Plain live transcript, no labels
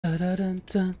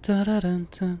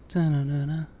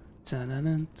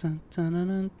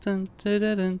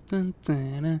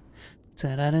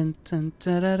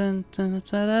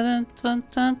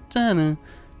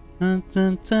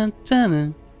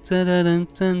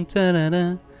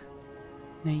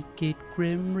Naked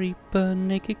Grim Reaper,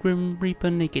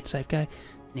 naked safe guy.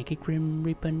 Naked Grim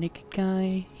Reaper, naked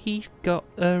guy. He's got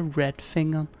a red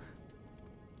thing on.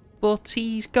 But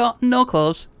he's got no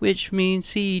clothes, which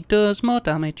means he does more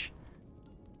damage.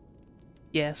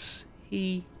 Yes,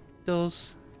 he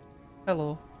does.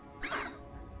 Hello.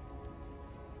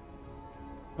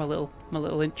 my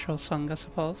little intro song, I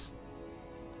suppose.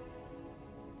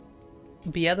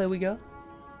 But yeah, there we go.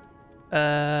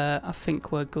 I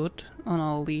think we're good on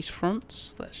all these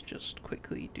fronts. Let's just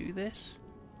quickly do this.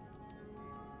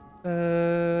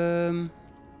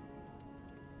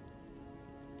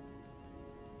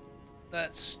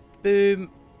 Let's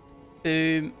boom.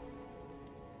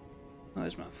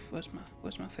 Where's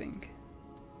my thing?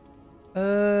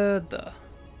 There.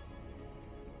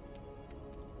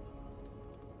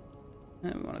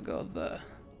 And we wanna go there.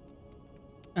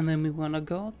 And then we wanna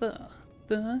go there.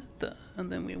 There,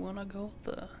 and then we want to go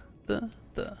there,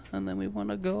 and then we want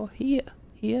to go here.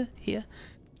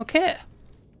 Okay.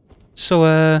 So,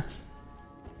 it's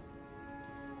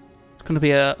going to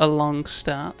be a long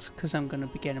start, because I'm going to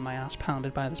be getting my ass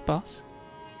pounded by this boss.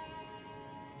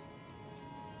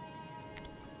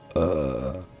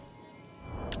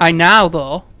 I now,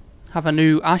 though, have a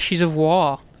new Ashes of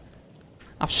War.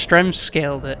 I've strength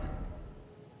scaled it.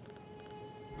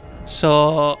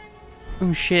 So,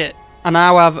 oh shit. I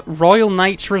now have Royal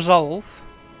Knight's Resolve,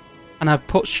 and I've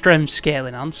put strength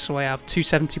scaling on, so I have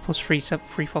 270 plus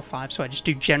 345, so I just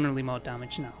do generally more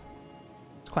damage now.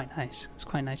 It's quite nice. It's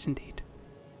quite nice indeed.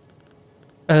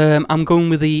 I'm going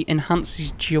with the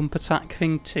enhances jump attack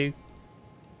thing too,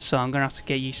 so I'm going to have to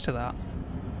get used to that.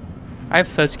 I have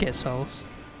 30k souls.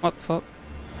 What the fuck?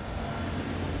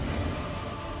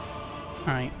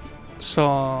 Alright,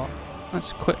 so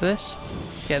let's quit this.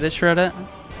 Get this ready.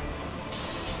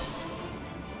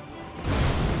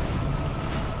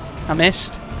 I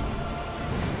missed.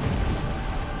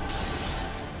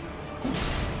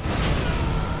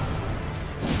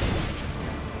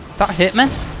 That hit me.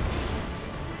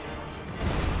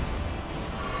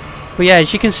 But yeah,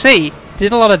 as you can see,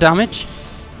 did a lot of damage.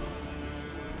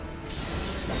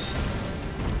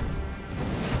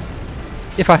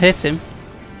 If I hit him.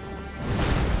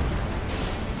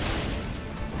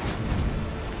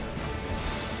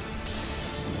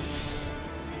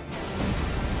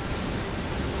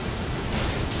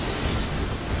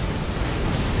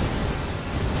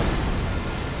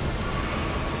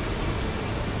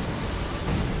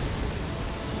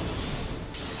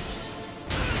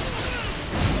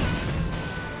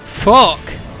 Fuck!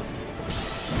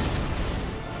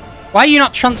 Why are you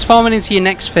not transforming into your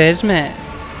next phase, mate?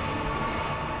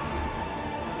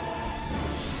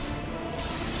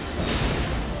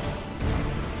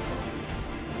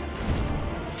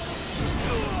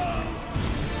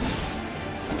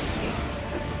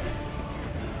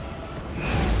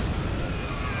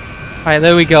 Right,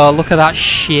 there we go. Look at that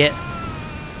shit.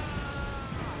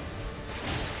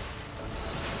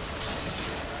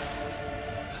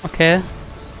 Okay.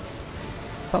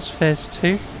 That's phase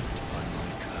 2.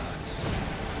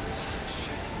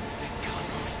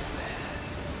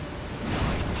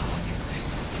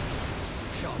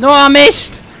 No, I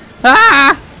missed!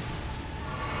 Ah!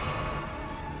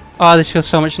 Oh, this feels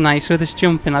so much nicer with this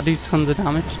jumping. I do tons of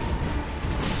damage.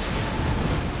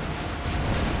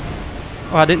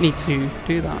 Oh, I didn't need to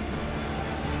do that.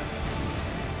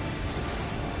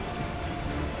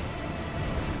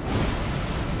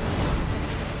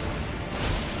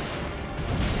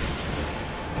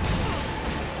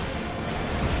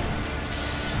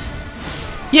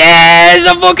 Yes!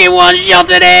 I fucking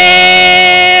one-shotted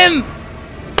him!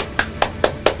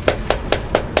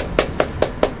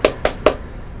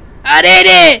 I did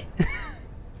it!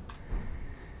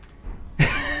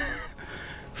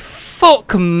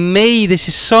 Fuck me, this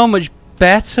is so much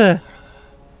better.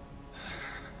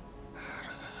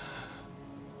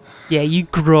 Yeah, you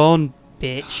grown,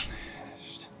 bitch.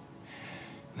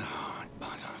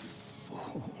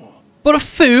 But a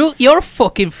fool? You're a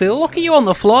fucking fool. Look at you on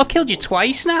the floor. I've killed you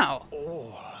twice now.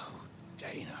 All who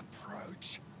deign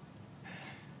approach.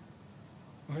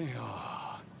 We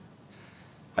are.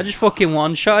 I just fucking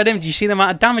one-shotted him. Did you see the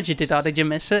amount of damage you did, or did you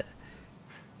miss it?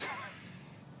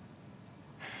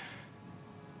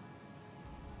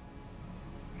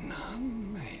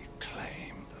 None may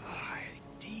claim thy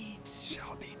deeds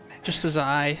shall be met. Just as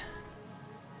I.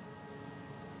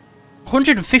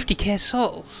 150k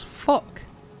souls. Fuck.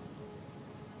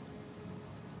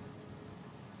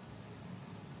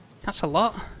 That's a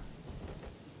lot.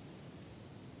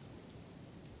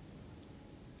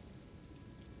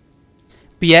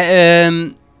 But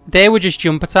yeah, they were just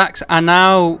jump attacks, and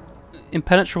now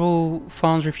impenetrable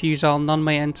thorns refuse all, none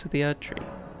may enter the Erd Tree.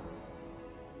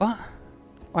 What?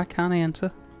 Why can't I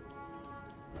enter?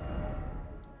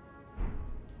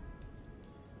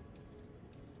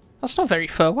 That's not very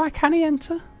far. Why can't he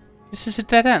enter? This is a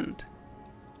dead end.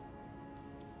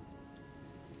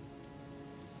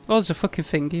 Oh, there's a fucking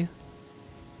thing here.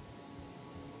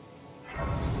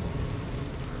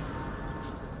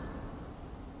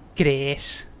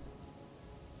 Grace.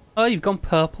 Oh, you've gone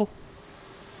purple.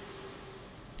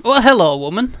 Oh, hello,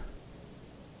 woman.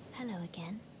 Hello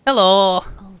again. Hello.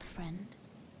 Old friend.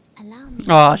 Allow me.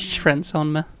 Oh, she's friends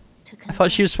on me. I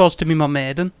thought she was supposed to be my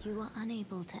maiden. You were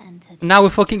unable to enter. Now we're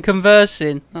fucking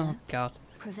conversing. Oh, God.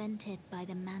 Prevented by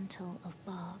the mantle of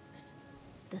barbs.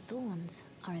 The thorns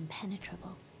are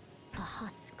impenetrable. A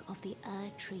husk of the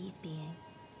Erd Tree's being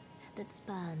that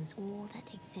spurns all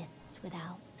that exists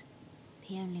without.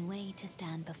 The only way to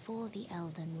stand before the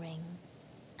Elden Ring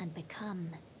and become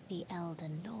the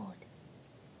Elden Lord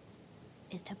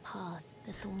is to pass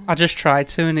the thorns. I just tried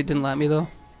to and it didn't let me though.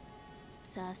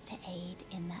 Serves to aid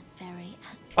in that very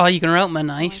act. Oh, you're gonna help me,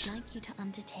 nice. So I'd like you to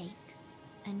undertake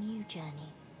a new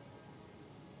journey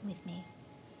with me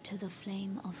to the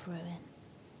Flame of Ruin,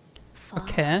 far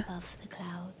above the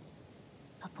clouds,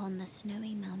 upon the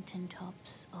snowy mountain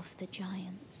tops of the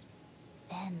giants.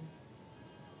 Then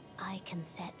I can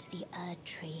set the Erd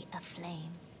Tree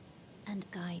aflame and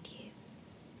guide you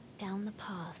down the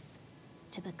path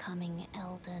to becoming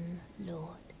Elden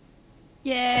Lord.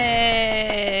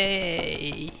 Yay!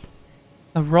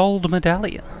 A rolled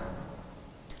medallion.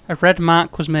 A red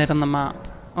mark was made on the map.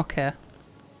 Okay.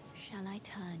 Shall I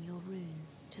turn your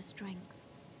runes to strength?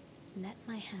 Let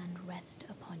my hand rest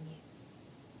upon you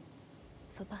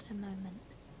for but a moment.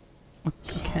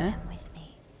 Okay. Share them with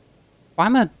me. Why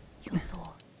am I... Your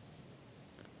thoughts,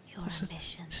 your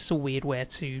ambitions. This is a weird way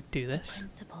to do this.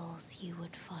 Principles you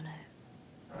would follow.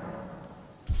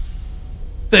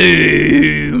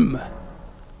 Boom!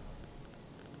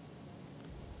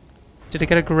 Did I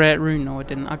get a great rune? No, I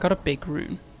didn't. I got a big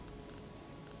rune.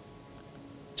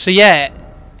 So yeah,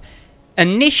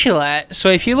 initially, so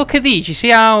if you look at these, you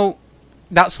see how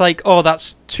that's like, oh,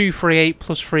 that's 2, 3, 8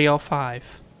 plus 3 or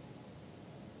 5.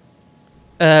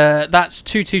 That's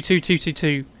 2, 2, 2, 2, 2,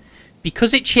 2.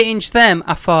 Because it changed them,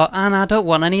 I thought, and I don't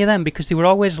want any of them because they were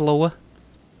always lower.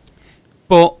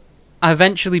 But I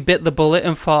eventually bit the bullet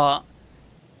and thought,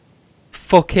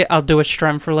 fuck it, I'll do a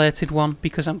strength related one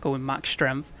because I'm going max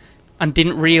strength. And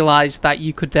didn't realise that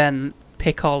you could then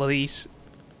pick all of these.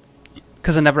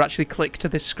 Because I never actually clicked to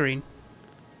this screen.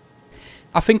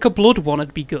 I think a blood one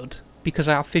would be good. Because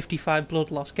I have 55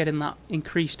 blood loss. Getting that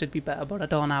increased would be better, but I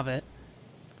don't have it.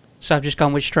 So I've just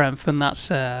gone with strength, and that's,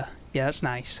 yeah, that's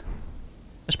nice.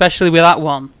 Especially with that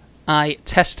one. I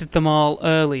tested them all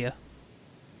earlier.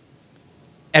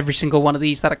 Every single one of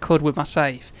these that I could with my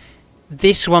save.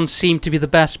 This one seemed to be the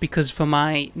best because for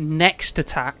my next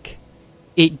attack,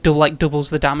 it doubles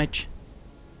the damage.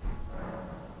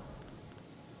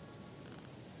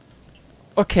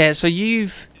 Okay, so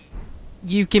you've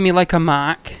given me like a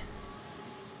mark.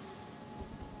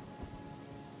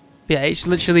 Yeah, it's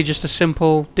literally just a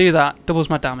simple do that, doubles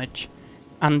my damage.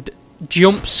 And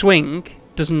jump swing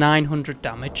does 900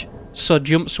 damage. So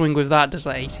jump swing with that does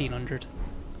like 1800.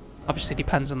 Obviously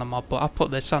depends on the mob, but I'll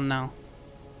put this on now.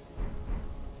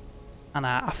 And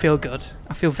I feel good.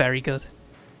 I feel very good.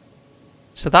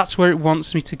 So that's where it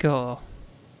wants me to go.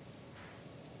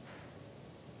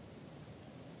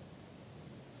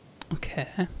 Okay.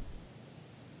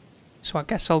 So I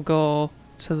guess I'll go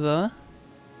to there.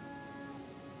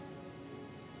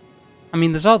 I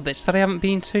mean, there's all this that I haven't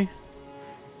been to.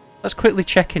 Let's quickly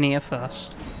check in here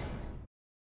first.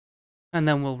 And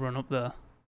then we'll run up there.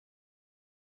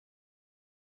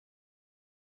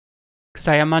 Because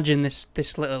I imagine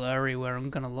this little area where I'm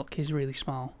going to look is really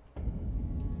small.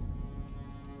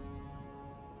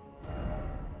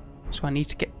 So I need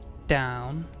to get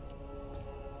down.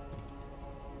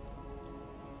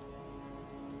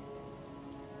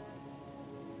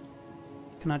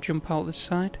 Can I jump out this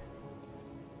side?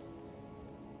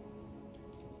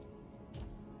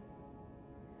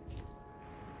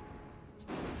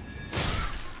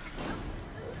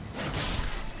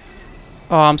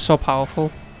 Oh, I'm so powerful.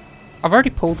 I've already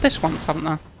pulled this once, haven't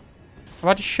I? Have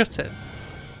I just shut it?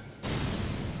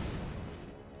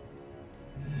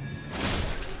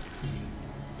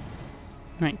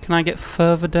 Right, can I get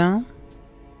further down?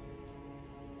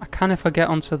 I can if I get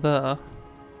onto there.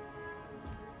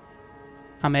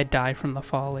 I may die from the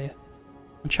fall here.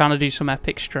 I'm trying to do some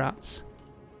epic strats.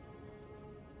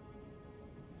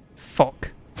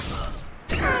 Fuck.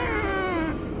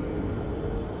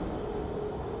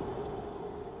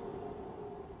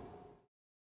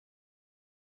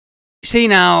 See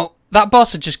now, that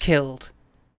boss I just killed.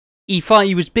 He thought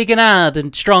he was big and hard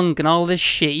and strong and all this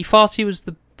shit. He thought he was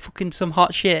the fucking some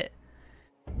hot shit.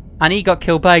 And he got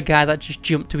killed by a guy that just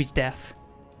jumped to his death.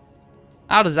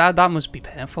 How does that? That must be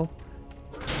painful.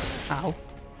 Ow.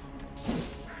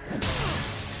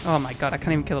 Oh my god, I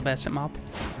can't even kill a basic mob.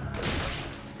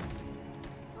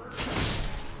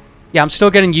 Yeah, I'm still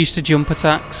getting used to jump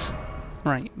attacks.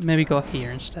 Right, maybe go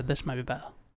here instead. This might be better.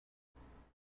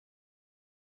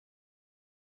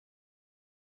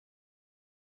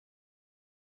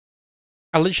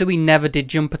 I literally never did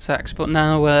jump attacks, but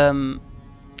now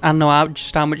I know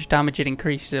just how much damage it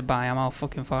increases it by. I'm all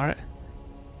fucking for it.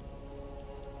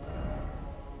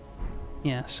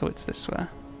 Yeah, so it's this way.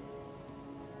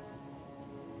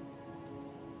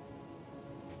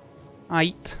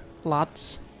 Aight,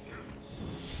 lads.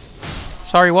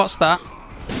 Sorry, what's that?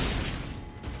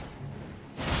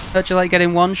 Heard you like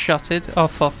getting one-shotted? Oh,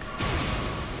 fuck.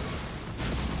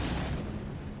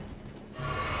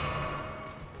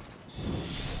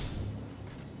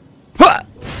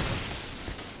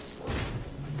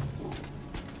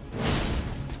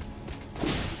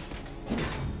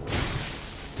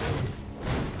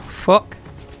 Fuck.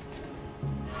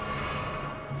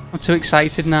 I'm too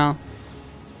excited now.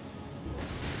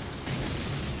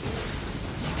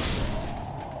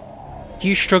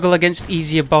 You struggle against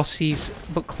easier bosses,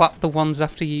 but clap the ones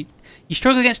after you... You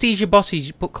struggle against easier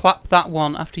bosses, but clap that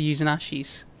one after using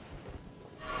ashes.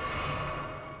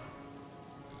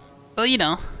 Well, you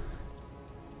know.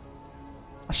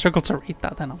 I struggle to read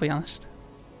that then, I'll be honest.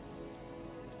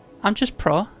 I'm just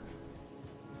pro.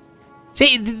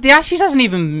 See, the ashes hasn't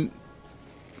even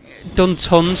done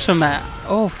tons for me.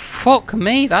 Oh, fuck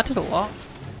me, that did a lot.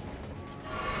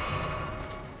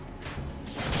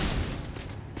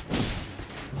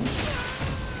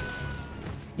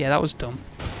 Yeah, that was dumb.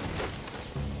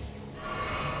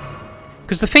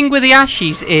 Because the thing with the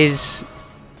ashes is...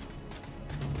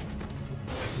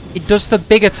 It does the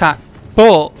big attack,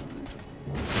 but...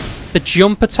 The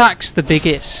jump attack's the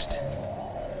biggest.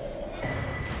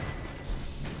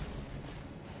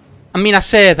 I mean, I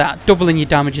say that, doubling your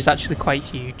damage is actually quite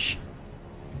huge.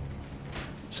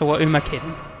 So what, who am I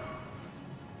kidding?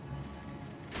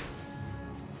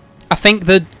 I think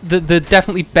the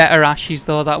definitely better ashes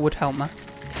though, that would help me.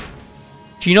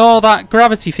 Do you know that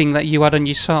gravity thing that you had on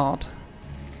your sword?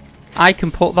 I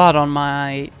can put that on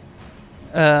my...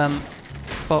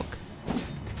 Fuck.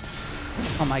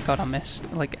 Oh my god, I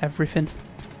missed, like, everything.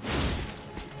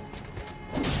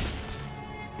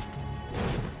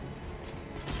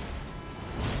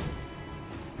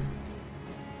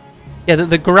 Yeah,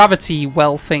 the gravity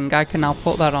well thing, I can now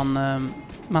put that on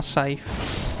my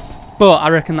scythe. But I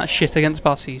reckon that's shit against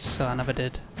bosses, so I never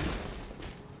did.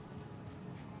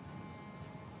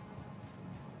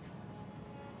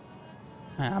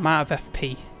 I'm out of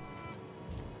FP.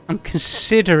 I'm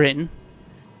considering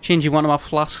changing one of my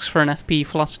flasks for an FP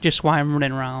flask just while I'm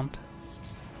running around.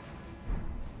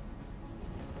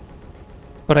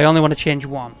 But I only want to change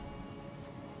one.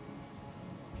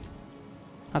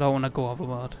 I don't want to go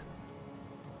overboard.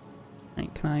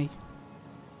 Right, can I...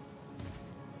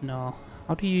 No.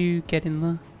 How do you get in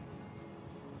there?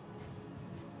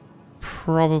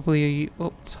 Probably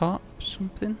up top,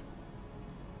 something?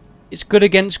 It's good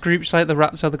against groups like the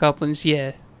rats or the goblins,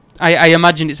 yeah. I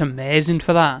imagine it's amazing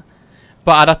for that.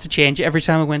 But I'd have to change it every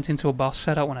time I went into a boss,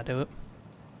 so I don't want to do it.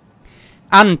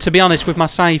 And, to be honest, with my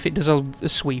scythe, it does a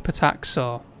sweep attack,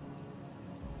 so...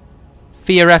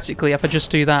 Theoretically, if I just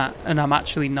do that, and I'm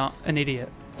actually not an idiot...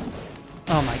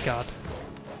 Oh my god.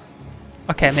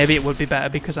 Okay, maybe it would be better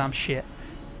because I'm shit.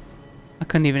 I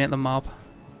couldn't even hit the mob.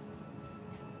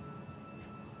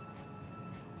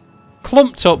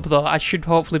 Clumped up though, I should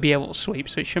hopefully be able to sweep,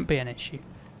 so it shouldn't be an issue.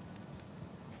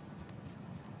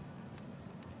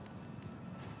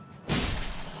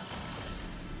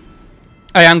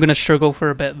 I am going to struggle for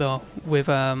a bit though, with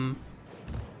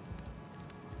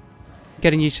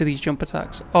getting used to these jump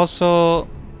attacks. Also,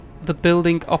 the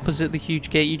building opposite the huge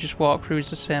gate you just walk through is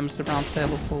the same as the round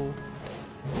table pool.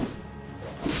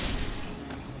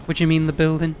 What do you mean the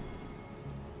building?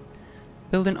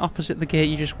 Building opposite the gate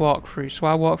you just walk through. So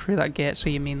I walk through that gate, so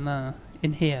you mean there?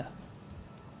 In here?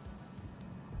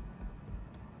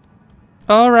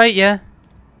 Alright, yeah.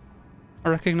 I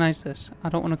recognise this. I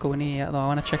don't want to go in here yet though, I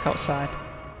want to check outside.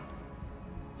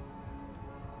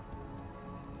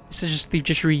 This is just, they've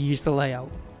just reused the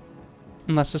layout.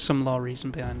 Unless there's some law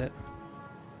reason behind it.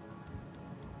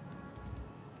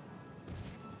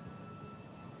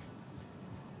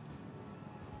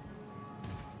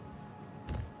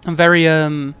 I'm very,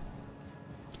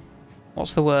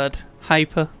 what's the word?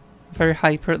 Hyper. Very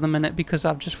hyper at the minute because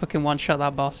I've just fucking one-shot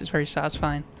that boss. It's very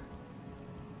satisfying.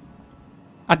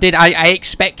 I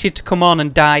expected to come on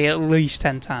and die at least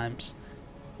 10 times.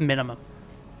 Minimum.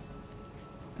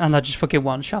 And I just fucking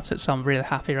one-shot it, so I'm really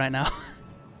happy right now.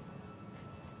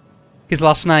 Because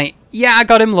last night, yeah, I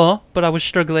got him low, but I was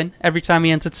struggling. Every time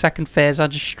he entered second phase, I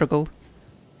just struggled.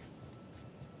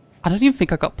 I don't even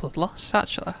think I got blood loss,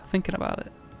 actually, thinking about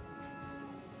it.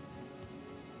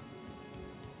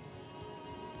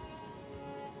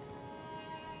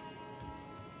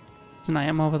 There's an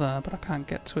item over there, but I can't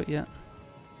get to it yet.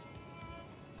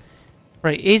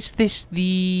 Right, is this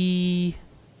the...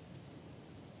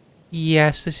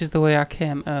 Yes, this is the way I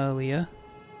came earlier.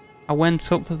 I went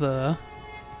up there.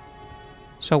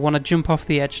 So I want to jump off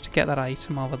the edge to get that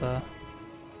item over there.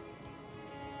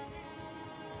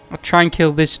 I'll try and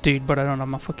kill this dude, but I don't have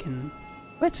my fucking...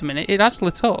 Wait a minute, it has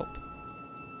lit up.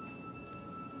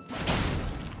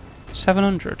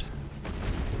 700.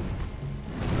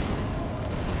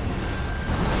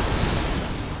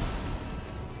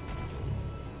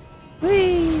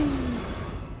 Whee!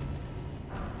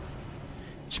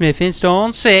 Smithing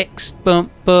Stone 6.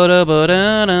 Bump, ba da ba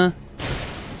da da.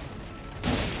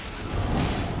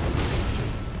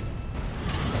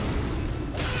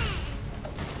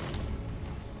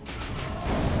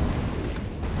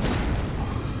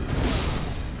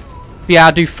 Yeah,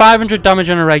 I do 500 damage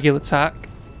on a regular attack,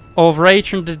 over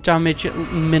 800 damage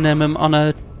minimum on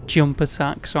a jump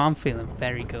attack, so I'm feeling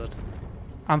very good.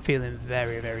 I'm feeling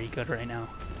very, very good right now.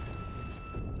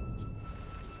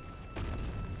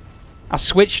 I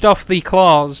switched off the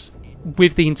claws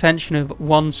with the intention of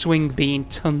one swing being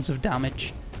tons of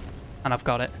damage, and I've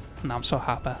got it, and I'm so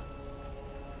happy.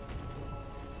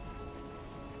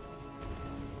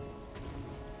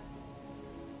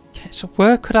 Okay, so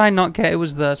where could I not get it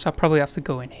was there, so I probably have to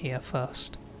go in here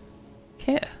first.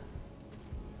 Okay.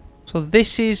 So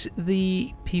this is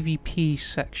the PvP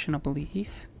section, I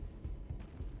believe.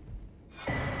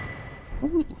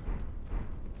 Ooh.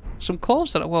 Some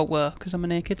clothes that I won't wear, because I'm a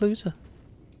naked loser.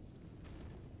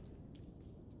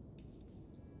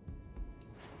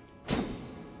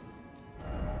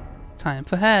 Time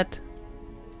for head.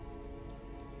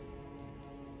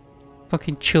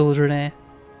 Fucking children here.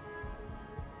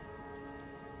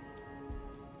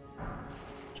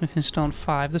 Smithing Stone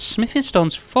 5. The Smithing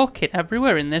Stone's fucking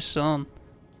everywhere in this zone.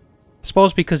 I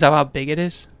suppose because of how big it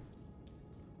is.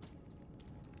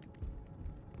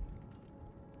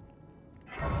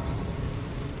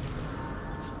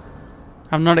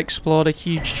 I've not explored a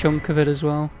huge chunk of it as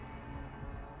well.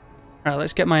 Alright,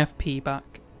 let's get my FP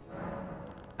back.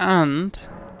 And...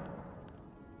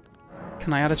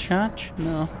 Can I add a charge?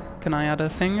 No. Can I add a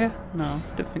finger? No,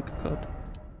 don't think I could.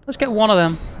 Let's get one of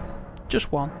them.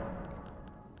 Just one.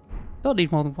 Don't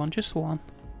need more than one, just one.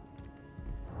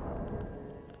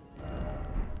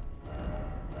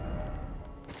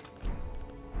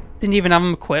 Didn't even have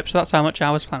them equipped, so that's how much I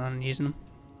was planning on using them.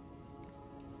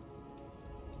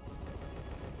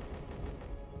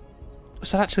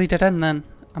 Was that actually dead end then?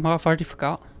 I've already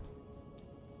forgot.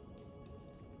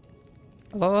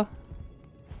 Hello?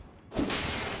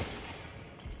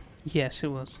 Yes, it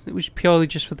was. It was purely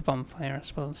just for the bonfire, I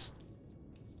suppose.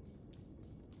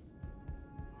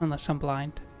 Unless I'm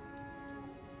blind.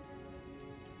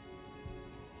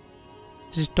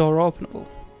 Is this door openable?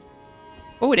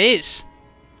 Oh, it is!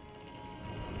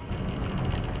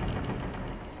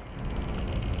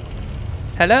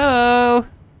 Hello?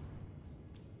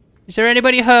 Is there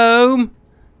anybody home?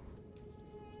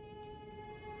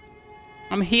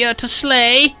 I'm here to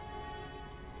slay.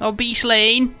 Or be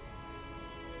slain.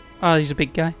 Oh, he's a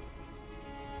big guy.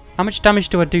 How much damage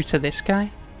do I do to this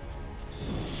guy?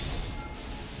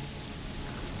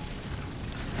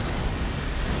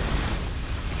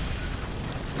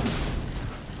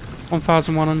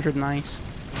 $1,100, nice.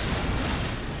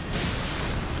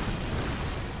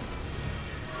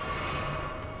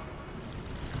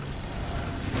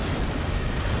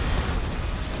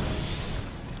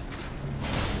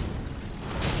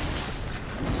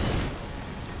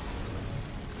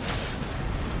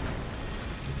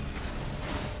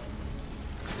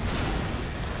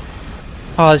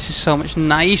 Oh, this is so much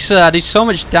nicer. I do so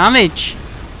much damage.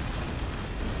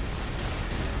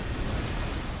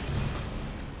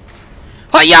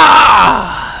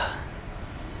 Hiya!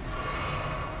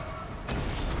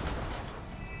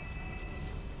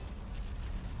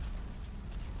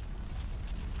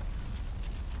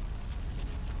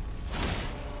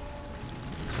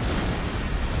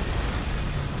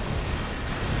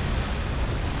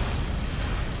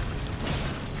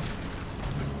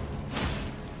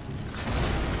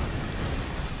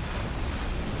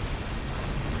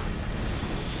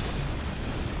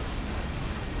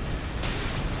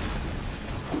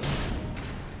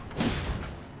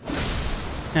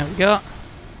 There we go.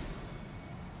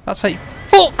 That's like,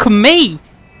 fuck me!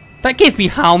 That gave me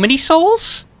how many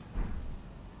souls?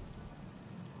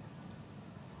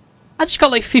 I just got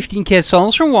like 15k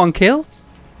souls from one kill.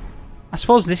 I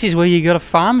suppose this is where you gotta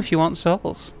farm if you want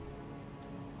souls.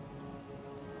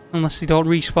 Unless they don't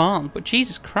respawn. But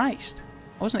Jesus Christ.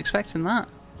 I wasn't expecting that.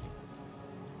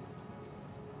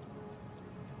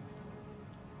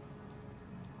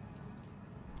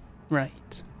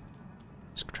 Right.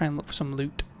 Let's try and look for some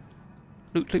loot.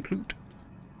 Loot, loot, loot.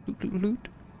 Loot, loot, loot.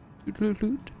 Loot, loot,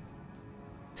 loot.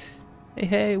 Hey,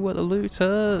 hey, we're the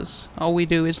looters. All we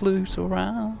do is loot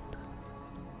around.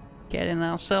 Getting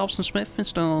ourselves some smithing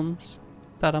stones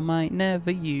that I might never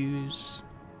use.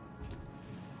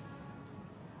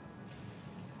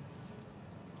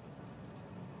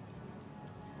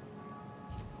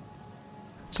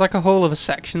 It's like a whole other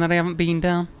section that I haven't been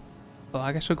down. But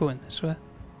I guess we're going this way.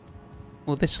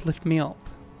 Will this lift me up?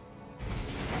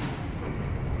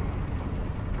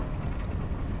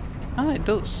 Ah, it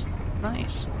does.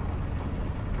 Nice.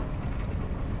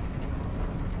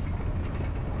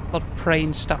 A lot of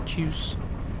praying statues.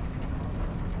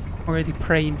 What are they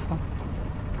praying for?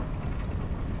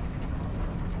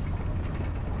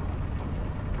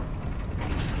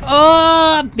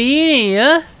 Oh, I've been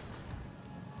here!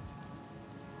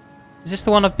 Is this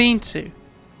the one I've been to?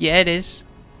 Yeah, it is.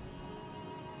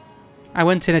 I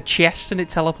went in a chest and it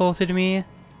teleported me here.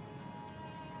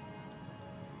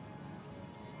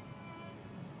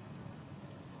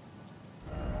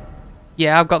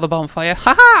 Yeah, I've got the bonfire.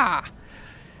 Haha!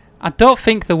 I don't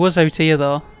think there was out here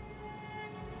though.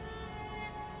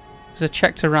 Because I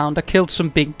checked around. I killed some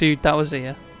big dude that was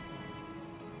here.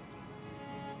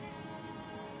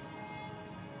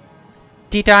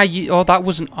 Did I? Oh, that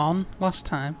wasn't on last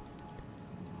time.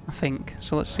 I think.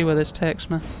 So let's see where this takes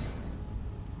me.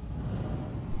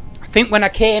 I think when I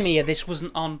came here this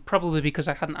wasn't on, probably because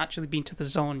I hadn't actually been to the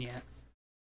zone yet.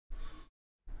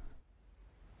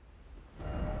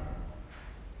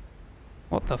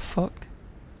 What the fuck?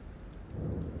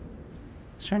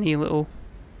 Is there any little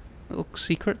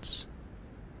secrets?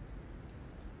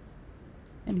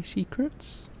 Any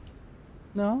secrets?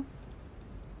 No?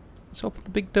 Let's open the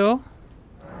big door.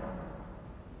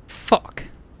 Fuck.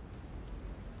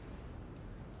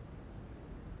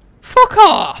 Fuck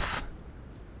off!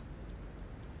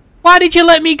 Why did you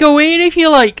let me go in if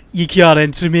you're like, you can't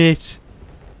enter, mate?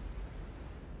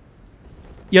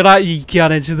 You're right, you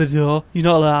can't enter the door. You're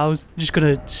not allowed. I'm just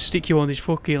gonna stick you on this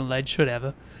fucking ledge,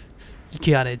 whatever. You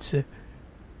can't enter.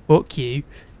 Fuck you.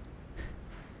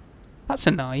 That's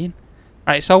annoying.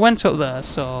 Right, so I went up there,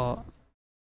 so...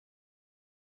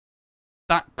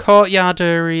 That courtyard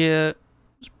area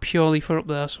was purely for up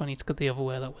there, so I need to go the other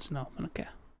way. That wasn't open, okay.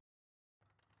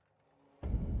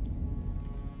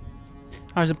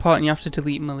 How is important you have to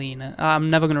delete Melina? I'm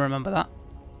never going to remember that.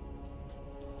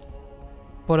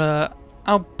 But,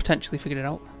 I'll potentially figure it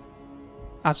out.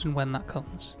 As and when that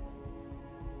comes.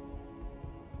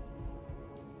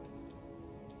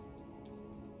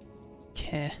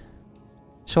 Okay.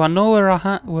 So I know where I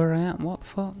am. What the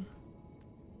fuck?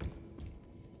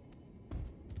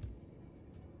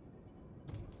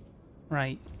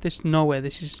 Right. There's no way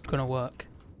this is gonna work.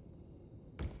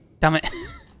 Damn it.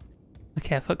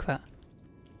 Okay, fuck that.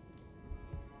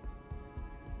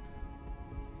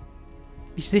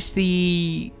 Is this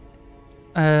the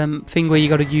thing where you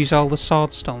gotta use all the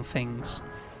swordstone things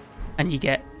and you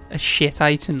get a shit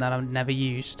item that I've never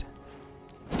used?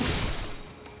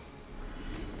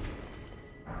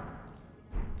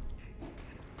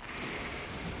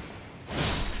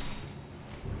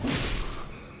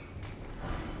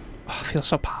 Oh, I feel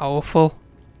so powerful.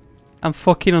 I'm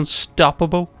fucking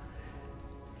unstoppable.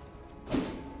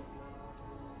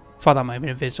 Thought that might have been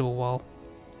a invisible wall.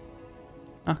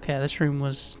 Okay, this room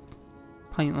was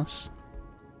pointless.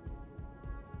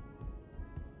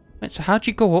 Wait, so how'd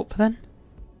you go up then?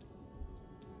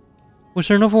 Was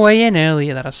there another way in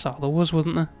earlier that I saw? There was,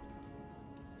 wasn't there?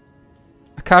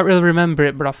 I can't really remember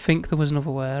it, but I think there was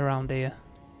another way around here.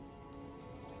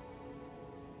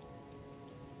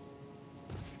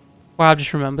 Wow, I've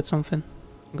just remembered something.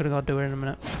 I'm gonna go do it in a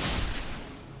minute.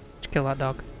 Just kill that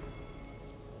dog.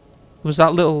 There was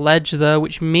that little ledge there,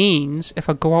 which means if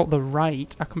I go out the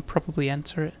right, I can probably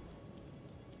enter it.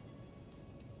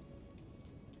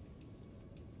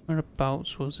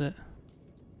 Whereabouts was it?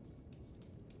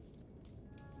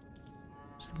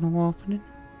 Is there no opening?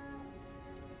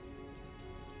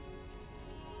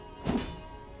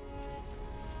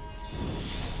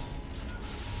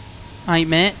 Aight,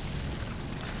 mate.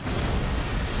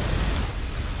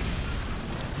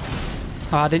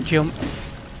 Oh, I didn't jump.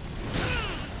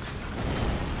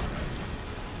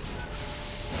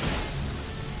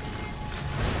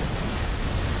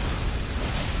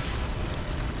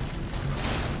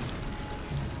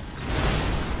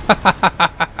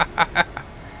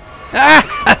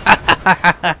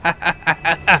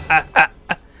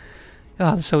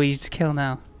 Oh, they're so easy to kill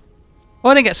now. Oh,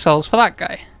 I didn't get souls for that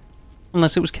guy.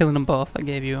 Unless it was killing them both that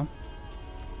gave you them.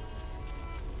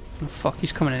 Oh, fuck,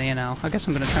 he's coming in here now. I guess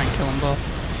I'm going to try and kill them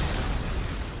both.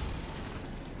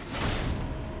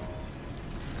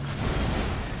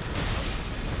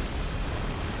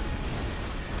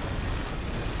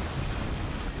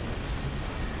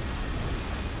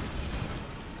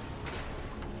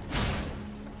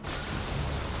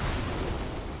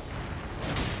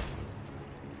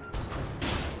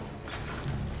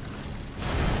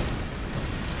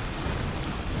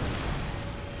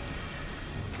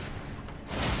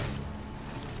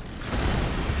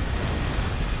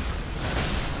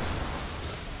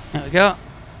 There we go.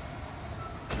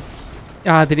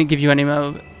 Ah, they didn't give you any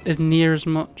more, as near as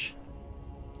much.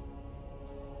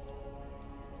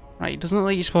 Right, it doesn't look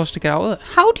like you're supposed to get out of it.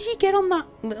 How do you get on that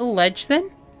little ledge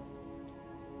then?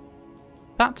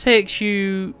 That takes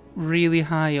you really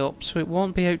high up, so it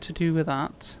won't be out to do with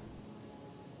that.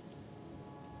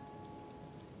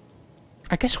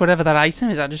 I guess whatever that item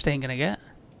is, I just ain't gonna get.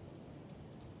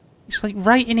 It's like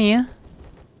right in here.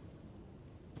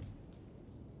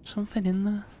 Something in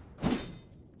there.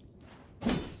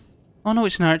 Oh no,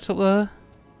 it's not. It's up there.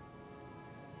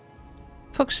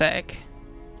 Fuck's sake.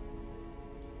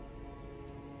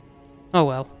 Oh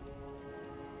well.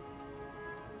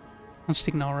 I'll just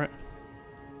ignore it.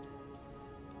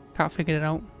 Can't figure it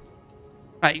out.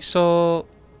 Right, so...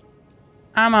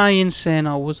 Am I insane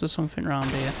or was there something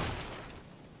around here?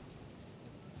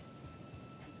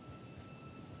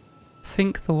 I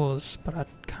think there was, but I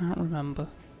can't remember.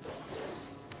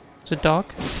 It's a dog.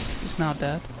 It's now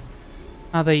dead.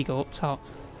 Ah, there you go, up top.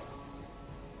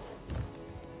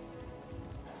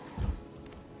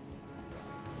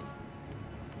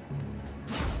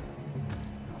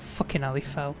 Oh, fucking hell, he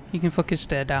fell. You can fucking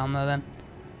stay down there then.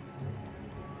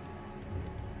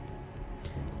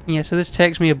 Yeah, so this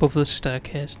takes me above the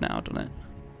staircase now, doesn't it?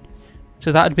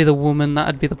 So that'd be the woman,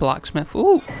 that'd be the blacksmith.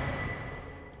 Ooh!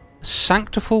 A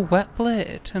sanctiful wet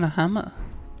blade and a hammer.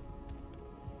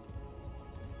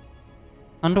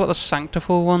 I wonder what the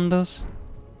sanctiful one does.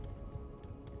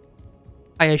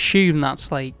 I assume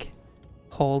that's like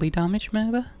holy damage,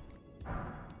 maybe?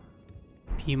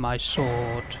 Be my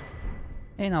sword.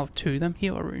 Hey, now two of them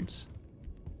hero runes.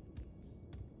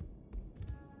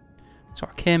 So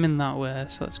I came in that way,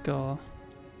 so let's go.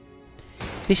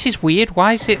 This is weird.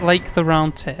 Why is it like the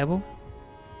round table?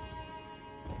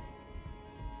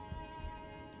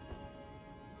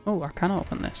 Oh, I can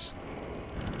open this.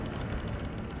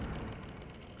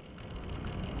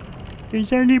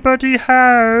 Is anybody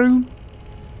home?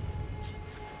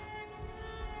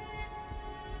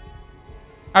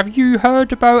 Have you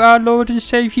heard about our Lord and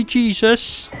Saviour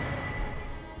Jesus?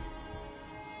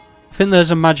 I think there's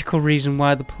a magical reason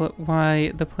why the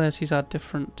places are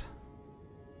different.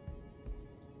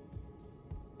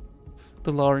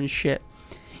 The lore and shit.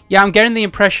 Yeah, I'm getting the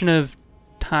impression of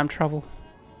time travel.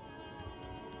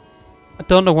 I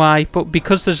don't know why, but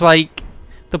because there's like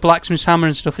the blacksmith's hammer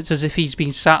and stuff, it's as if he's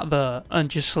been sat there and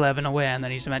just slaving away and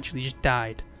then he's eventually just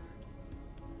died.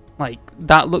 Like,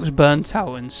 that looks burnt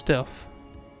out and stuff.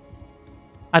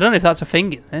 I don't know if that's a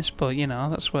thing in this, but you know,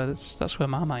 that's where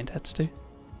my mind heads to.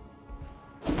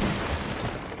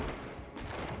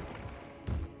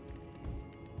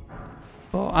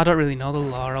 But I don't really know the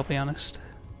lore, I'll be honest.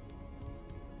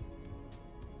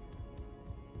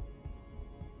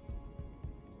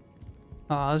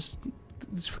 Oh, there's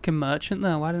a fucking merchant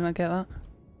there. Why didn't I get that?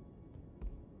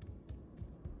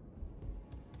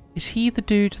 Is he the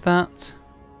dude that...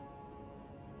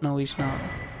 No, he's not.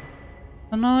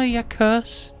 Oh no, yeah,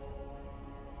 curse.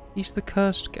 He's the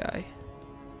cursed guy.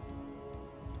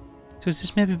 So is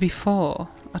this maybe before?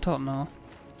 I don't know.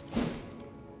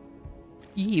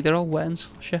 Yee, they're all wet and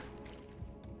slushy.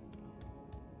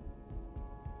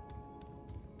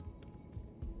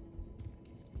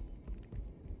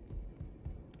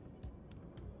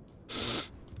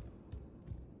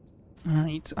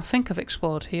 Right, I think I've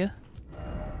explored here,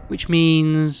 which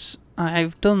means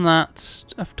I've done that.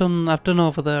 I've done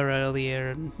over there earlier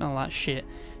and all that shit.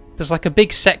 There's like a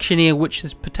big section here which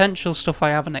there's potential stuff I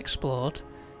haven't explored.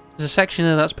 There's a section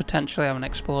there that's potentially I haven't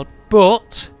explored,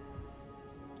 but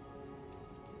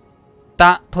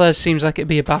that place seems like it'd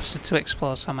be a bastard to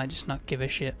explore, so I might just not give a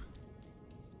shit.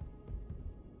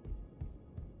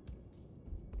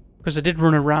 Because I did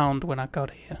run around when I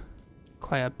got here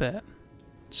quite a bit.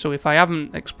 So if I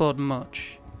haven't explored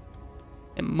much,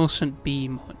 it mustn't be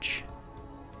much.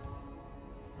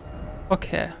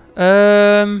 Okay.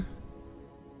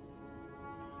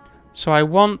 So I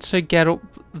want to get up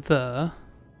there,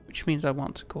 which means I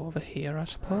want to go over here, I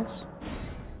suppose.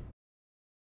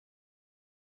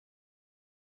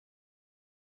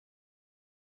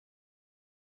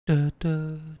 Da,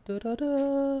 da, da, da,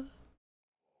 da.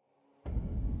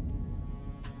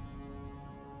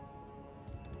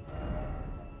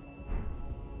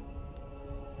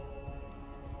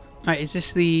 Right, is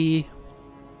this the...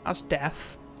 That's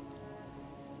death.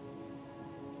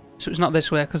 So it's not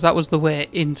this way, because that was the way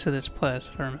into this place,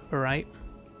 if I remember right.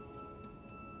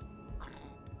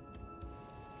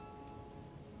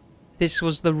 This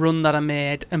was the run that I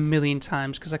made a million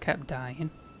times, because I kept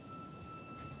dying.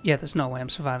 Yeah, there's no way I'm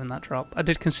surviving that drop. I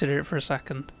did consider it for a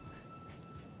second.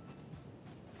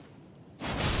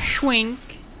 Schwink!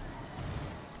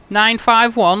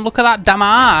 951, look at that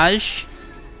damage!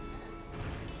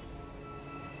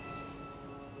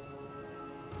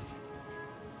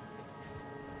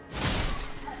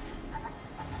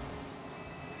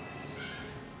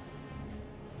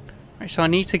 Right, so I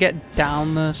need to get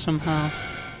down there somehow.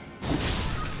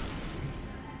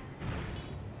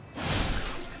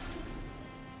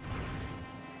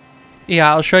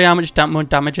 Yeah, I'll show you how much more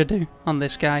damage I do on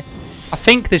this guy. I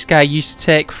think this guy used to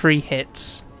take 3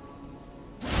 hits.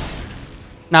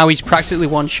 Now he's practically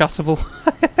one-shottable.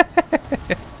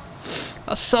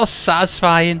 That's so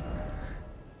satisfying.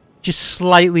 Just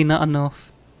slightly not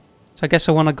enough. So I guess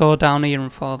I want to go down here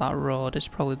and follow that road. It's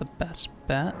probably the best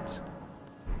bet.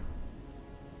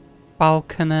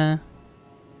 Balcony.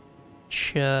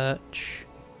 Church.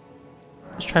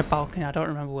 Let's try balcony. I don't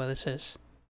remember where this is.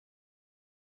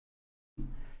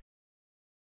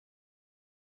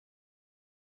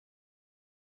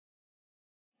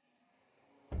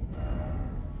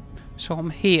 So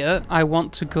I'm here. I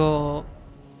want to go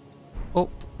up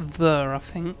there, I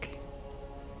think.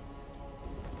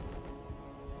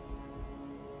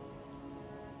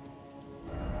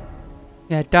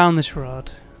 Yeah, down this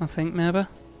road, I think, maybe. I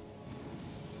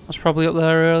was probably up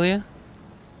there earlier.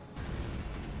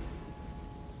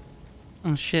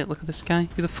 Oh shit, look at this guy.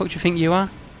 Who the fuck do you think you are?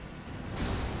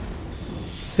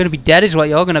 Gonna be dead is what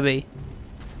you're gonna be.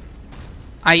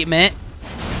 Aight, mate.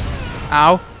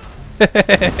 Ow.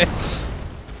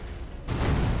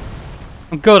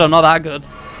 I'm good, I'm not that good.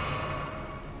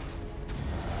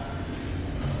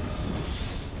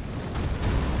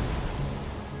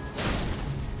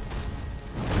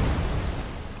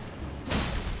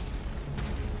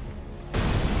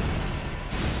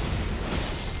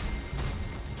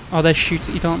 Oh, they shoot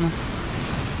at you, don't they?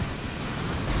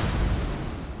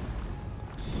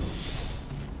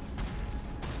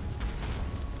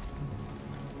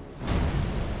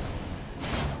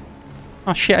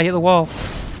 Oh shit, I hit the wall.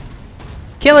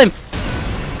 Kill him!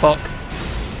 Fuck.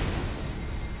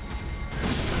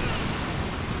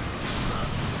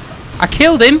 I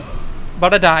killed him,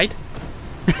 but I died.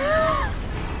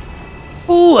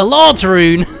 Ooh, a Lord's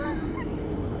Rune!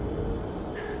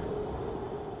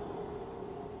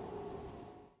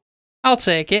 I'll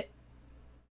take it.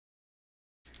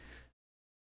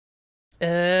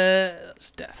 That's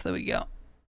death, there we go.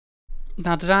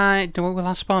 Now do we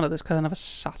last spawn at this because I never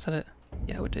sat at it?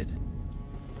 Yeah, we did.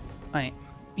 Right.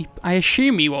 I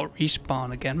assume he won't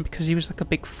respawn again because he was like a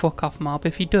big fuck off mob.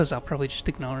 If he does, I'll probably just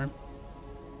ignore him.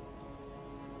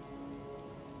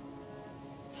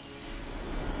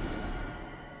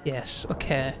 Yes,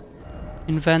 okay.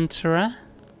 Inventory.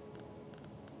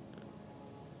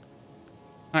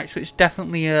 Alright, so it's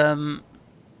definitely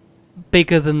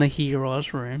bigger than the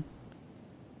hero's rune.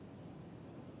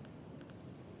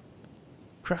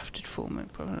 Crafted full moon.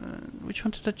 Which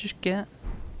one did I just get?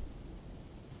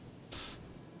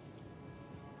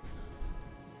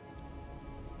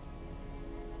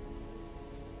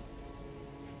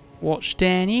 What's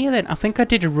down here then? I think I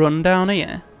did a run down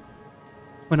here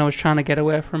when I was trying to get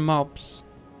away from mobs.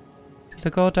 Did I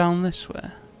go down this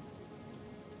way?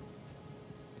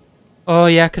 Oh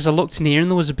yeah, because I looked in here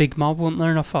and there was a big mob, wasn't there?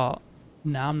 And I thought,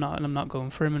 nah, I'm not going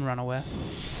for him, and ran away.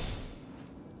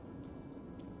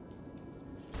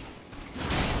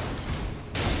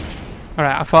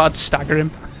 Alright, I thought I'd stagger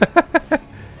him.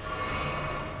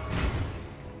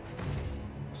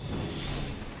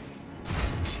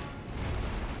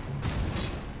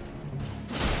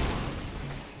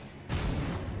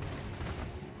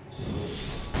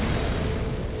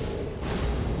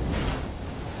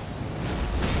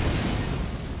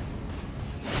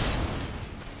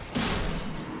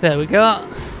 There we go.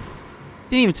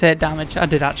 Didn't even take damage. I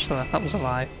did actually. That was a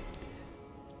lie.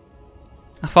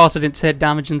 I thought I didn't take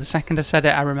damage, and the second I said it,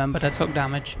 I remembered I took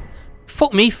damage.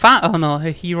 Fuck me, fat. Oh no,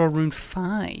 a hero rune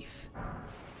 5.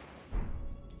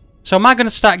 So am I going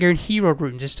to start getting hero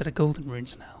runes instead of golden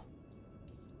runes now?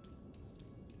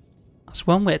 That's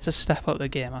one way to step up the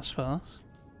game, I suppose.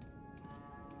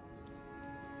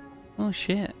 Oh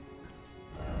shit.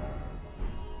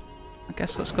 I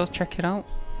guess let's go check it out.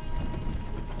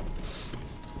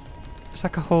 It's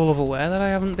like a whole other way that I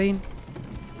haven't been.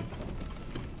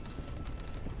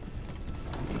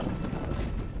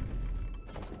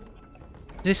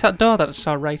 Is this that door that I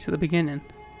saw right at the beginning?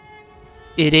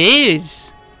 It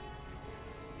is!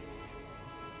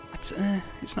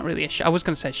 It's not really a I was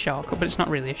going to say shortcut, but it's not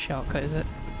really a shortcut, is it?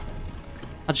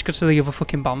 I'll just go to the other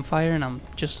fucking bonfire and I'm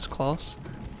just as close.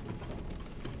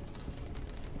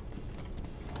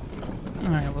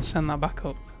 Alright, we'll send that back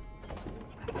up.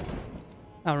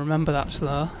 I'll remember that's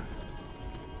there.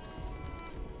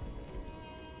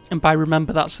 And by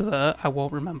remember that's there, I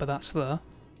won't remember that's there.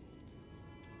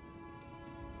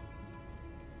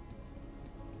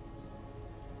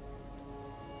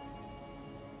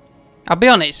 I'll be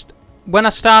honest, when I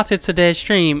started today's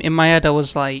stream, in my head I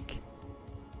was like,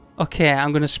 okay,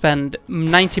 I'm going to spend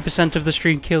 90% of the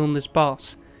stream killing this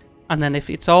boss. And then if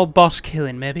it's all boss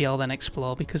killing, maybe I'll then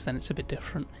explore, because then it's a bit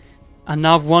different. And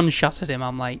now I've one-shotted him,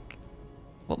 I'm like,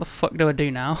 what the fuck do I do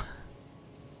now?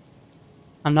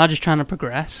 I'm now just trying to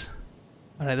progress.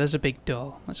 Alright, there's a big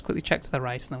door. Let's quickly check to the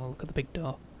right and then we'll look at the big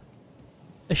door.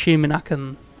 Assuming I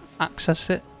can access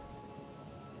it.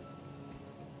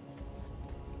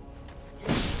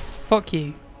 Fuck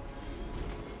you.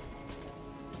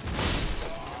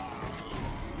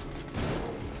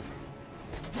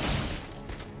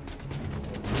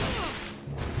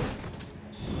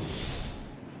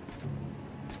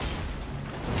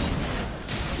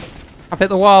 I've hit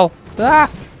the wall.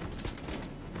 Ah!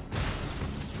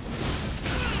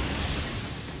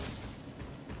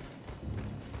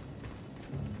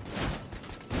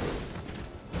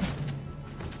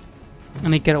 I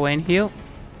need to get away and heal.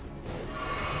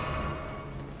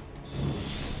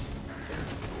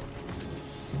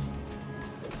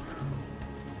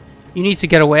 You need to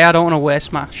get away, I don't want to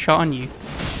waste my shot on you.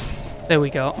 There we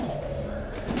go.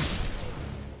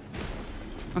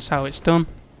 That's how it's done.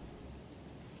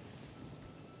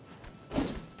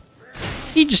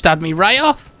 He just had me right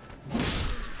off.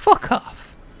 Fuck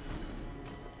off.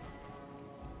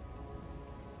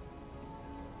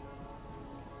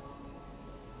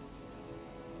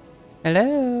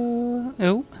 Hello?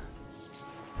 Oh.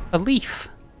 A leaf.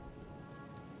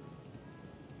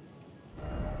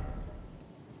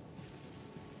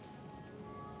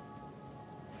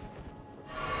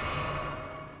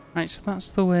 Right, so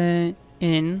that's the way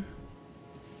in.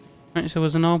 Right, so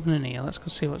there's an opening here. Let's go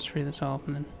see what's through this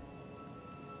opening.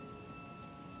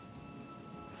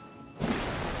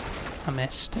 I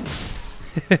missed.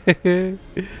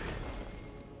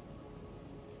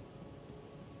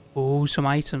 Oh, some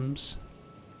items.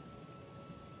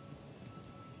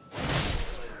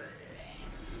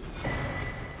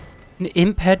 An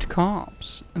imp head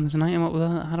corpse. And there's an item up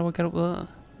there. How do I get up there?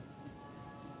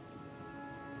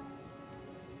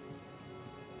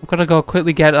 I've got to go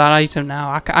quickly get that item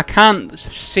now. I can't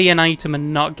see an item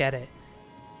and not get it.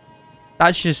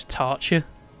 That's just torture.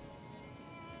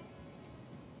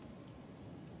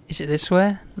 Is it this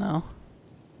way? No.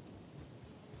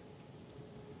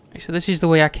 So this is the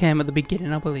way I came at the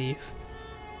beginning, I believe.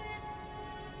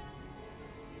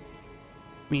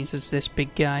 Means it's this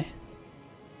big guy.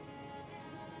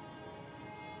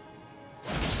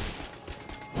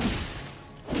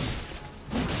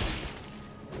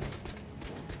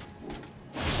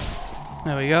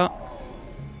 There we go.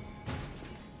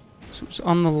 So it's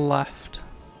on the left.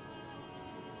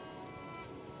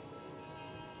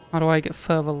 How do I get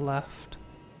further left?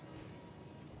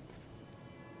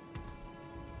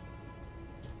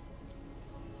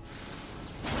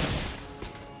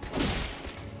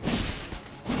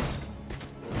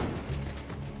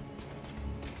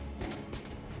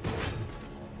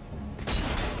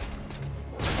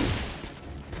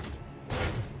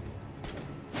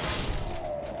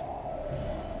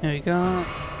 There we go.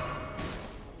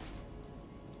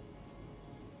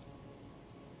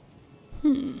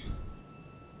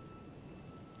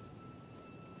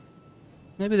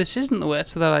 Maybe this isn't the way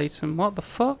to that item. What the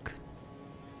fuck?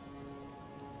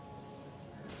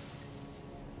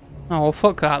 Oh, well,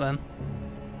 fuck that then.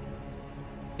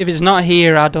 If it's not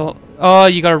here, I don't... Oh,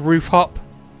 you got a roof hop.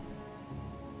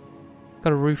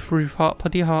 Got a roof hop. How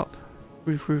do you hop?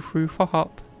 Roof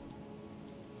hop.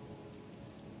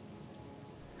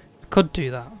 Could do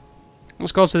that.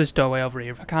 Let's go to this doorway over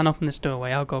here. If I can't open this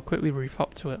doorway, I'll go quickly roof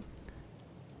hop to it.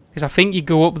 Because I think you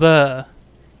go up there,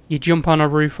 you jump on a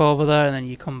roof over there, and then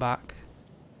you come back.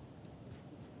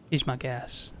 Is my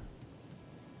guess.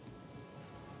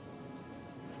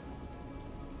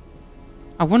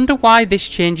 I wonder why this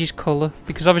changes colour,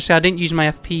 because obviously I didn't use my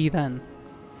FP then.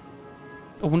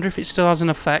 I wonder if it still has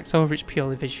an effect or if it's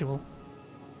purely visual.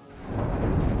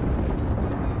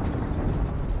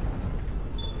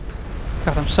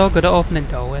 God, I'm so good at opening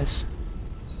doorways.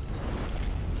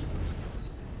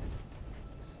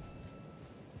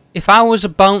 If I was a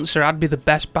bouncer, I'd be the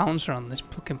best bouncer on this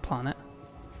fucking planet.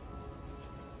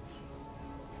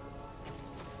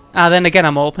 Ah, then again,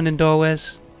 I'm opening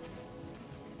doorways.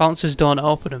 Bouncers don't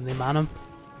open them, they man them.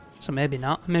 So maybe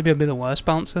not. Maybe I'll be the worst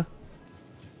bouncer.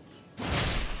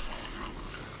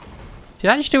 Did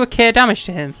I just do a K damage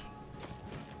to him?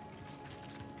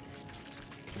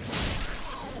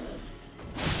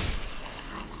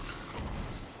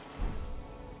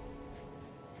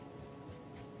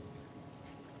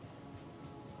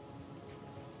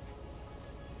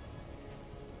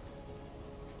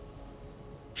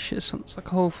 Shit, it's like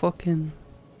a whole fucking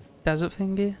desert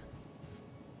thing here.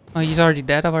 Oh, he's already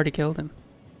dead. I've already killed him.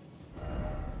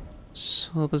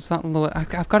 So there's that lower...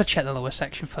 I've got to check the lower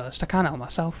section first. I can't help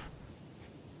myself.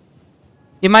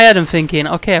 In my head I'm thinking,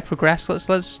 okay, I progressed.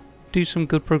 Let's do some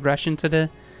good progression today.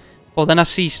 But then I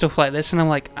see stuff like this and I'm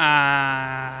like,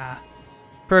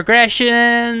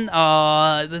 progression!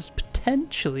 Oh, there's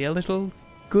potentially a little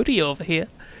goodie over here.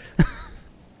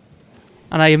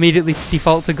 And I immediately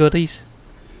default to goodies.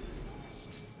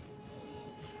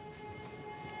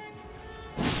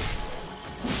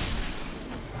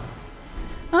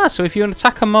 Ah, so if you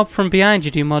attack a mob from behind, you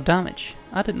do more damage.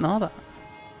 I didn't know that.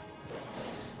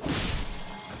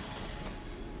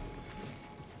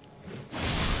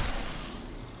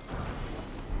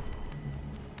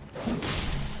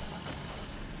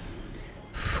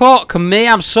 Fuck me,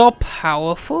 I'm so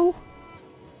powerful.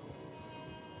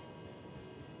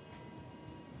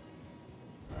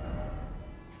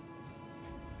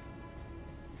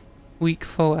 Weak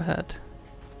foe ahead.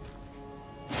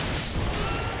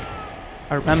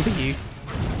 I remember you.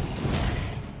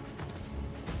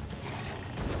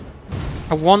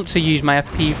 I want to use my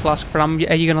FP flask, but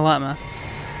are you gonna let me?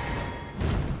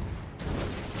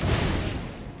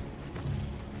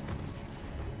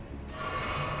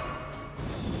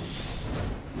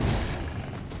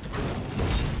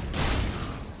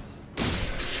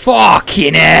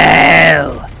 Fucking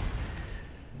hell!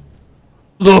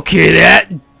 Look at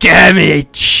that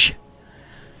damage!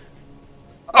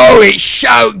 Oh, it's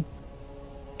so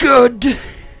good!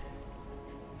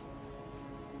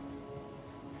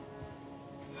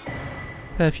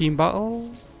 Perfume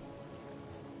bottle.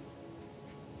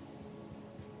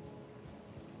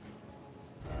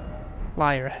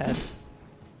 Liar ahead.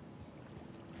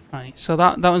 Right, so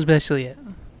that was basically it.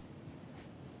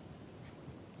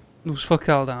 There was fuck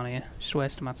all down here. Just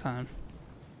wasting my time.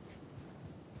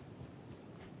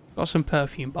 Got some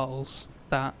perfume bottles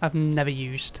that I've never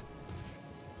used.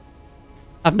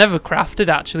 I've never crafted,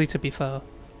 actually, to be fair.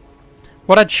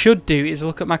 What I should do is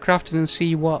look at my crafting and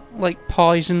see what, like,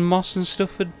 poison moss and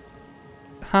stuff would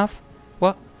have.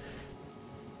 What?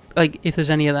 Like, if there's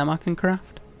any of them I can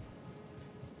craft.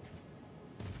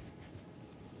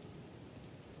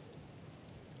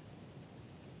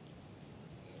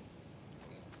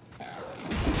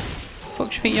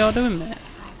 What do you think you're doing, mate?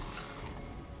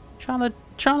 Trying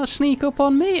to sneak up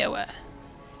on me, or what?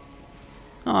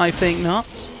 I think not.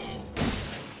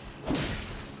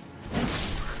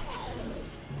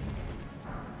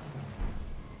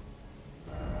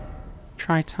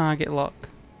 Try target lock.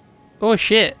 Oh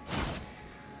shit!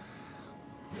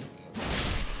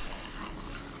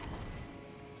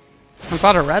 I'm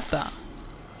glad I read that.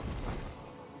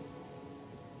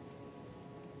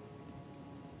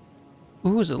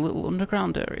 Ooh, there's a little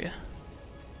underground area.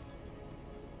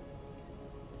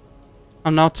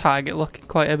 I'm now target looking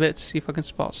quite a bit to see if I can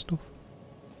spot stuff.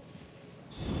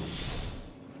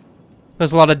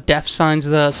 There's a lot of death signs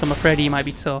there, so I'm afraid he might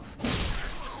be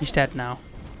tough. He's dead now.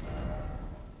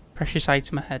 Precious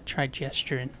item ahead, try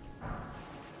gesturing.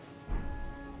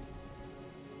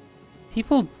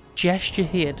 People gesture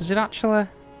here, does it actually?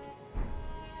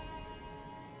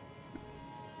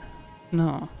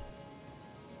 No.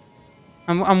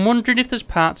 I'm wondering if there's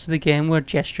parts of the game where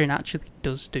gesturing actually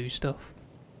does do stuff.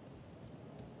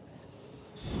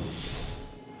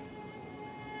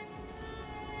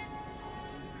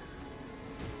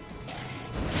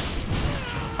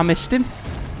 I missed him.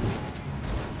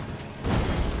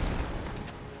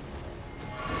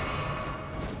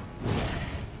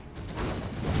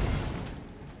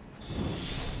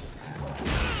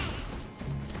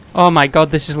 Oh my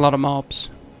god, this is a lot of mobs.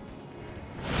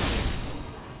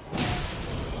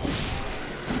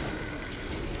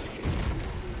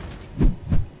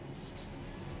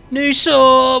 New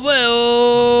sword,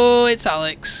 boy! it's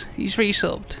Alex. He's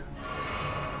resubbed.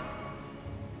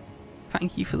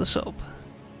 Thank you for the sub.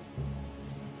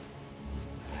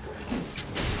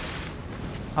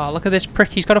 Oh, look at this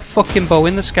prick. He's got a fucking bow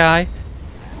in the sky.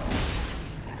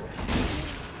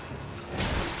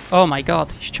 Oh my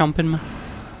god, he's chomping me.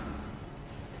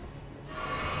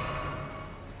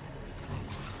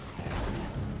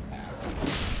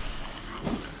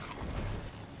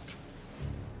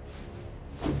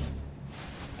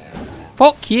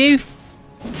 Fuck you!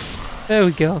 There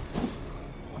we go.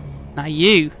 Now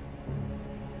you.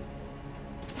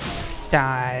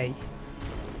 Die.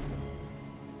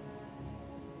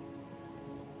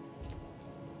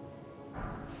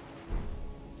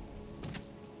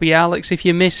 But yeah, Alex, if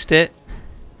you missed it,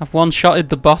 I've one-shotted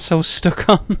the boss I was stuck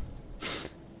on.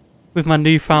 With my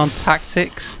newfound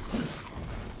tactics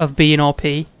of being OP.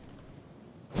 Okay,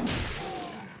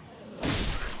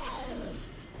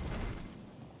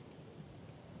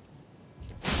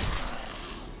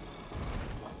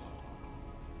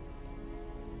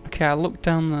 I looked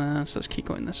down there, so let's keep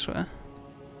going this way.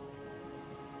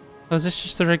 Oh, is this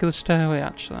just the regular stairway,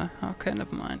 actually? Okay,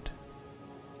 never mind.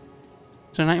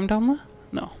 Is there an item down there?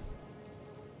 No.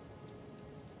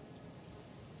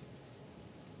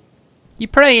 You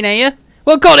praying, are you?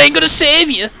 Well, God ain't gonna save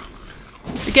you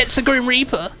against the Grim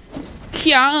Reaper.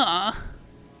 Yeah.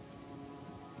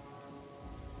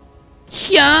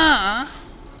 Yeah.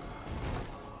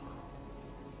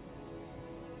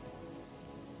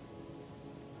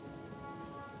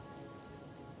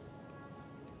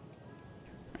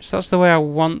 So that's the way I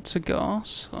want to go,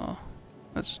 so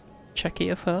let's check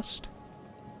here first.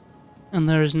 And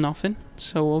there is nothing,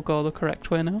 so we'll go the correct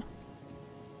way now.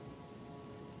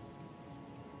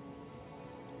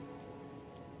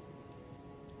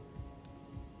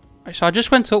 Right, so I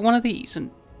just went up one of these,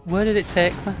 and where did it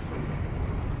take me?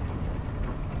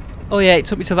 Oh yeah, it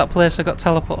took me to that place I got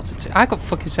teleported to. I got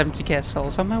fucking 70k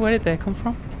souls on me. Where did they come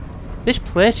from? This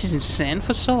place is insane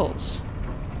for souls.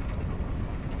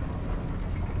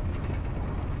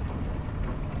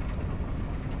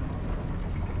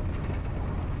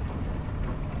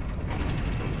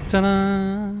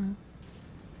 Ta-da!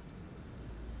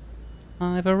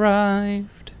 I've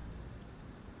arrived.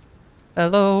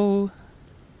 Hello.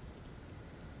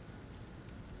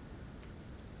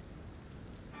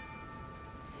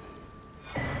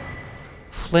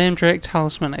 Flame Drake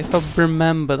Talisman. If I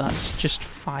remember, that's just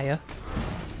fire.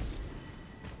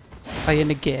 Fire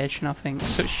negation, I think.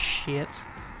 Such shit.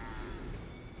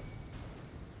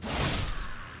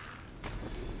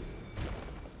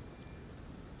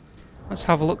 Let's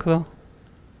have a look though.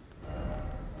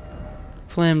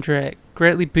 Flame Drake.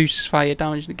 Greatly boosts fire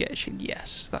damage negation.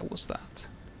 Yes, that was that.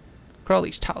 Look at all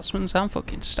these talismans. I'm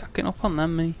fucking stacking up on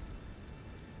them, me.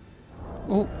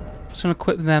 Oh, just gonna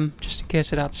equip them just in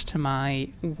case it adds to my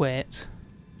weight.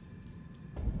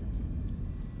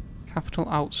 Capital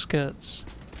Outskirts.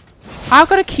 I've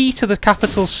got a key to the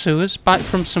capital sewers back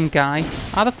from some guy.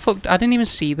 How the fuck? I didn't even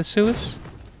see the sewers.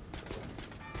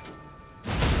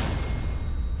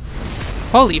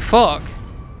 Holy fuck!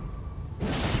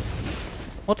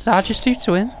 What did I just do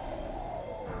to him?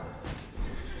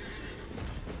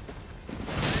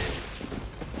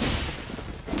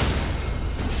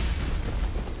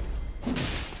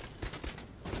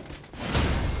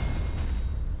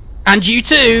 And you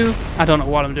too! I don't know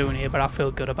what I'm doing here, but I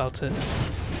feel good about it.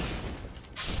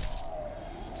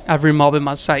 Every mob in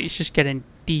my sight is just getting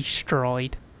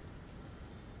destroyed.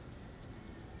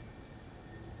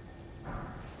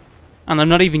 And I'm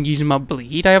not even using my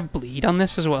bleed. I have bleed on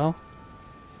this as well.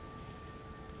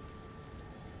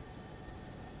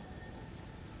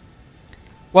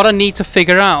 What I need to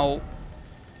figure out...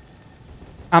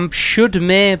 I should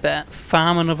maybe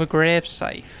farm another grave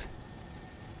scythe.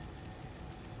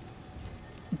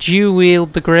 Dual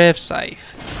wield the grave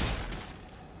scythe.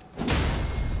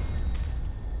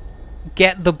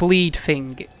 Get the bleed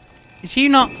thing. Is you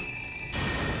not...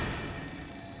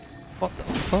 What the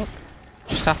fuck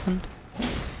just happened?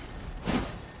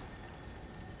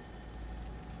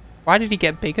 Why did he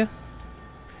get bigger?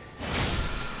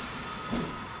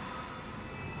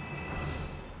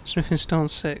 Smithing Stone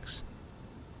 6.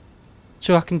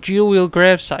 So I can dual wield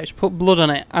grave scythe, put blood on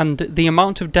it, and the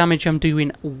amount of damage I'm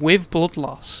doing with blood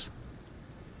loss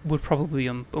would probably be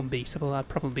unbeatable. I'd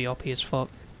probably be OP as fuck.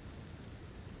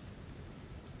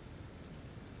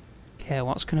 Okay,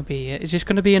 what's going to be it? Is this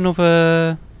going to be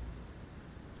another...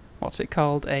 What's it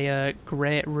called? A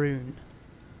Great Rune.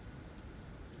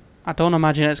 I don't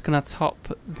imagine it's going to top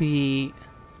the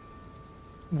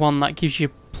one that gives you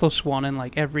 +1 in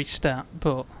like every stat,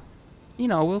 but you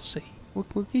know, we'll see.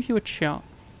 We'll give you a shot.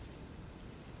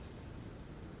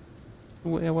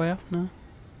 Way off? No.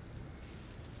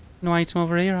 No item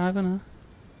over here either, no?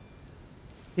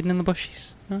 Hidden in the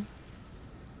bushes? No?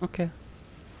 Okay.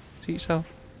 Suit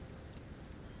yourself.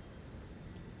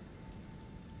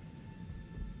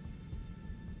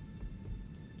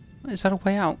 Is that a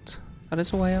way out? That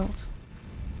is a way out.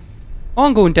 Oh,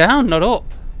 I'm going down, not up.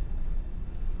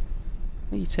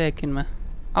 Where are you taking me?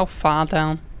 How far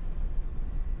down?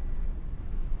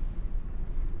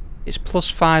 It's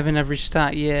 +5 in every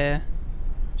stat, yeah.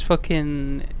 It's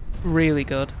fucking really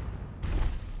good.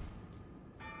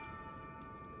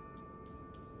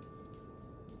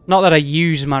 Not that I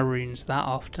use my runes that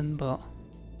often, but...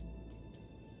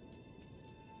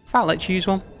 In fact, let's use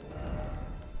one.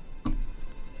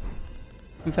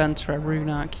 Inventor, rune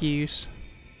arc use.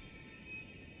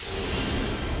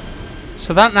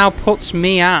 So that now puts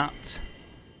me at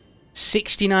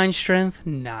 69 strength.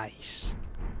 Nice.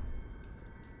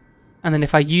 And then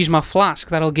if I use my flask,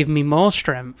 that'll give me more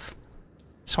strength.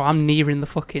 So I'm nearing the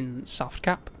fucking soft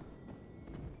cap.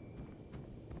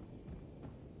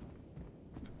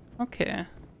 Okay.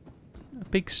 A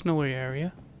big snowy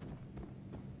area.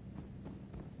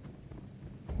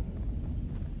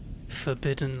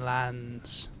 Forbidden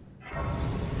lands.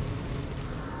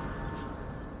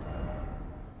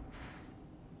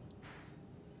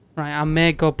 Right, I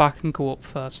may go back and go up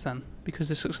first then, because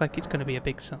this looks like it's going to be a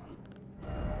big zone.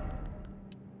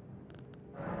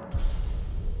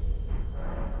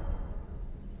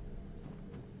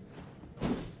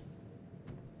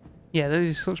 Yeah,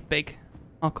 this looks big.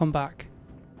 I'll come back.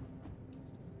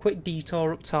 Quick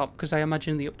detour up top, because I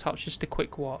imagine the up top's just a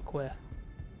quick walkway.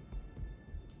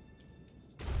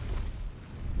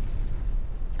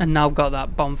 And now I've got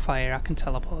that bonfire, I can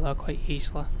teleport there quite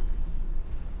easily.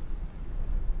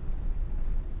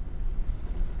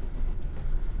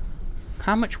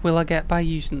 How much will I get by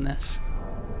using this?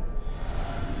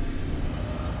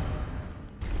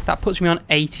 That puts me on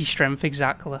 80 strength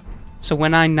exactly. So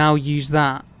when I now use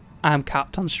that, I'm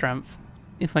capped on strength.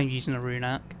 If I'm using a rune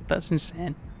arc. That's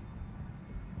insane.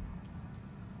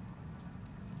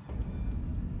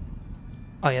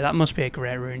 Oh yeah, that must be a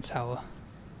great rune tower.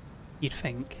 You'd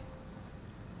think.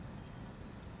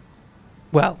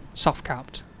 Well, soft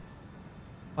capped.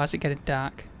 Why is it getting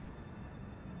dark?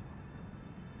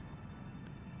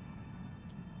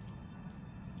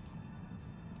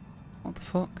 What the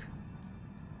fuck?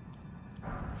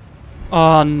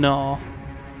 Oh no.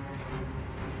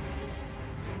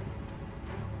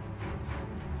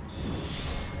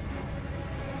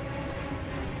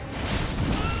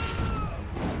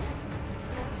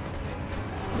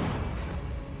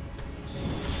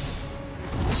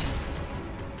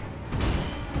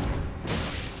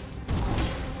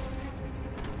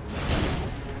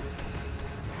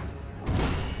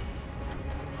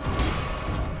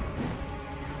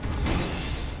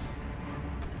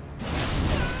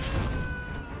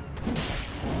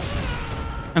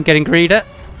 I'm getting greedy.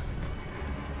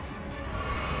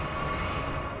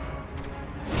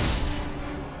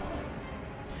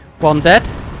 One dead.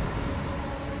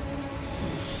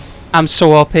 I'm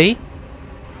so OP. Okay.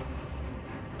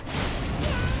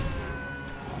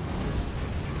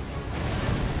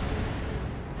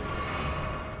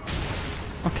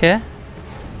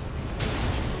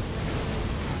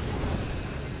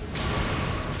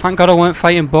 Thank God I weren't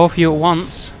fighting both of you at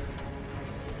once.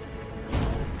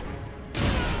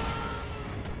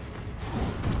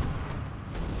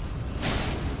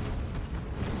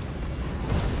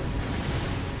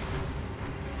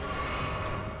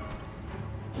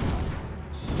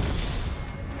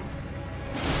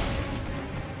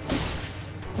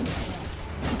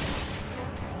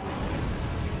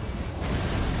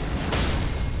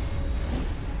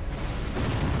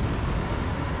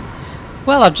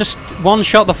 Well, I've just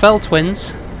one-shot the Fell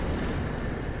twins.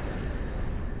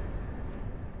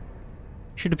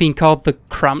 Should have been called the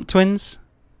Cramp twins.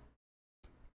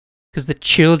 Because the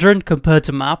children compared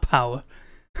to my power.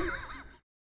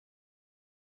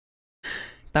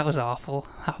 That was awful.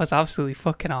 That was absolutely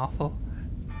fucking awful.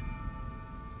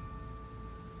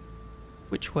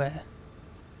 Which way?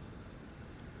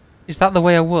 Is that the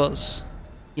way I was?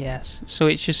 Yes. So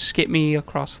it's just skipped me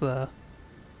across there.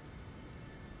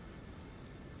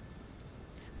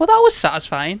 Well, that was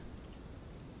satisfying.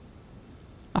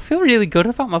 I feel really good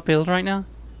about my build right now.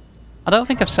 I don't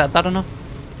think I've said that enough.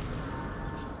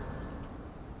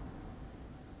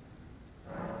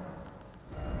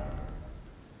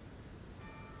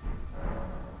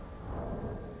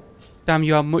 Damn,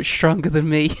 you are much stronger than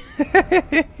me.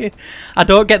 I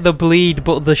don't get the bleed,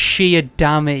 but the sheer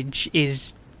damage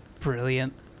is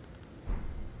brilliant.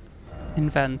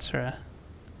 Inventor.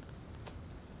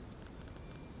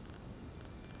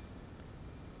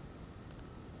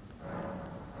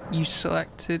 you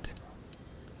selected.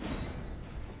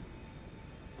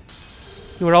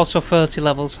 You were also 30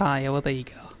 levels higher, well there you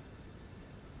go.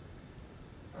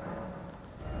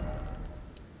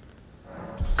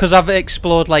 Because I've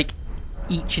explored like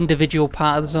each individual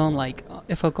part of the zone, like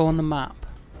if I go on the map.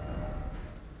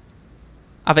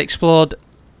 I've explored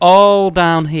all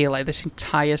down here, like this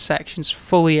entire section's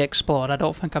fully explored. I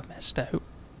don't think I've missed out.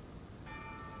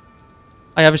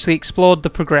 I obviously explored the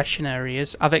progression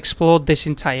areas. I've explored this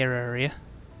entire area.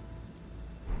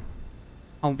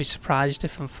 I won't be surprised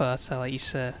if I'm fertile, like you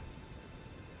say.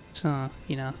 So,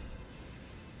 you know.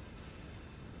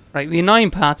 Right, the annoying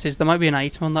part is there might be an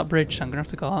item on that bridge, so I'm going to have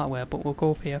to go that way, but we'll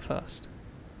go up here first.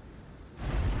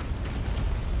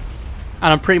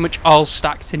 And I'm pretty much all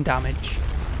stacked in damage.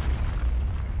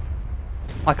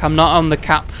 Like, I'm not on the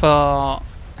cap for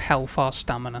health or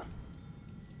stamina.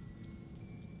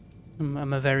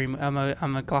 I'm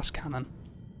a glass cannon.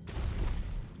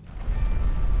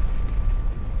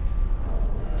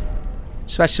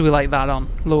 Especially with like that on,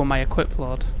 lower my equip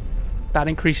load. That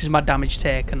increases my damage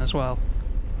taken as well.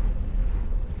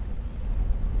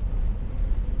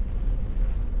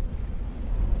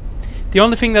 The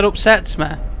only thing that upsets me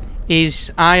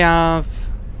is I have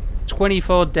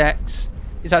 24 dex.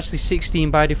 It's actually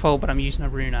 16 by default, but I'm using a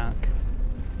rune arc.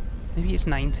 Maybe it's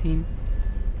 19.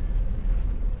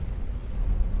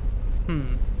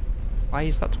 Why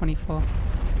is that 24?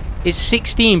 It's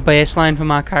 16 baseline for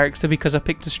my character because I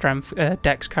picked a strength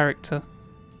dex character.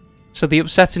 So the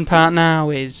upsetting part now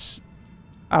is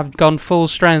I've gone full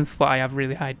strength, but I have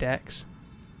really high dex.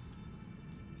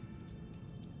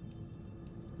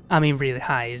 I mean, really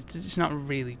high. It's not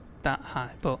really that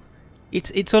high, but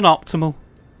it's unoptimal,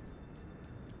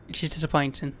 which is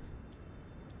disappointing.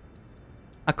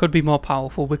 I could be more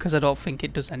powerful because I don't think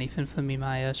it does anything for me.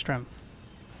 My strength,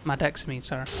 my dex, I mean,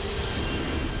 sorry.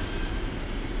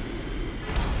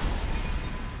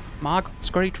 Margot's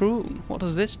Great Rune. What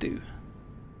does this do?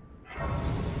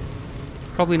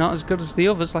 Probably not as good as the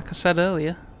others, like I said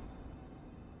earlier.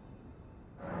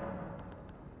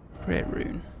 Great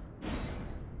Rune.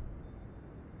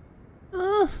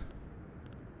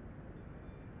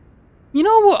 You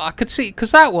know what? I could see,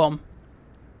 because that one,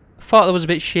 I thought that was a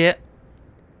bit shit.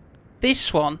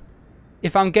 This one,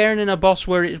 if I'm getting in a boss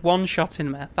where it's one-shotting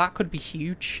me, that could be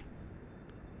huge.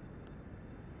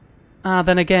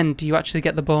 Then again, do you actually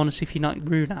get the bonus if you're not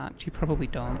rune arced? You probably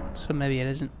don't, so maybe it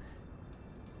isn't.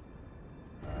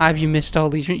 Have you missed all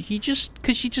these? You just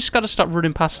got to stop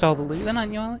running past all the loot then,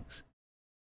 aren't you, Alex?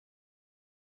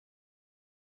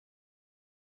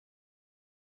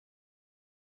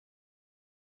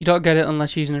 You don't get it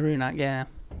unless using a rune arc, yeah.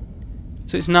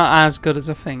 So it's not as good as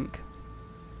I think.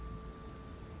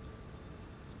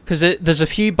 Because there's a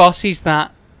few bosses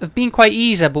that have been quite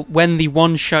easy, but when they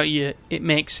one-shot you, it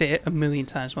makes it a million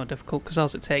times more difficult, because all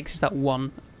it takes is that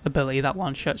one ability that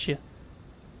one-shots you.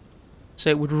 So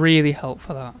it would really help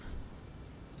for that.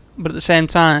 But at the same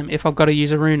time, if I've got to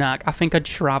use a rune arc, I think I'd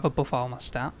just rather buff all my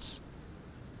stats.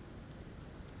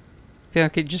 I feel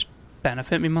like it'd just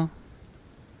benefit me more.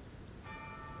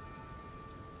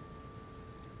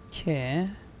 Okay.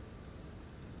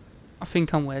 I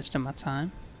think I'm wasting my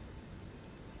time.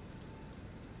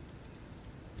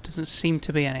 There doesn't seem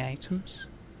to be any items.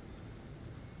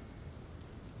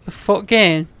 The fuck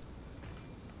game?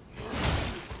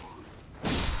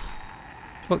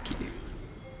 Fuck you.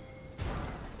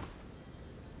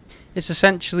 It's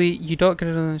essentially, you don't get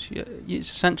it unless you,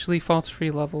 it's essentially 43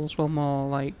 levels, well more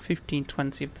like 15,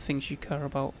 20 of the things you care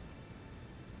about.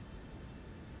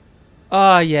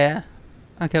 Oh yeah.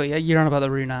 Okay, yeah, you're on about the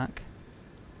rune arc.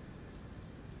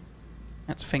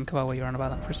 Let's think about what you're on about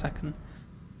that for a second.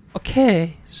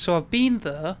 Okay, so I've been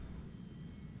there.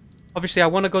 Obviously I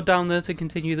want to go down there to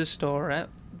continue the story.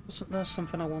 Wasn't there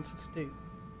something I wanted to do?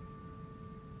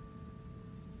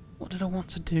 What did I want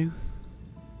to do?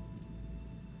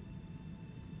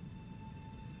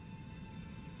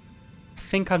 I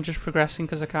think I'm just progressing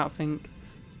because I can't think.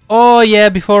 Oh yeah,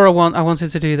 before I wanted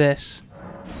to do this.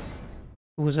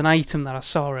 There was an item that I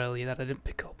saw earlier that I didn't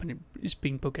pick up, and it's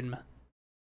been bugging me.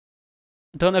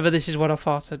 I don't know if this is what I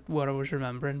thought, what I was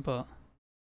remembering, but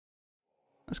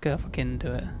let's go fucking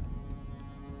do it.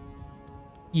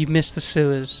 You've missed the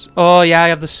sewers. Oh yeah, I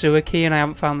have the sewer key, and I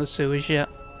haven't found the sewers yet.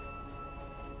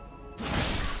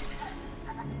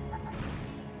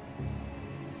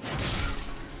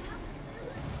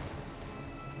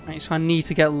 Right, so I need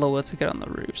to get lower to get on the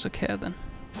roofs. Okay then.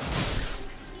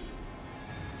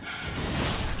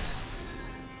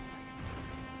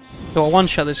 Do I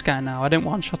one-shot this guy now? I didn't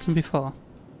one-shot him before.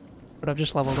 But I've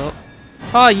just leveled up.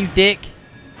 Oh, you dick!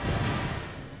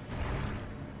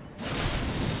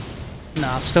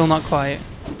 Nah, still not quite.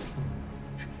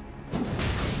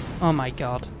 Oh my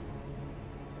god.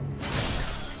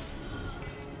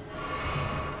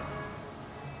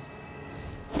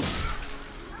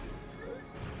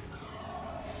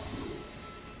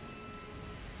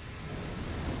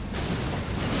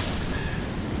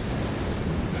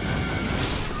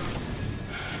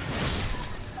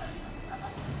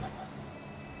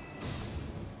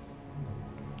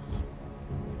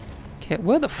 Okay,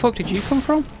 where the fuck did you come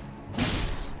from?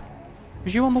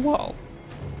 Was you on the wall?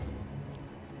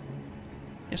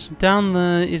 Yes, down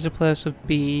there is a place I've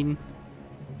been.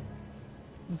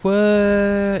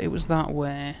 Where it was that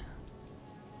way.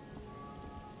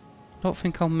 Don't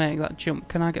think I'll make that jump.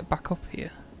 Can I get back up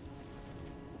here?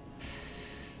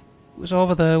 It was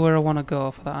over there where I want to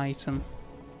go for that item.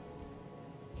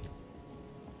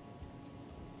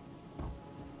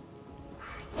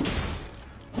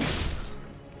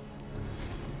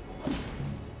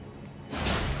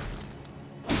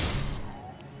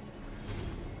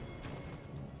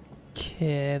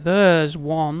 Okay, there's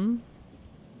one.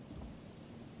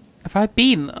 Have I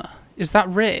been there? Is that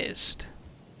raised?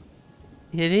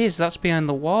 It is, that's behind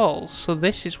the walls. So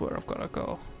this is where I've got to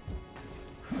go.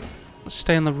 Let's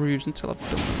stay on the roofs until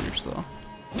I've done the roofs though.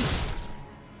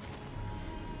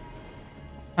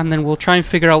 And then we'll try and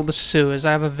figure out the sewers.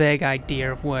 I have a vague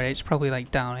idea of where it's probably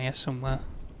like down here somewhere.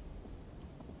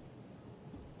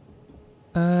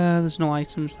 There's no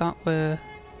items that way.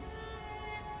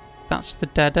 That's the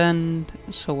dead end,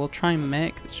 so we'll try and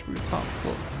make this roof up,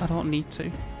 but I don't need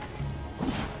to.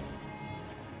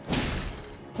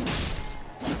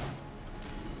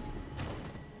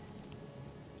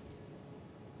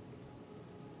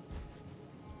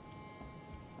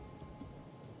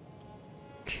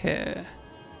 Okay.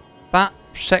 That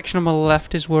section on my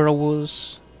left is where I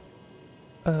was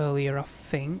earlier, I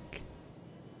think.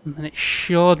 And then it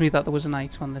showed me that there was an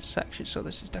item on this section, so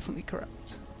this is definitely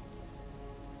correct.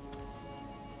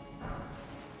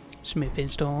 Smithing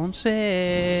stone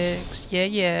 6. Yeah,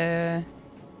 yeah.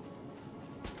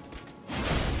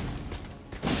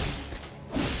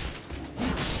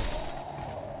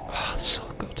 Oh, that's so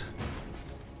good.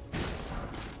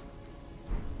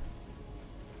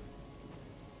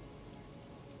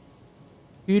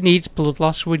 Who needs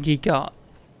bloodlust when you got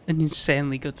an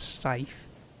insanely good scythe?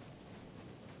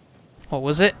 What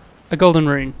was it? A golden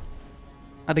rune.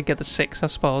 I did get the 6, I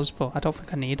suppose, but I don't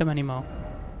think I need them anymore.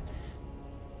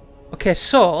 Okay,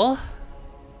 so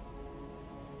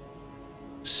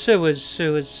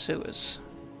sewers.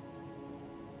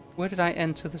 Where did I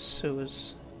enter the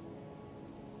sewers?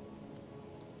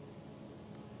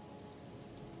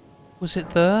 Was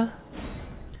it there?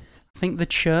 I think the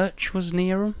church was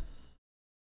near them.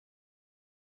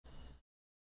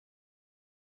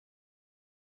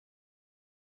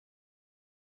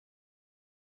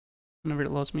 Whenever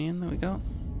it loads me in, there we go.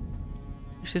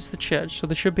 This is the church, so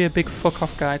there should be a big fuck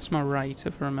off guy to my right,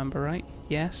 if I remember right.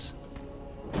 Yes.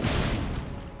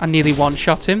 I nearly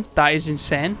one-shot him. That is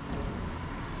insane.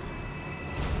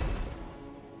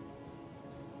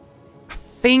 I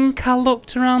think I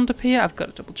looked around up here. I've got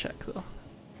to double check though.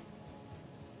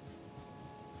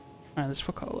 Alright, there's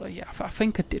fuck all there. Yeah, I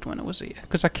think I did when I was here.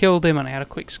 Because I killed him and I had a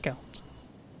quick scout.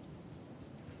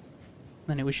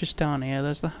 Then it was just down here.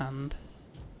 There's the hand.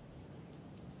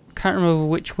 Can't remember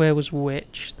which way was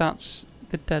which. That's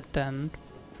the dead end.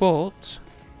 But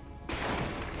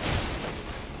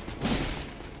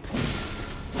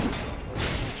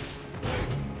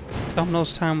God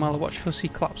knows time while I watch Fussy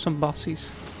clap some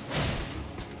bosses.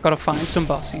 Gotta find some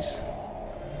bosses.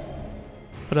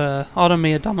 But order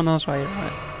me a Domino's while you're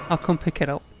at it. I'll come pick it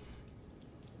up.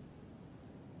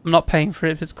 I'm not paying for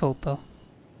it if it's cold though.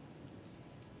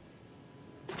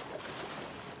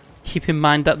 Keep in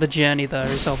mind that the journey there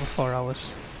is over 4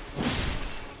 hours.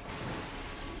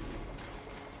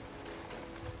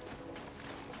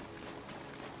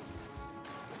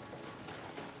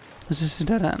 Was this a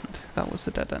dead end? That was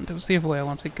the dead end. It was the other way I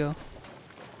wanted to go.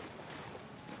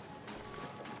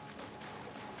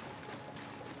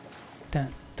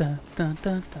 Dun dun dun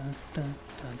dun dun dun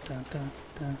dun dun dun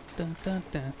dun dun dun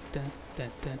dun dun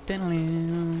dun dun dun.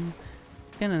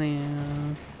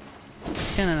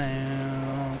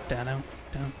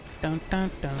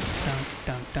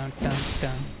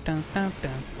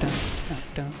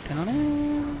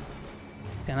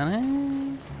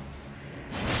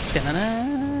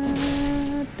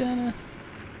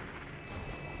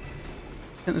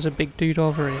 I think there's a big dude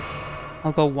over here.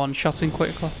 I'll go one-shotting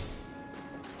quickly.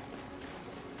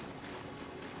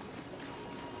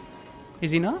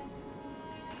 Is he not?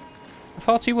 I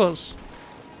thought he was.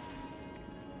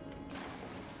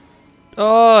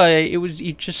 Oh, it was.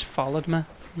 You just followed me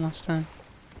last time.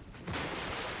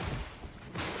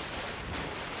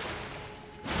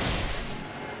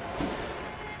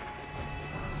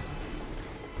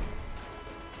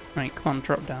 Right, come on,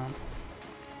 drop down.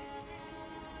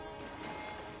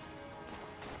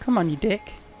 Come on, you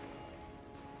dick.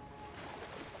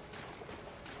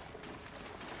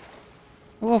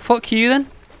 Well, fuck you then.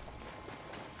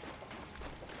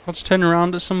 I'll just turn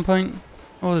around at some point.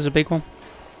 Oh, there's a big one.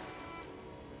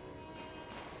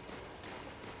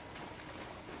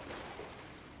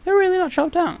 They're really not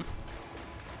dropped down.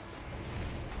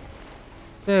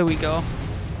 There we go.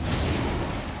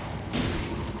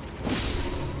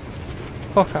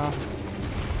 Fuck off.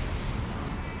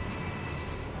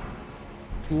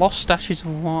 Lost stashes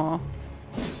of war.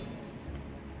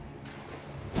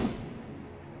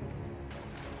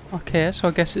 Okay, so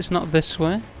I guess it's not this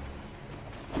way.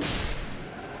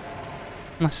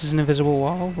 Unless there's an invisible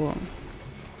wall, but...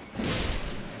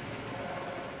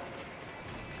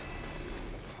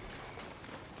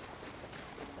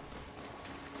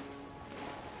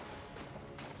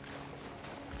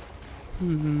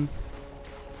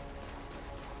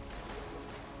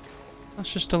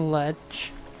 That's just a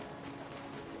ledge.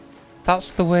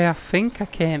 That's the way I think I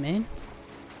came in.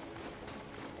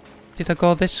 Did I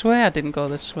go this way? I didn't go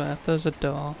this way. There's a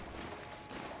door.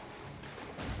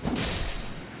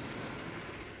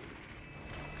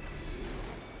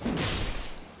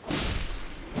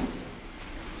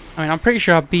 I mean, I'm pretty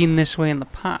sure I've been this way in the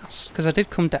past, because I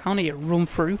did come down here, run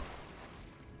through.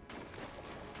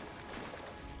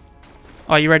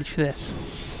 Are you ready for this?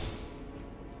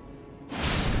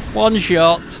 One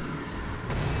shot.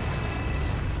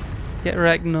 Get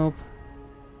wrecked, nub.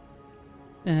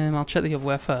 I'll check the other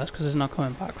way first, because there's no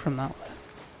coming back from that way.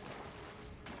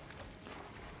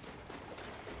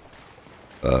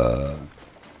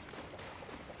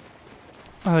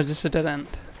 Oh, is this a dead end?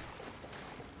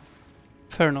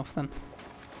 Fair enough then.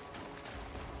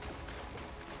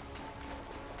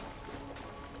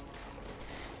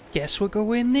 Guess we're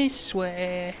going this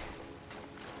way.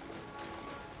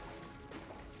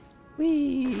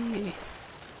 Whee!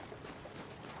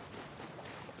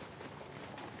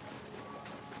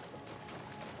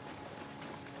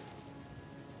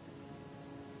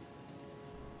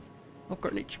 I've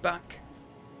got an itchy back.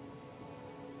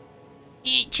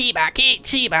 Itchy back,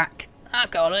 itchy back.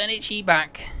 I've got an itchy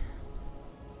back.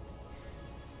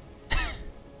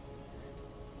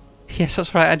 Yes,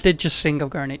 that's right. I did just sing I've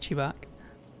got an itchy back.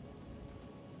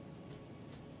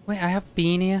 Wait, I have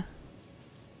been here.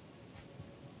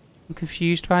 I'm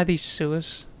confused by these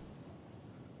sewers.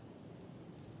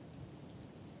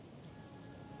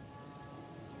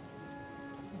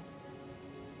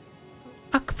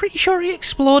 I'm pretty sure he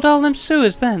explored all them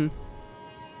sewers then.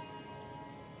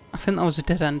 I think that was a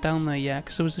dead end down there, yeah,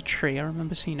 because there was a tree. I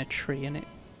remember seeing a tree and it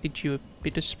did you a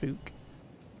bit of spook.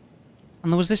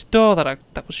 And there was this door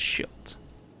that was shut.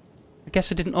 I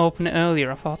guess I didn't open it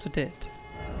earlier. I thought I did.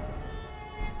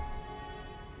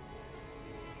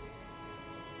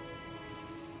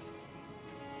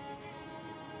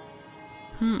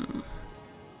 I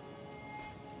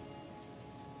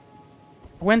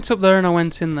went up there and I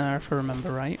went in there, if I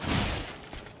remember right.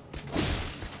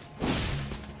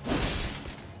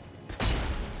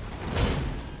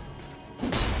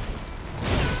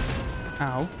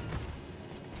 Ow.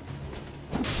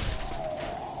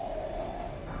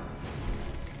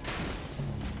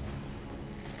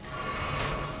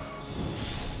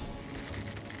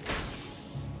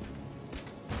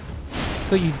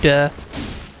 But you dare.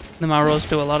 The arrows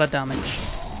do a lot of damage.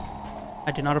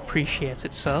 I do not appreciate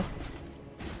it, sir.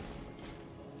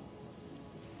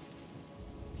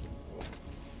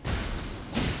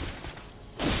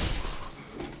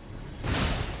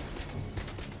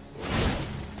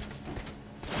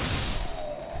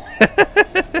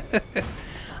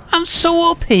 I'm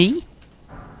so OP.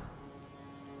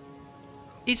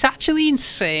 It's actually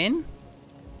insane.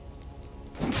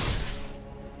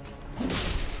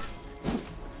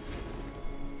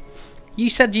 You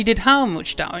said you did how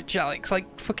much damage, Alex?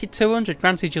 Like fucking 200.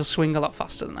 Granted, you'll swing a lot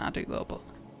faster than I do, though, but...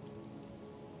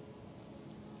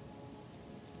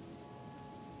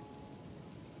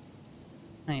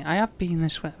 Hey, I have been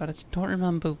this way, but I just don't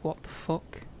remember what the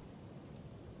fuck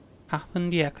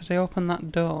happened. Yeah, because I opened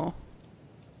that door.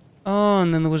 Oh,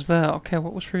 and then there was there. Okay,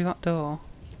 what was through that door?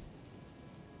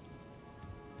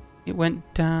 It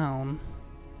went down.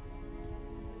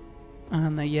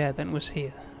 And then, yeah, then it was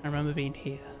here. I remember being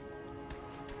here.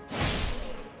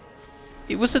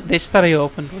 It wasn't this that I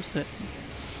opened, was it?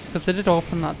 Because I did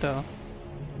open that door.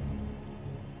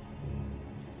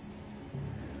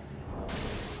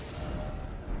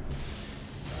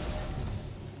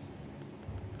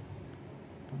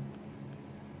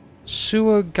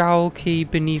 sewer Gaul key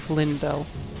beneath Lindell.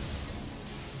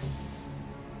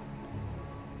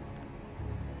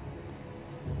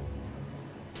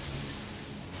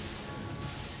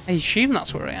 I assume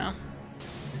that's where I am.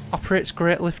 Operates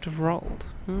Great Lift of Rolled.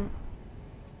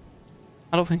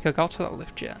 I don't think I got to that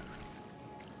lift yet.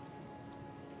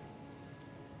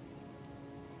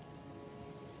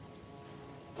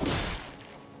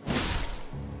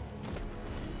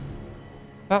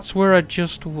 That's where I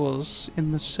just was,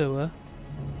 in the sewer.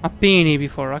 I've been here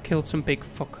before, I killed some big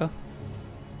fucker.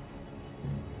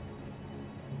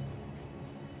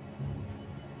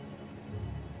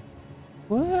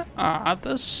 Where are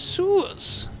the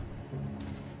sewers?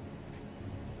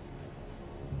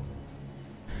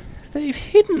 They've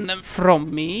hidden them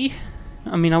from me.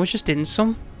 I mean, I was just in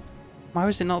some. Why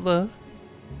was it not there?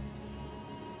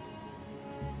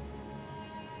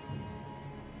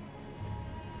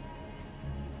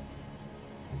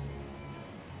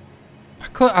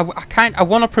 I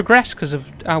want to progress because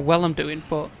of how well I'm doing,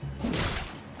 but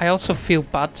I also feel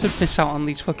bad to miss out on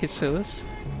these fucking sewers.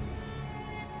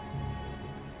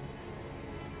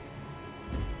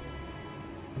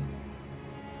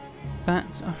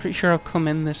 I'm pretty sure I've come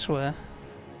in this way.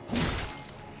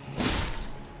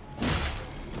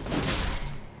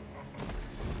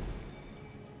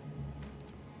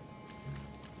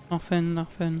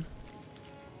 Nothing.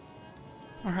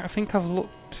 Alright, I think I've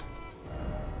looked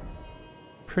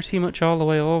pretty much all the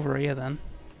way over here then.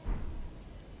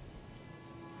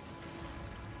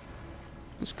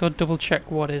 Let's go double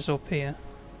check what is up here.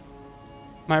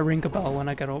 Might ring a bell when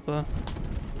I get up there.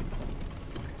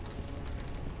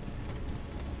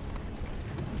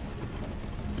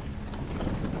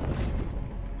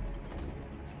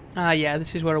 Ah yeah,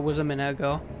 this is where I was a minute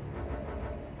ago.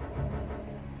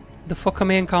 The fuck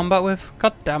am I in combat with?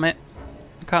 God damn it.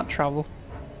 I can't travel.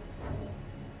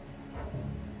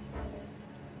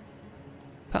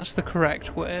 That's the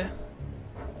correct way.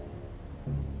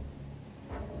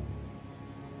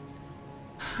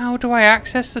 How do I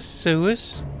access the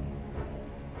sewers?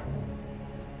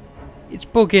 It's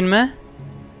bugging me.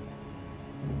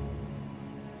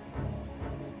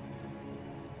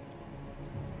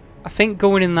 I think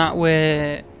going in that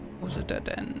way was a dead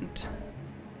end.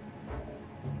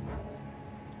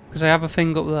 Because I have a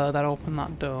thing up there that opened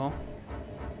that door.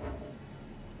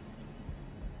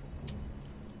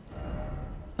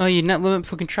 Oh, you net limit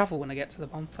fucking travel when I get to the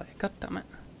bonfire. God damn it.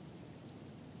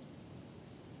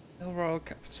 El Royal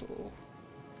Capital.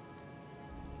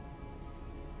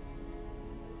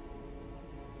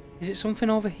 Is it something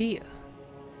over here?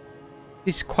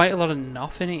 There's quite a lot of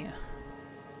nothing here.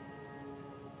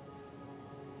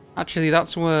 Actually,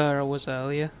 that's where I was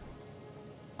earlier.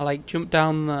 I like jumped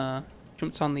down there,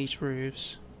 jumped on these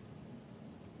roofs.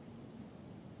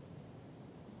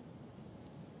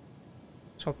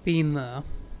 So I've been there.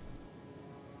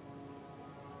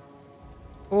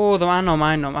 Oh, I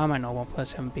might know one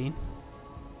place I haven't been.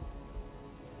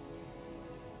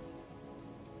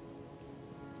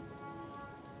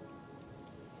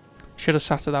 Should have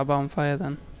sat at that bonfire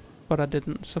then, but I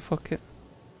didn't, so fuck it.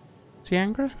 Is he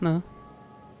angry? No.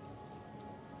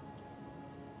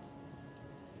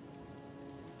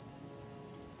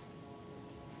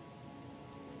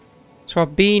 So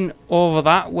I've been over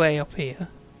that way up here,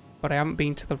 but I haven't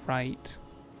been to the right.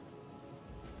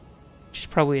 Which is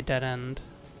probably a dead end.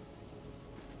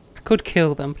 I could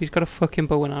kill them, but he's got a fucking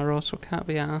bow and arrow, so I can't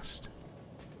be arsed.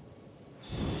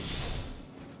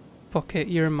 Fuck it,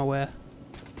 you're in my way.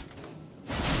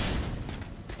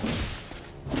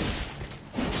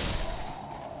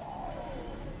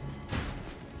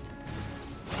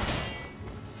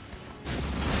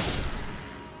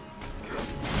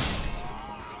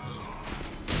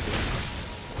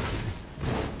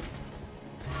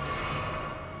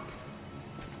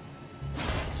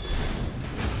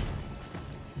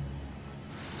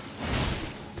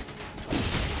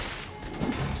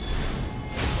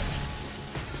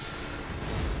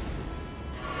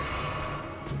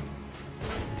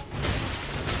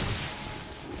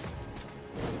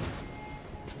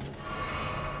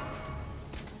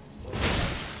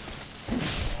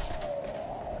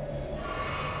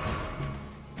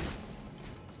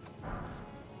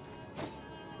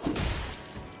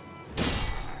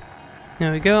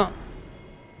 There we go.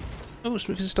 Oh,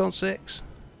 Smithing Stone 6.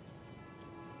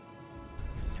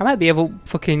 I might be able to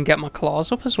fucking get my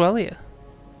claws up as well here.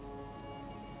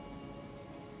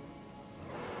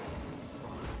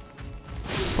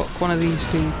 Fuck one of these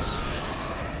dudes.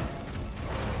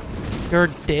 You're a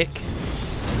dick.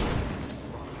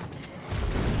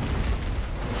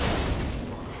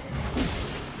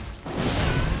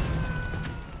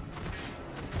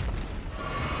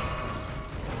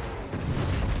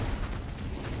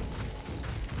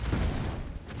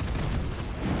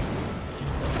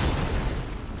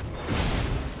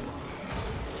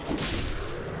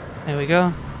 There we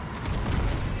go.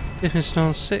 Different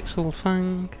stone 6, old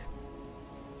fang.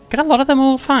 Get a lot of them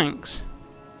old fangs.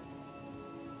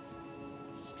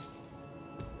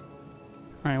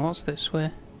 Right, what's this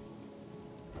way?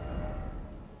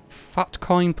 Fat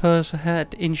coin purse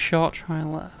ahead, in short try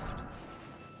left.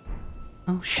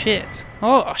 Oh shit.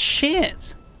 Oh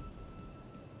shit!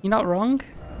 You're not wrong.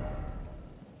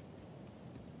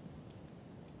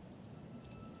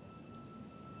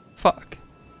 Fuck.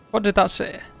 What did that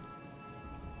say?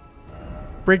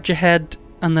 Bridge ahead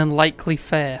and then likely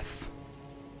faith.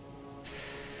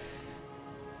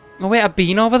 Oh wait, I've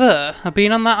been over there. I've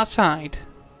been on that side.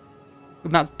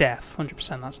 And that's death.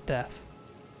 100% that's death.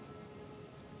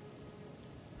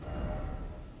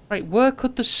 Right, where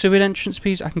could the sewer entrance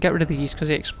be? I can get rid of these because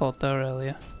they explored there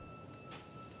earlier.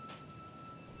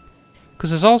 Because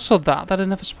there's also that I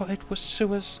never spotted was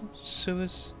sewers.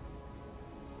 Sewers.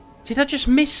 Did I just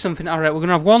miss something? Alright, we're going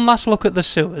to have one last look at the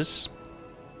sewers.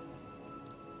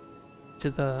 We're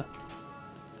going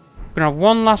to have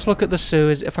one last look at the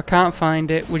sewers. If I can't find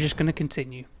it, we're just going to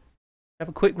continue. Have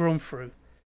a quick run through.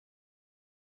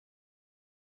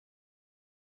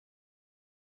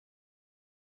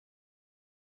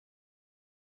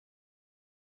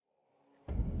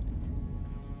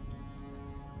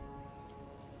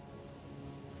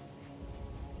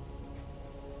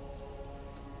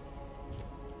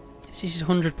 This is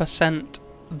 100%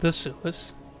 the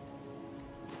sewers.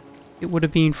 It would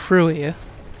have been through here.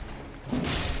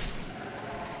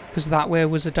 Because that way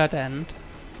was a dead end.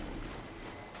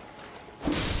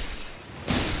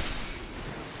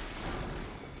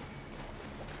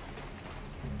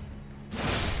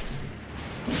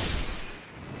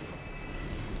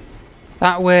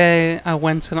 That way I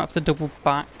went and had to double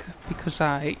back because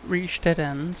I reached dead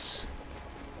ends.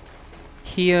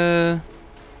 Here...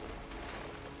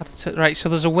 Right, so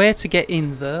there's a way to get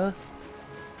in there.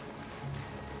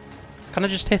 Can I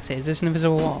just hit it? Is this an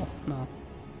invisible wall? No.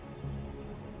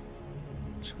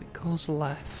 So it goes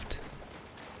left.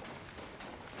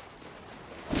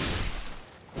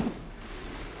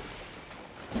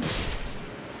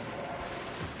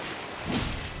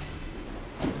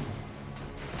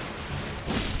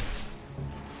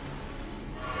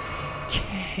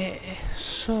 Okay,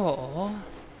 so...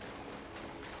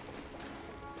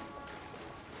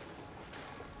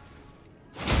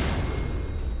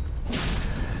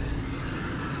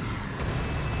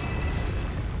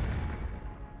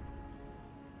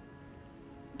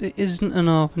 There isn't an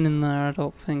oven in there, I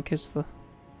don't think, is there?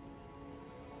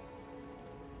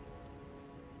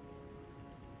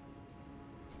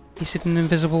 Is it an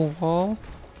invisible wall?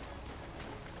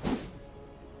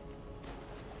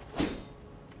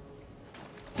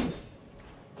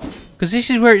 Because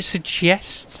this is where it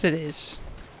suggests it is.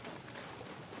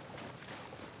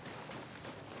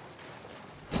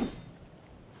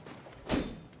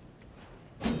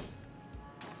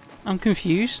 I'm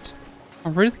confused.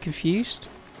 I'm really confused.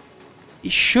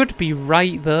 It should be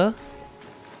right there.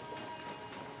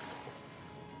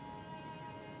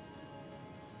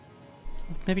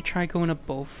 Maybe try going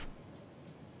above.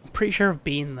 I'm pretty sure I've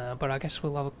been there, but I guess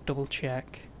we'll have a double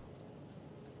check.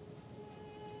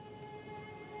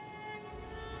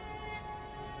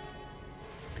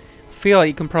 I feel like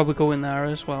you can probably go in there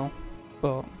as well,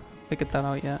 but I figured that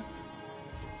out yet.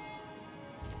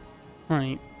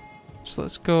 Right, so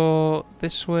let's go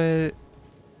this way.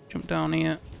 Jump down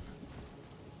here.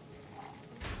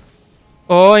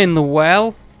 Oh, in the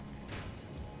well.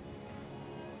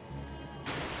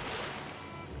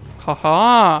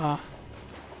 Haha.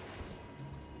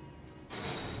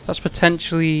 That's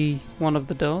potentially one of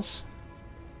the doors.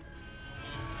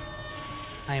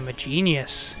 I am a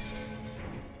genius.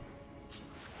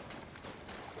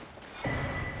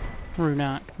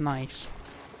 Runak, nice.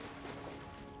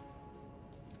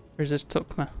 Where's this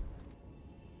took me?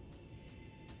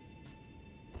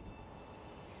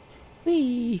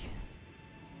 Whee!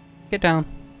 Get down.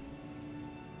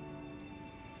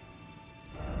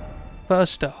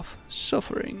 First off,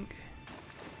 suffering.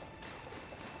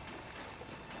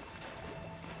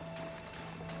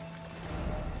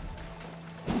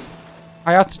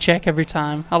 I have to check every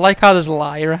time. I like how there's a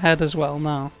liar ahead as well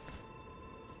now.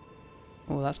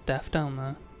 Oh, that's death down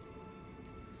there.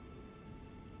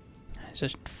 There's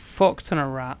just a fuck ton of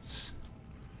rats.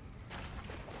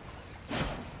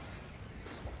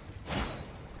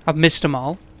 I've missed them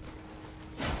all.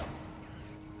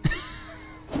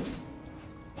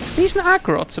 He's not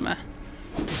aggro to me.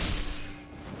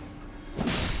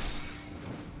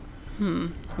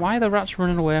 Why are the rats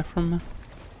running away from me?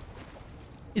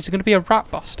 Is there going to be a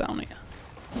rat boss down here?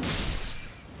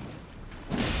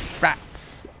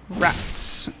 Rats.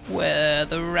 Rats. Where are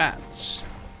the rats?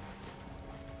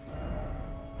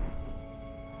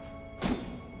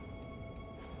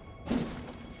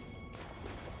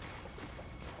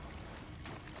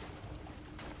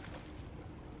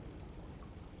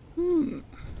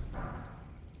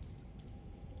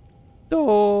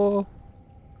 Door.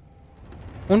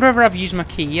 Wonder whether I've used my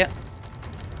key yet.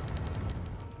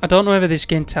 I don't know whether this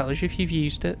game tells you if you've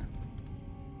used it.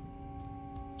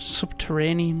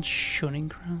 Subterranean shunning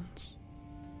grounds.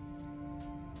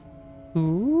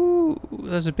 Ooh,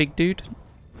 there's a big dude.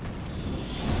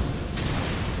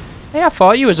 Hey, I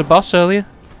fought you as a boss earlier.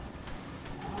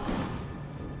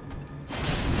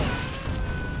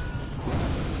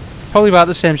 Probably about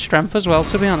the same strength as well,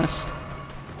 to be honest.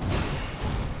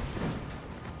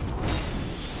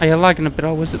 Are you lagging a bit,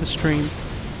 or was it the stream?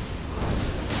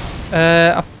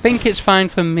 I think it's fine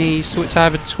for me, so it's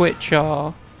either Twitch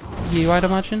or you, I'd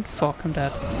imagine. Fuck, I'm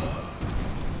dead.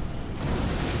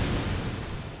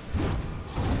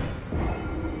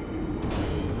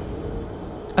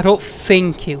 I don't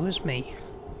think it was me.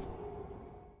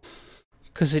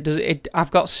 Because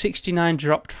I've got 69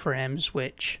 dropped frames,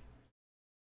 which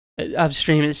I've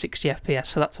streamed at 60 FPS,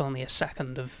 so that's only a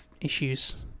second of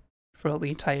issues throughout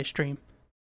the entire stream.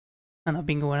 And I've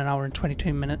been going an hour and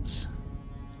 22 minutes.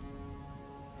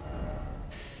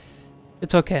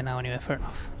 It's okay now anyway, fair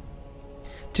enough.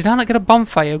 Did I not get a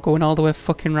bonfire going all the way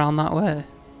fucking round that way?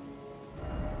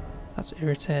 That's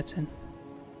irritating.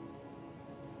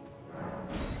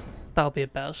 That'll be a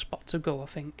better spot to go, I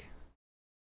think.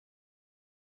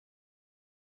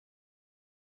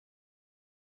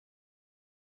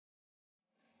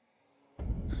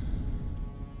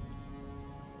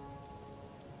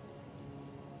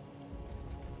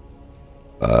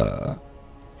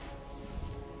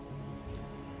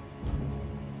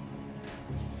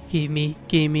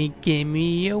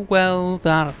 Gimme a well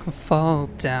that I can fall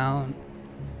down.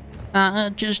 I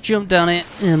just jumped down it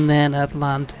and then I've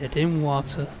landed in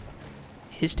water.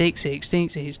 It stinks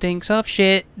of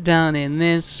shit down in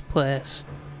this place.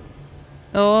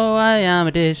 Oh, I am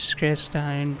a disgrace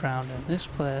down brown in this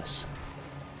place.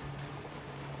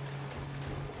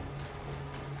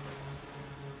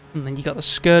 And then you got the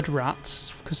scared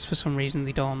rats, because for some reason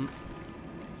they don't.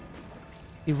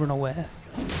 They run away.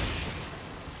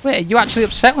 Wait, are you actually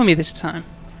upset with me this time?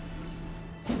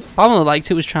 I only liked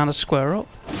it was trying to square up.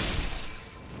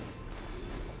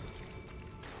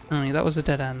 Oh, yeah, that was a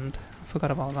dead end. I forgot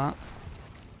about that.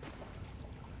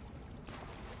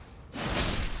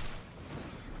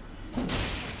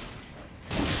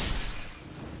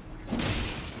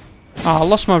 Oh, I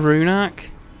lost my rune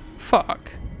arc. Fuck.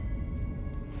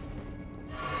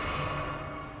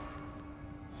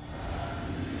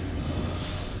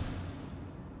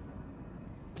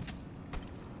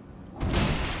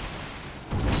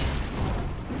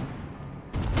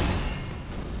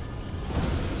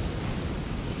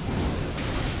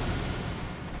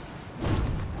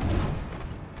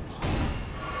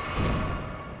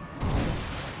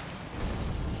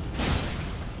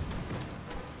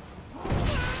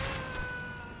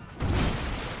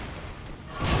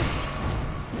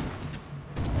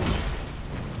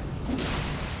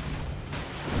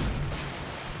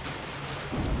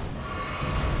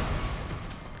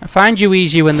 I find you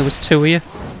easier when there was two of you.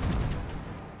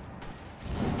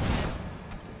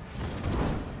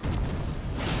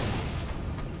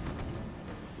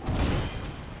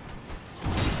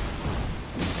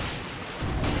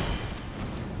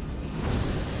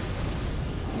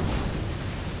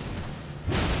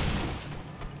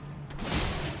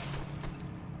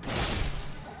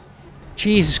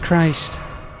 Jesus Christ.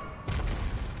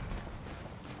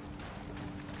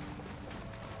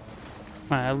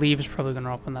 Right, a lever's probably going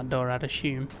to open that door, I'd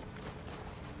assume.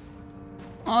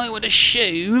 I would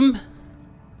assume.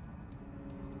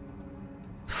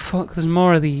 Fuck, there's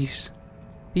more of these.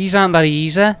 These aren't that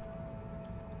easy. I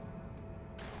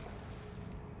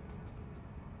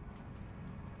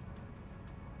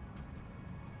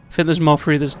think there's more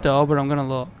through this door, but I'm going to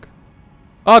look.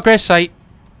 Oh, great sight.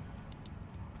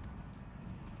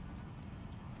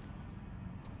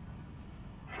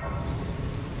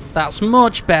 That's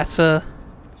much better.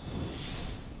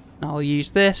 I'll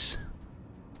use this.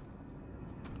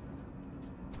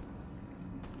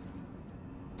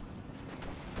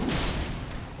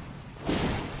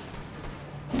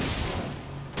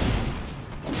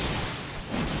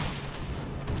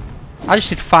 I just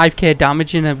did 5k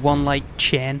damage in a one like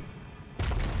chain.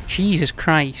 Jesus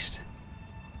Christ.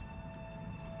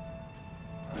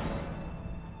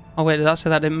 Oh wait, did that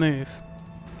say that didn't move?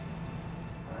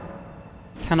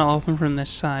 Cannot open from this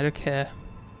side, okay.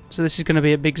 So this is going to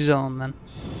be a big zone then.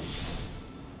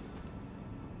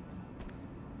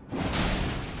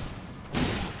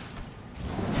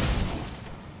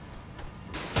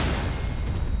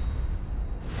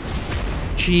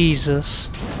 Jesus.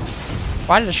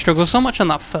 Why did I struggle so much on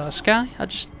that first guy? I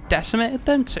just decimated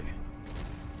them two.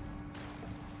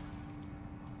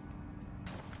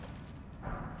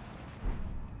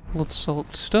 Blood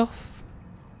salt stuff.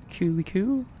 Coolly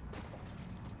cool.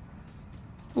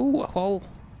 Ooh, a hole.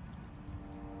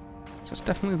 So that's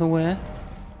definitely the way.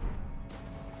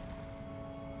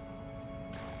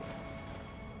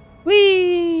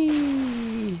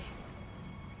 Whee!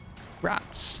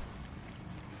 Rats.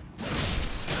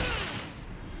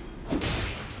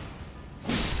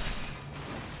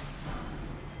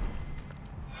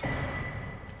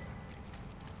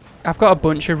 I've got a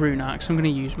bunch of rune arcs, I'm going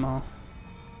to use more.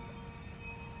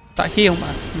 That heal me?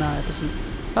 No, it doesn't.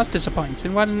 That's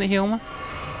disappointing. Why doesn't it heal me?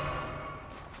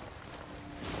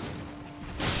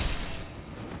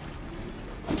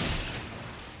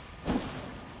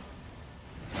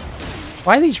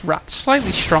 Why are these rats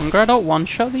slightly stronger? I don't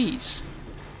one-shot these.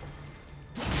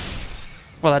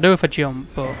 Well, I do if I jump,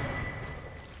 but...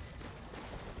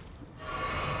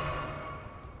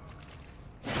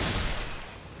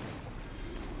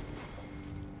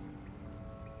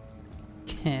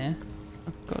 Okay.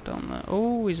 I'll go down there.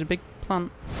 Oh, he's a big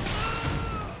plant.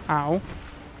 Ow.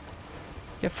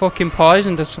 Get fucking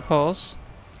poisoned, I suppose.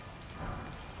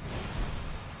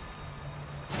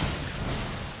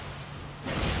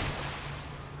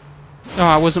 Oh,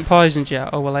 I wasn't poisoned yet.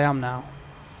 Oh, well, I am now.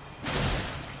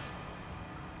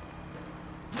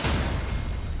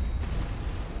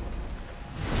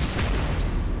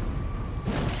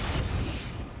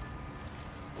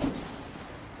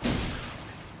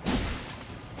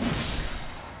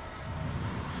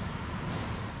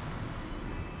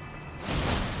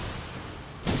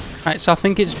 Right, so I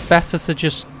think it's better to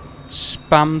just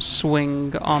spam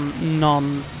swing on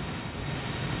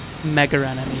non-mega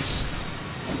enemies.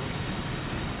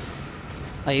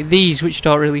 Like these, which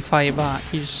don't really fire back,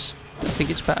 I think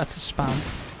it's better to spam.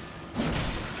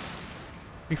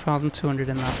 3,200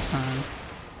 in that time.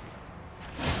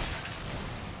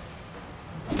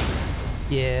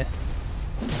 Yeah.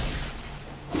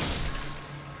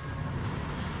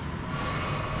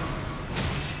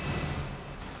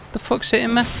 The fuck's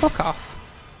hitting me? Fuck off.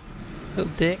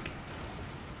 Little dick.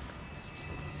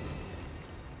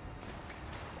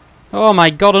 Oh my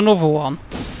god, another one.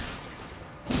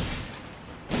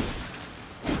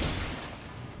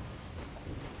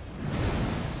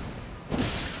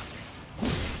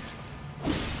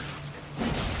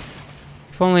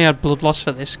 If only I had blood loss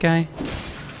for this guy.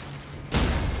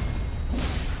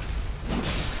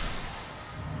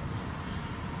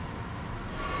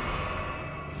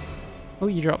 Oh,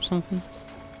 you dropped something.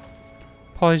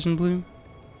 Poison bloom.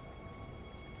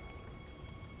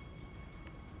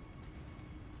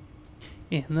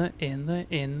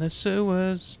 In the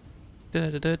sewers.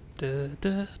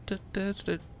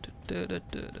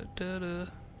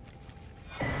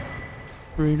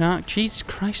 Rune arc. Jesus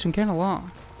Christ, I'm getting a lot.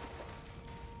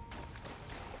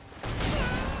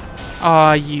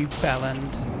 Ah, you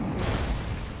bellend.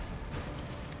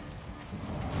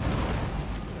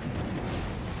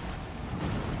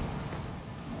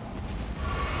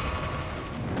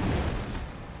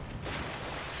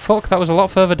 Fuck, that was a lot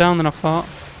further down than I thought.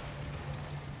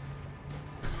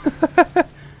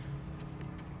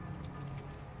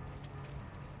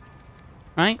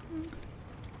 Right?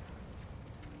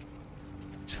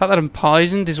 It's the fact that I'm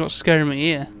poisoned is what's scaring me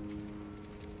here.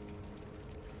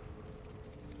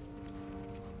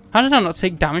 How did I not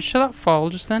take damage to that fall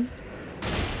just then?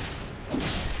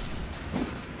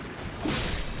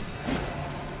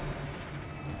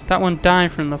 That one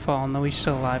died from the fall, no, he's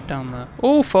still alive down there.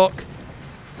 Oh, fuck!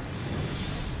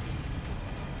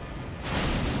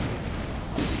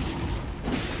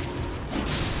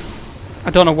 I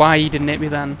don't know why he didn't hit me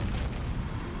then.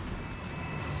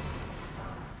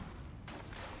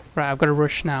 Right, I've got to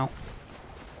rush now.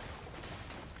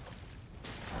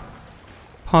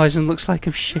 Poison looks like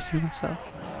I'm shitting myself.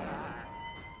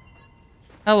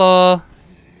 Hello.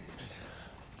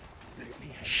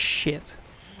 Shit.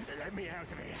 Let me out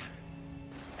of here.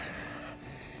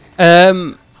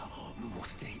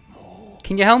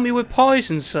 Can you help me with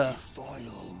poison, sir? Who are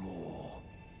you?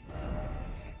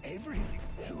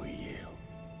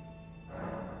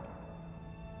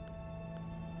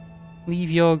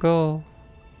 Leave your goal.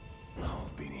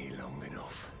 I've been here long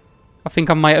enough. I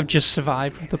think I might have just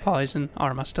survived with the poison,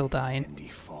 or am I still dying? And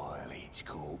defile each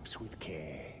corpse with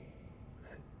care,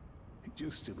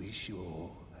 just to be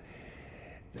sure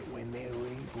that when they're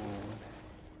reborn,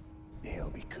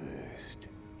 they'll be cursed,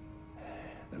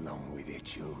 along with their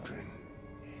children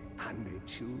and their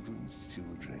children's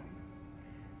children,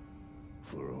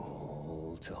 for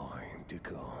all time to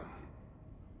come.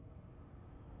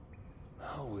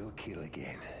 I will kill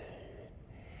again.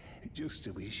 Just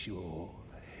to be sure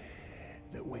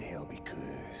that when hell be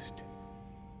cursed.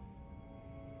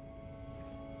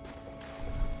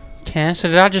 Okay, so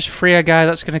did I just free a guy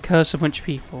that's gonna curse a bunch of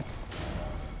people?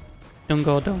 Dung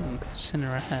or dung,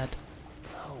 sinner ahead.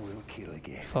 I will kill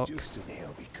again. Fuck. Just to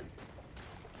hell be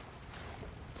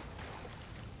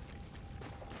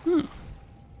cursed.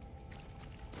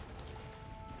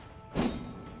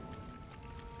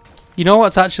 You know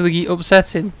what's actually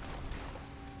upsetting?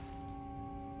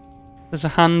 There's a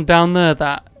hand down there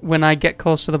that, when I get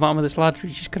close to the bottom of this ladder,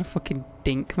 he's just gonna fucking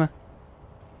dink me.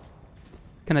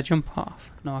 Can I jump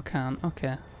off? No, I can't.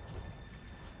 Okay.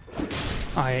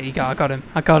 Oh yeah, I got him.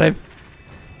 I got him.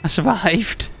 I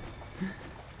survived.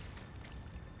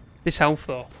 This health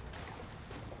though.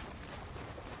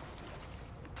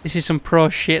 This is some pro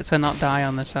shit to not die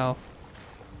on this health.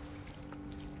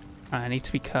 Right, I need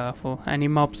to be careful. Any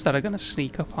mobs that are gonna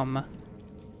sneak up on me.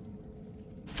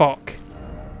 Fuck.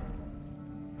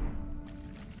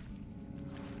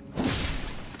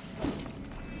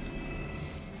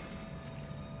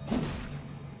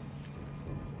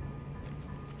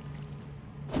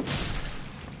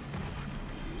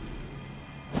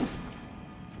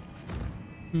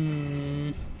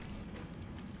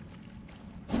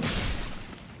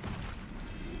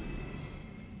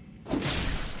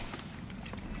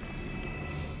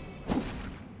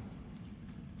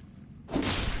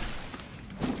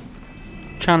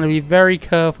 Trying to be very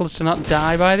careful to not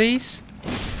die by these.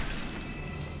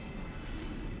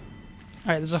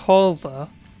 Alright, there's a hole there.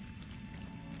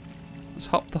 Let's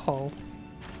hop the hole.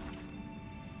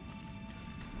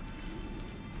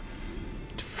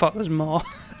 Fuck, there's more.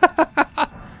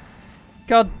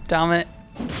 God damn it.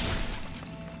 I'm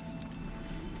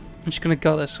just gonna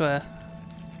go this way.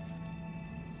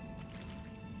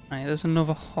 Right, there's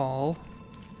another hole.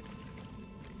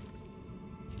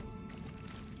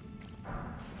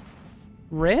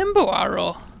 Rainbow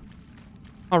arrow?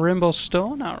 Or rainbow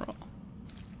stone arrow?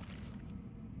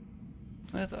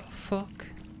 Where the fuck?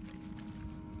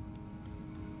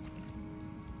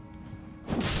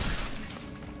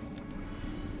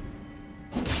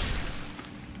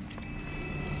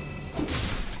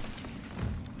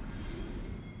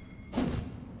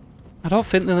 I don't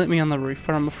think they'll let me on the roof,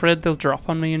 but I'm afraid they'll drop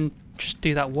on me and just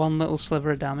do that one little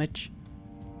sliver of damage.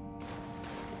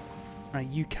 Right,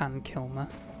 you can kill me.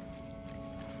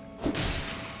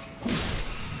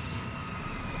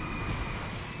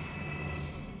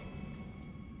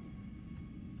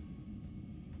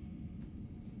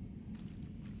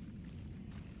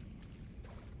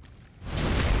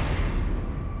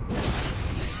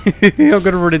 I'm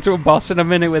gonna run into a boss in a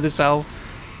minute with this elf.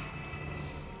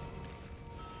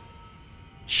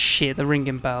 Shit, they're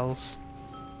ringing bells.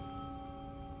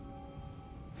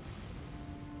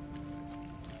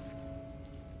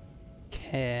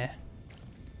 Okay.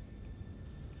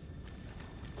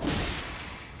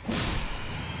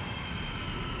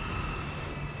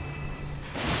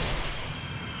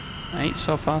 Right,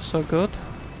 so far so good.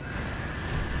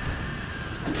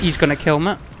 He's gonna kill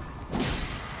me.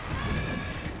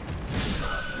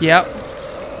 Yep.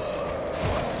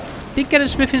 Did get a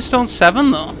smithing stone 7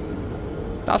 though.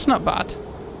 That's not bad.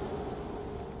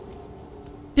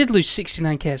 Did lose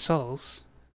 69k souls.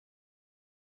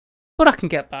 But I can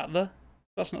get back there.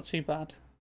 That's not too bad,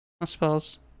 I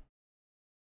suppose.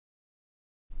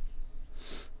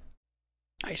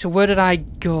 Alright, so where did I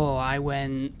go? I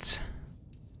went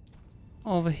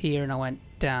over here and I went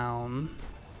down.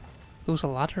 There was a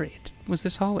ladder here. Was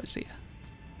this always here?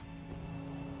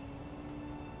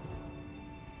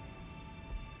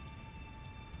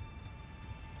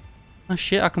 Oh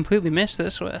shit, I completely missed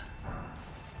this way.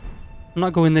 I'm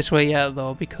not going this way yet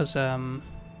though, because my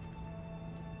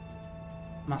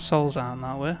souls aren't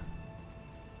that way.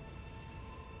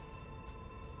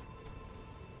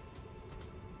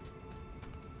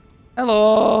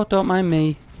 Hello, don't mind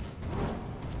me.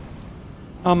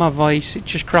 Oh, my voice, it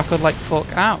just crackled like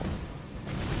fuck. Ow.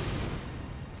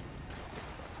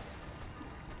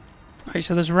 Right,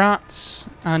 so there's rats.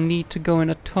 I need to go in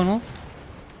a tunnel.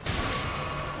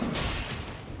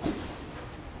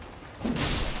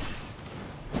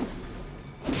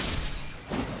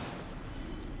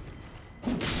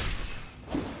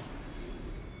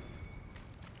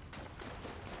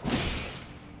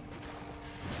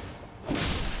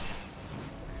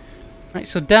 Right,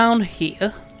 so down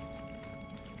here,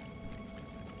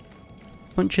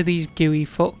 bunch of these gooey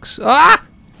fucks. Ah!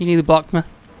 You nearly blocked me.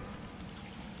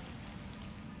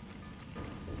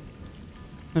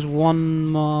 There's one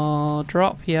more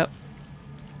drop, yep.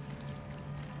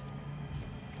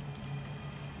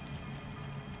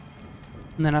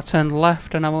 And then I turned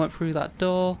left and I went through that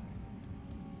door.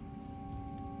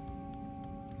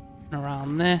 And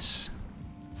around this.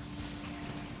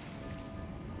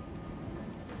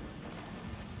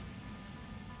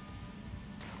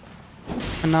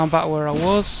 And now I'm back where I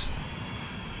was.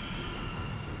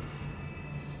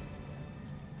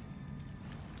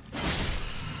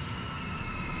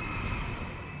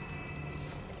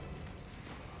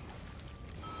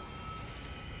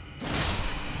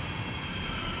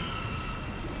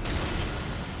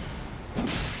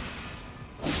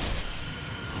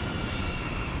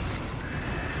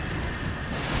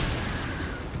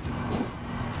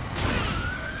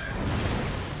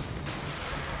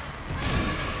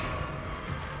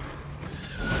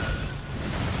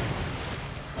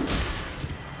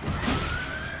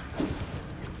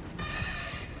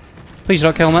 Please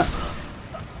don't kill me.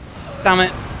 Damn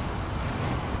it.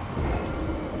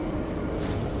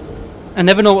 I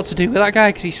never know what to do with that guy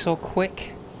because he's so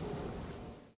quick.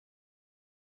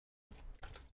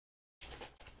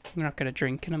 I'm gonna have to get a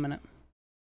drink in a minute.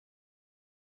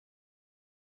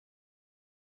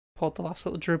 Poured the last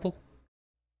little dribble.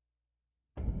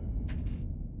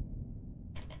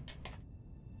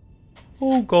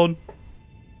 Oh, gone.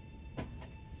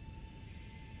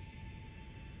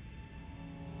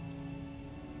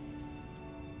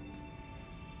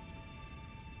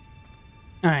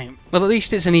 Alright, well at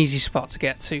least it's an easy spot to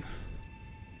get to.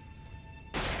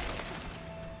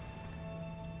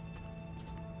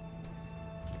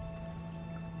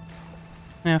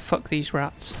 Yeah, fuck these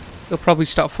rats. They'll probably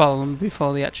stop following me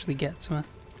before they actually get to me.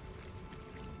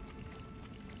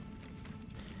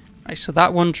 Right, so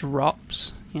that one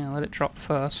drops. Yeah, let it drop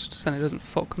first, so then it doesn't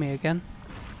fuck me again.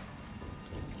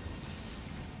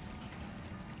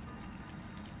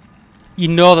 You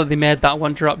know that they made that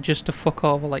one drop just to fuck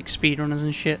over like speedrunners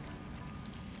and shit.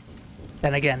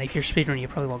 Then again, if you're speedrunning, you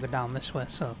probably won't go down this way,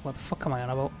 so what the fuck am I on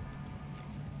about?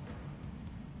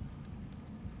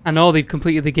 I know they've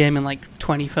completed the game in like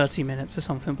 20-30 minutes or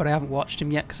something, but I haven't watched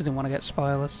them yet because I didn't want to get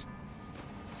spoilers.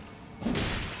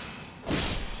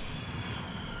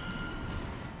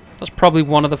 That's probably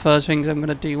one of the first things I'm going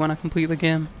to do when I complete the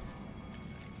game.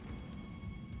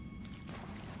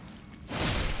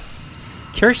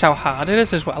 Curious how hard it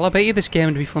is as well. I bet you this game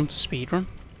would be fun to speedrun.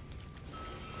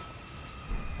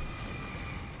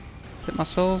 Get my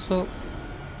souls up.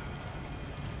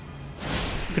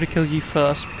 I'm gonna kill you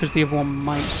first because the other one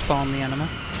might spawn the enemy.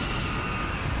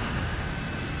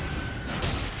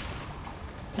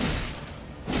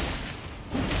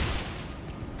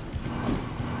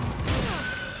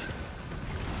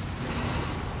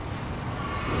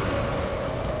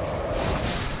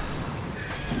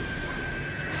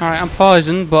 Alright, I'm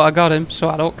poisoned, but I got him, so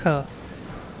I don't care.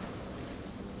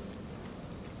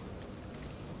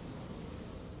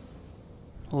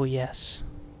 Oh yes.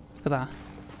 Look at that.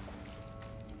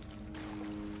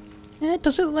 Yeah,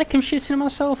 does it look like I'm shitting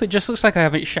myself? It just looks like I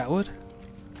haven't showered.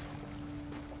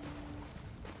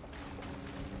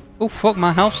 Oh fuck,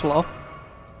 my health's low.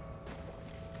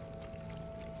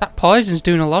 That poison's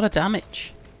doing a lot of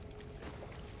damage.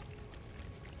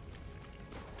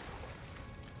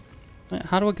 Wait,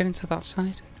 how do I get into that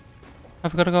side?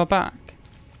 I've got to go back.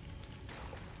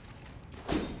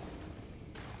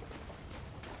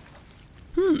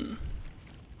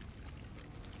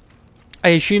 I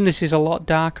assume this is a lot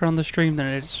darker on the stream than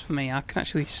it is for me. I can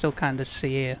actually still kind of see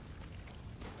here.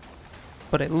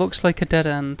 But it looks like a dead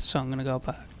end, so I'm going to go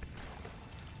back.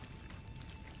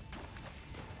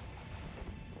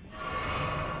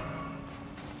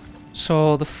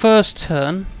 So the first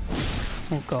turn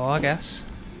will go, I guess.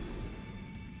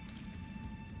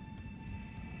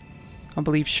 I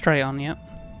believe straight on, yep.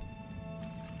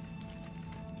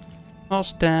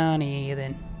 What's down here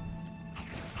then?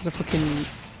 There's a fucking...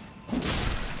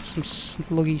 some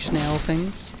sluggy snail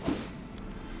things.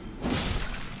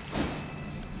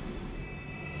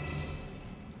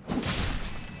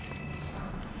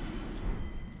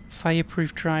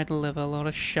 Fireproof dried liver, a lot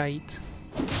of shite.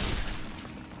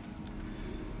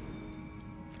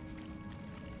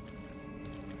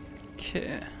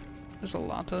 Okay, there's a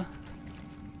ladder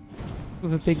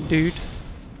with a big dude.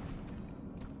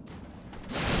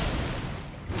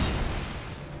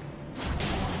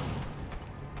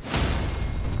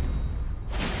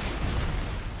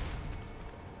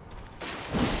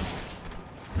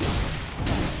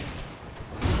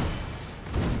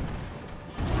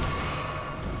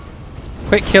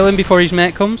 Quick, kill him before his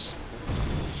mate comes.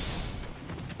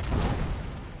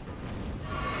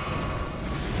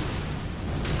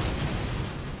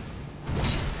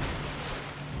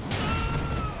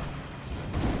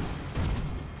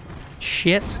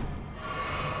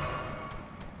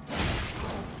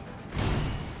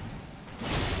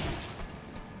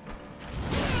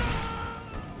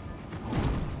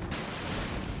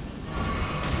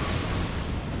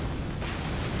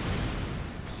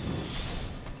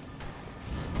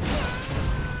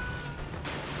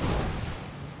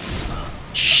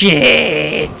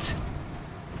 Shit!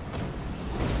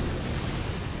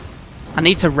 I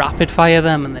need to rapid fire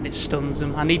them and then it stuns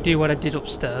them. I need to do what I did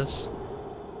upstairs.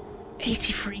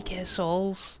 83k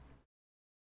souls.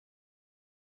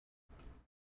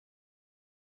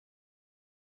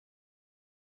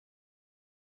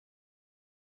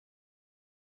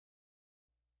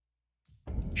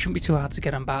 Shouldn't be too hard to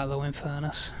get them back though, in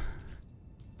fairness.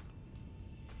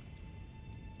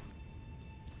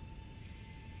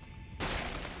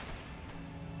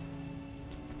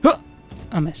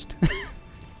 I missed.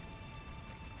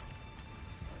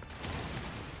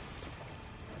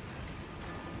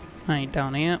 Right,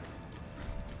 down here.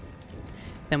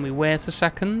 Then we wait a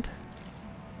second.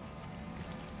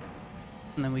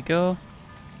 And then we go.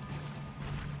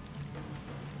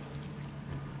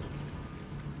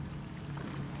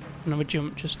 And then we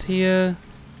jump just here.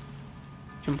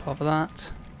 Jump over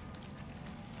that.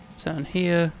 Turn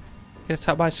here. Get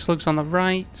attacked by slugs on the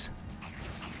right.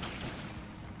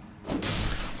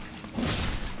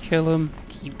 Kill them.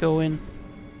 Keep going.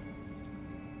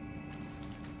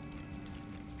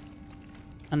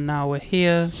 And now we're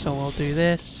here, so we'll do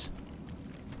this.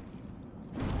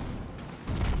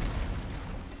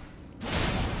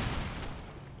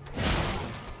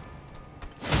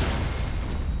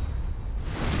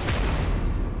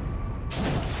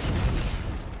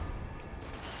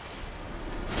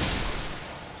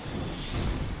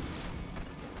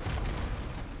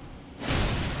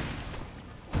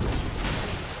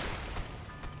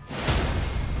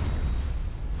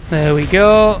 There we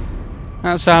go.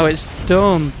 That's how it's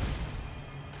done.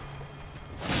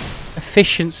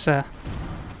 Efficiency.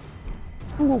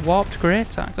 Ooh, a warped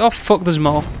great axe. Oh fuck, there's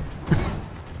more.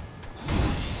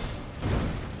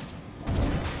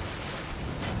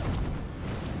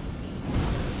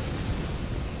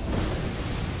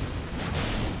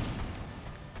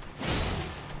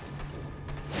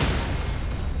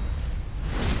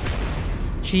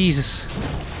 Jesus.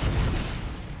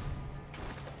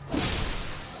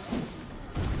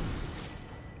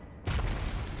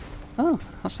 Oh,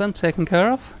 that's them taken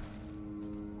care of.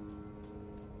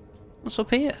 What's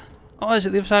up here? Oh, is it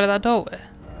the other side of that doorway?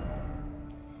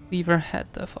 Leave her head,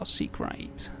 therefore seek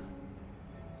right.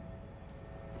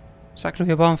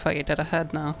 Sacrifice a bonfire, you're dead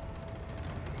ahead now.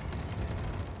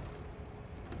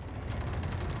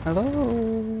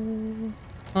 Hello?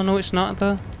 Oh no, it's not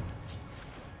the...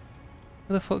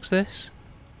 Who the fuck's this?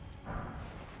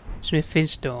 Smithing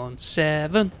Stone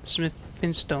 7,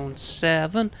 Smithing Stone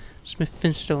 7,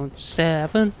 Smithing Stone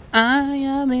 7, I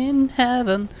am in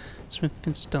heaven.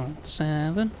 Smithing Stone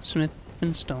 7,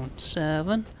 Smithing Stone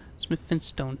 7, Smithing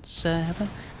Stone 7,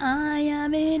 I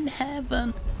am in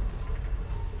heaven.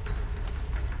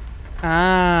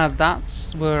 Ah,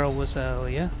 that's where I was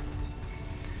earlier.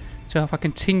 So if I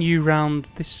continue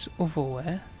round this other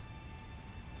way,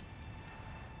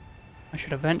 I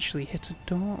should eventually hit a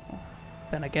door.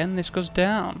 Then again, this goes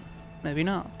down. Maybe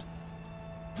not.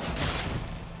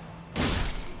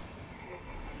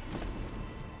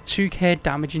 $2k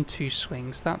damage in 2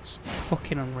 swings. That's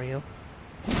fucking unreal.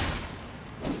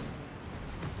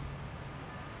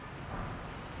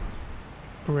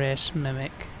 Grace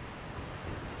Mimic.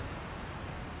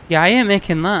 Yeah, I ain't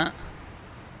making that.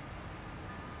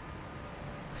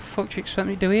 The fuck do you expect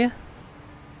me to do here?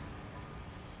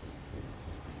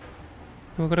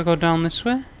 We're gonna go down this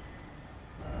way?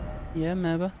 Yeah,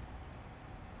 maybe.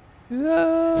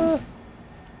 Ah!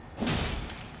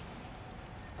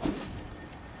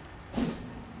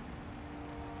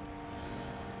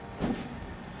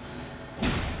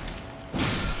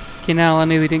 Okay, now I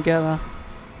nearly didn't get that.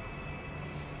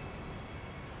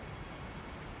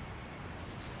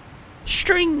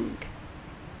 String!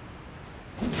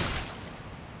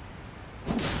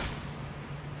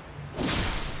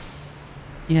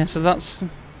 Yeah, so that's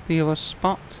the other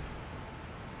spot.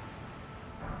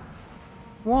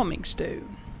 Warming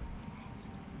stone.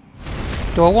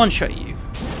 Do I one-shot you?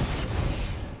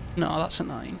 No, that's a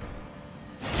 9.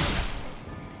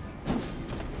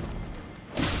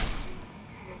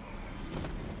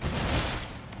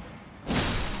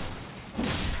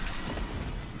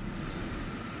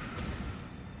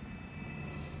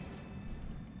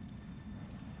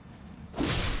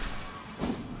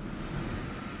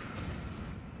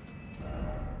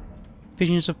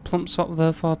 Visions of plumps up,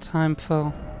 therefore time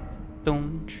fell.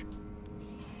 Dunge.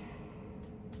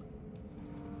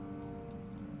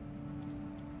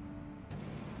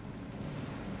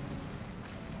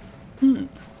 Is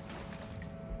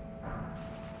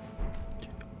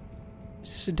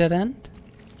this a dead end?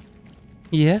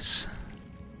 Yes.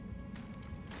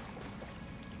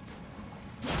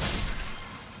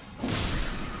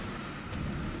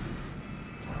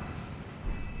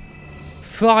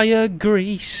 Fire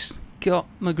grease. Got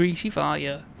my greasy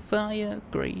fire. Fire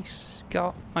grease.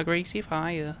 Got my greasy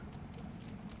fire.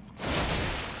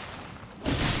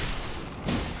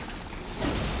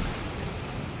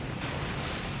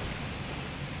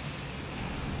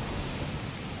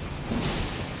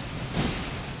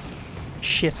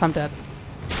 Shit, I'm dead.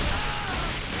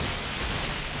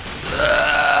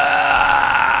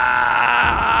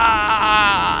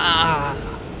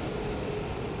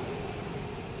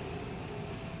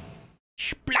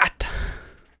 Splat.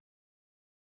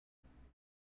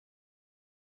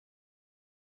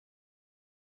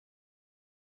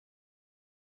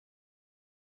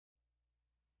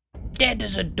 Dead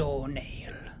as a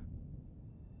doornail.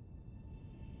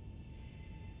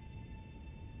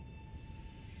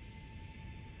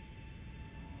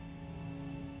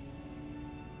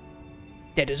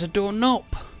 Dead as a doorknob.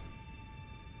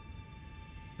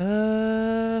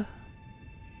 There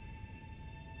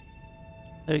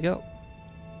we go.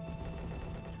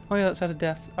 Oh yeah, that's out of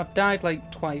death. I've died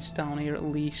like twice down here, at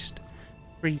least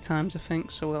 3 times I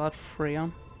think, so we'll add 3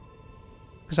 on.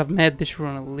 Because I've made this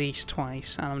run at least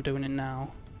twice, and I'm doing it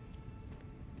now.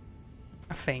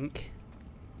 I think.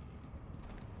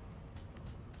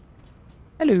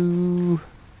 Hello.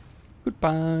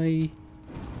 Goodbye.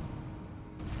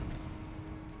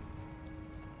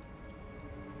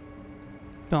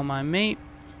 Don't mind me.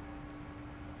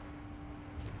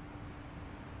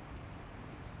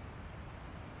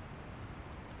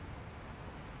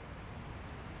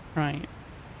 Right.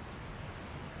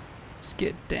 Let's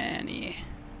get Danny.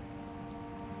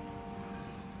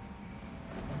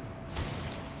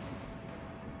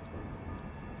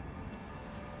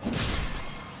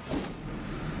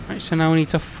 Right, so now we need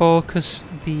to focus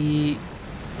the...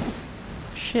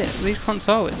 Shit, these plants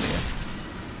are always here.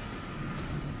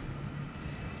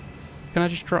 Can I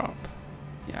just drop?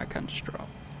 Yeah, I can just drop.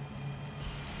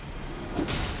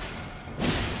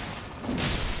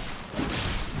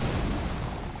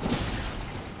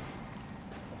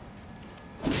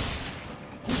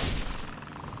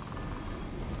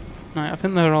 Right, I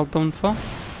think they're all done for.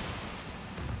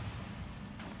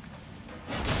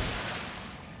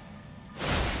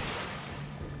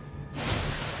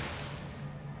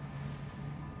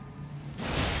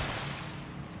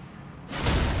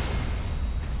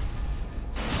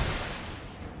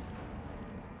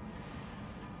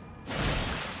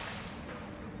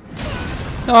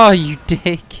 Oh, you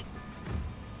dick.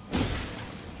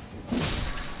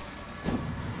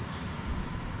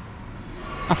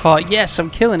 I thought, yes, I'm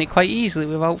killing it quite easily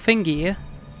without thingy here.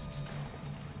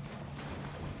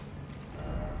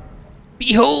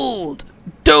 Behold!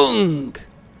 Dung!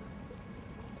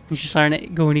 He's just letting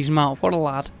it go in his mouth. What a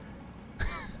lad.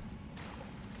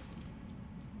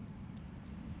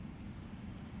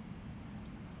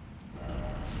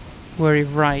 Worry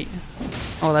right.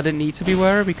 Oh, that didn't need to be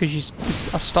worry because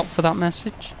I stopped for that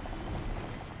message.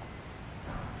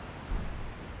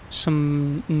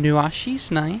 Some new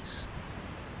ashes, nice.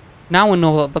 Now I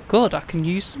know that they're good, I can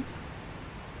use them.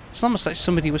 It's almost like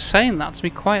somebody was saying that to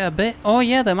me quite a bit. Oh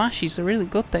yeah, them ashes are really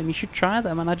good then, you should try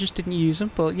them, and I just didn't use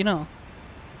them, but you know.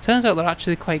 Turns out they're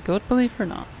actually quite good, believe it or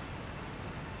not.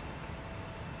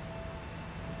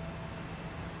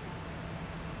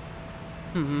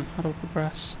 How do I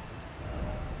progress?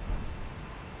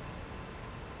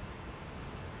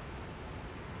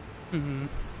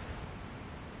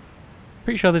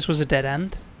 Pretty sure this was a dead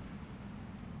end.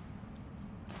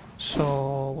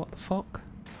 So, what the fuck?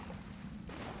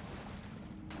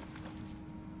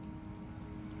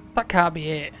 That can't be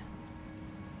it.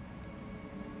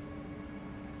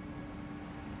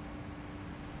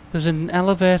 There's an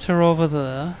elevator over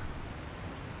there.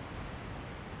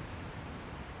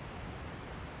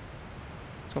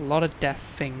 There's a lot of death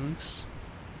things.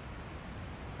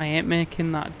 I ain't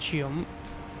making that jump.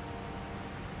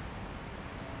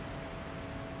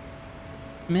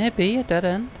 Maybe a dead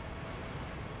end.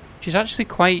 She's actually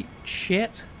quite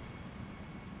shit.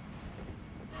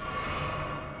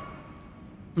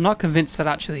 I'm not convinced that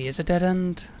actually is a dead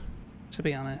end, to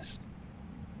be honest.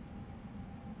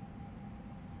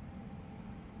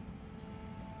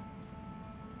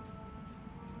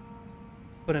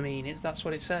 But I mean, that's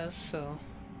what it says, so...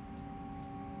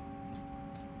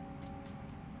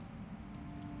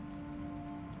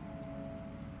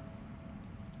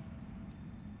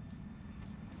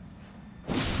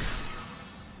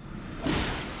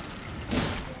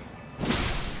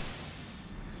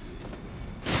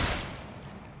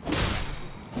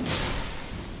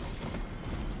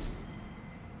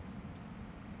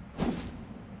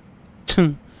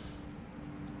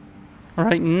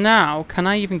 Right now, can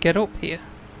I even get up here?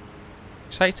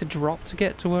 So I had to drop to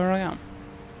get to where I am.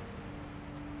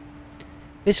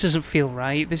 This doesn't feel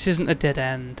right. This isn't a dead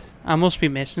end. I must be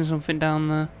missing something down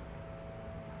there.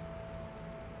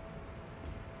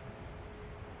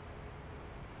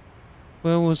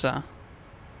 Where was that?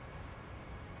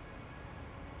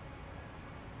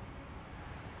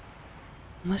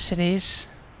 Unless it is.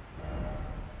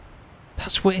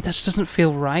 That's weird. That doesn't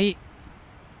feel right.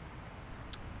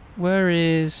 Where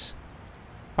is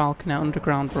Falconet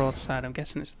Underground Broadside? I'm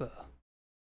guessing it's there.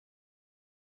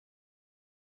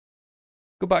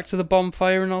 Go back to the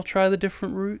bonfire and I'll try the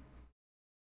different route.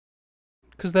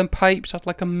 Because them pipes had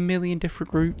like a million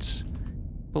different routes.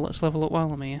 But let's level up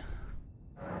while I'm here.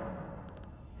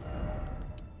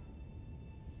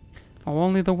 Oh,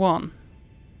 only the one?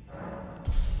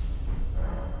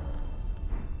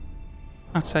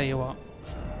 I'll tell you what.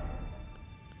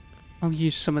 I'll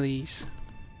use some of these.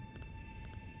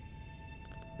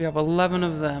 We have 11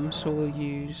 of them, so we'll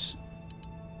use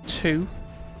 2.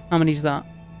 How many's that?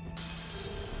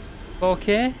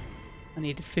 4k? I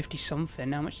needed 50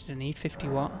 something. How much did I need? 50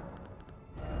 what?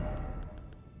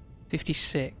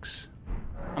 56.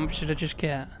 How much did I just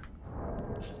get?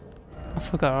 I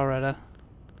forgot already.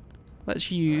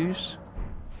 Let's use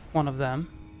one of them.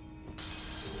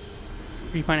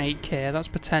 3.8k, that's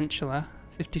potentially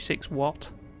 56 watt.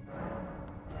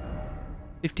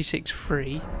 56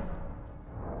 free.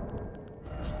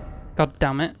 God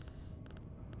damn it.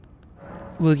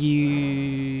 We'll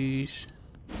use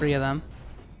 3 of them.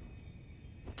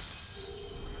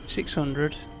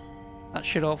 600. That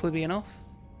should hopefully be enough.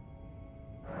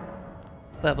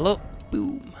 Level up.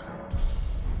 Boom.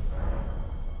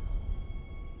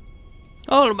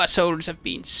 All my souls have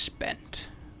been spent.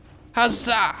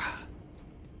 Huzzah!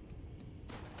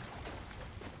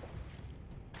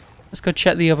 Let's go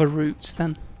check the other routes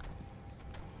then.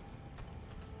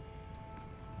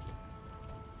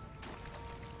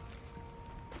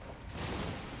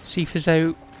 See if it's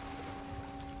out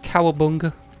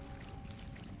Cowabunga.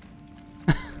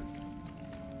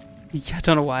 I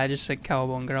don't know why I just said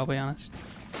Cowabunga, I'll be honest.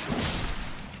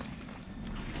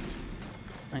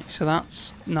 Right, so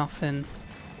that's nothing.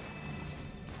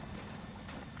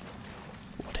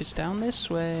 What is down this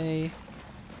way?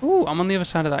 Ooh, I'm on the other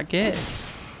side of that gate.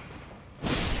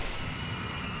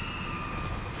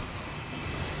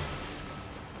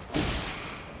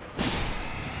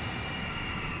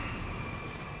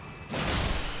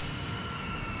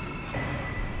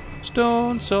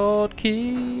 Stone sword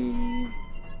key.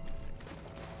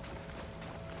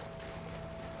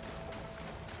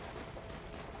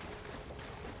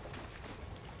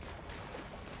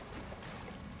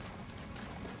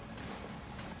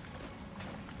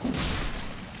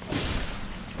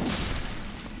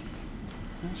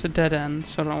 It's a dead end,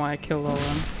 so I don't know why I killed all of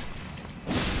them.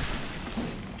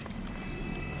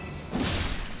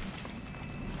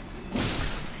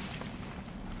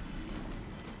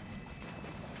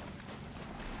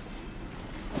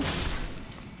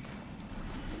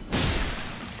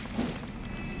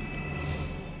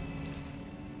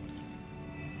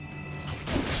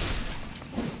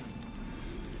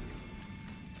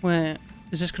 Wait,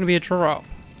 is this going to be a drop?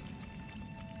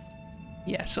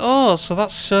 Yes. Oh, so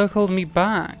that circled me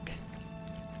back.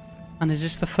 And is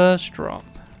this the first drop?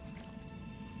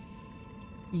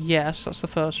 Yes, that's the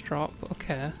first drop.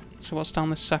 Okay. So what's down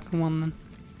this second one then?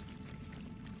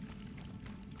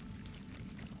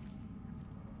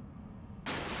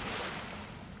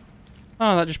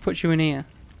 Oh, that just puts you in here.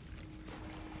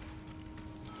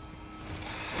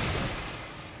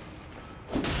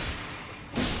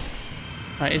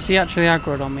 Right, is he actually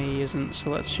aggroed on me? He isn't,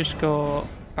 so let's just go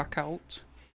back out.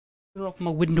 Open my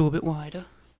window a bit wider.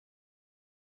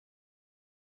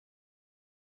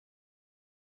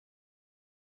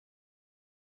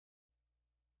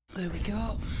 There we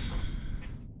go.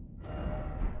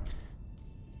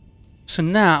 So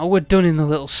now we're done in the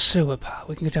little sewer part.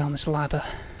 We can go down this ladder.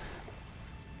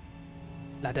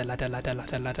 Ladder, ladder, ladder,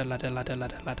 ladder, ladder, ladder, ladder,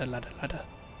 ladder, ladder, ladder, ladder.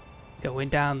 Going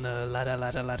down the ladder,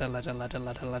 ladder, ladder, ladder, ladder,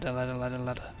 ladder, ladder, ladder, ladder,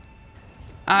 ladder.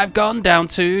 I've gone down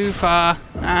too far.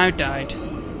 I died.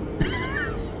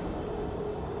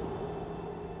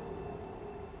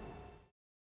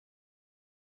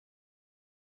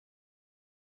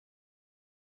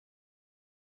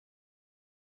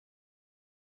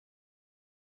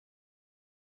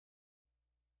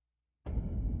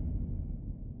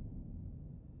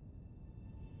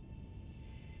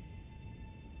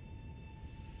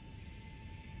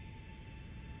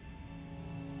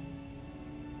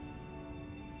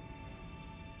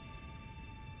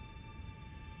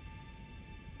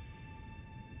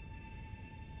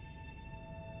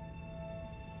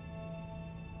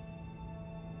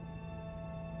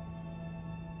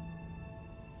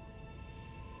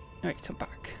 Right, I'm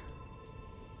back.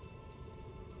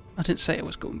 I didn't say I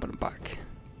was going, but I'm back.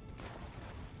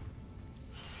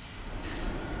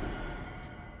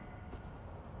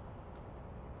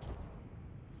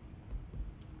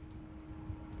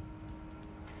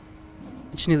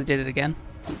 I just nearly did it again.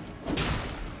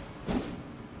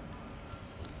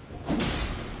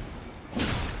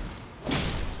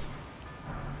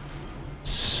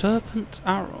 Serpent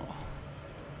arrow.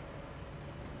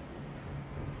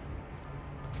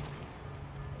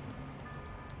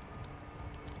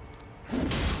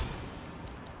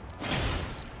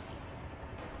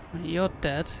 You're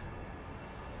dead.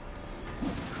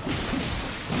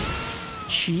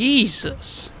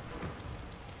 Jesus.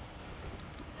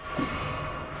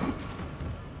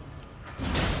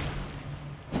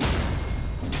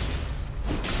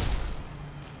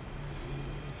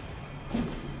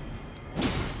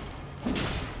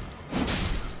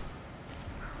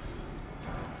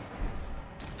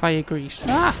 Fire grease.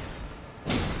 Ah!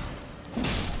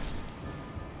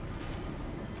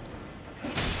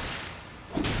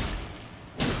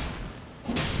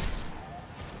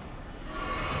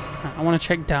 I want to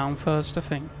check down first, I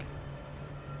think.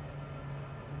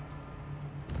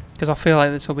 Because I feel like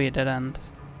this will be a dead end.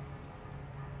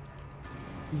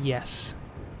 Yes.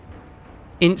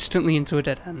 Instantly into a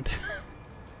dead end.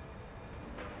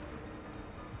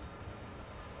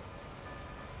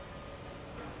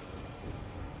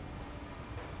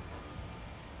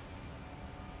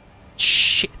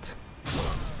 Shit.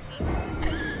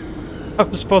 I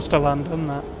was supposed to land on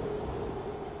that.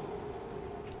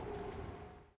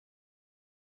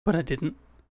 But I didn't.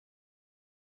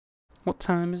 What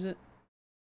time is it?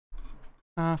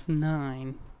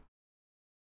 9:30.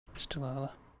 Still early.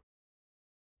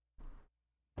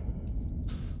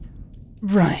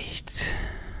 Right.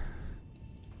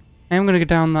 I am going to go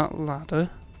down that ladder.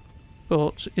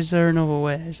 But is there another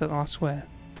way? Is that the last way?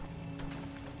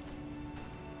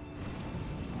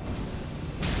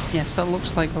 Yes, that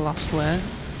looks like the last way.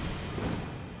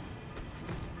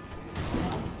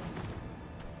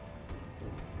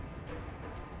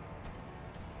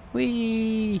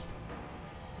 Whee!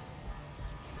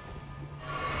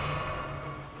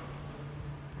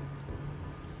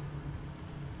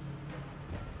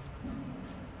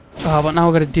 Oh, but now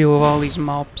we've got to deal with all these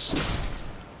mobs.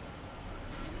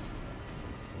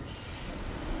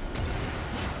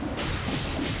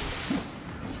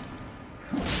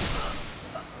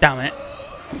 Damn it.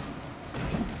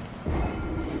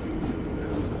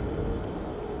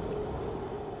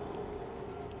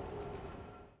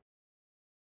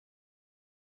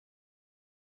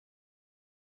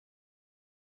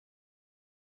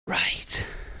 Right.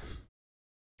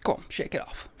 Go on, shake it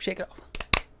off. Shake it off.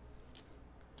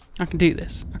 I can do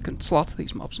this. I can slaughter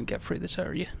these mobs and get through this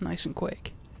area nice and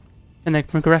quick. And then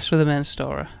progress with the main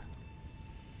story.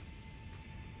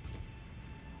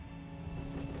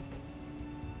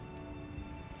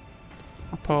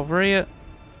 Up over here.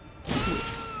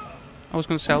 I was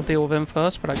going to say I'll deal with him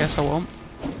first, but I guess I won't.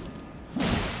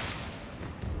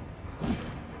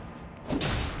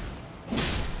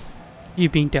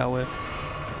 You've been dealt with.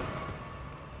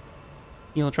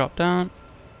 You'll drop down.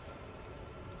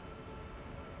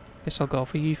 Guess I'll go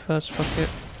for you first, fuck it.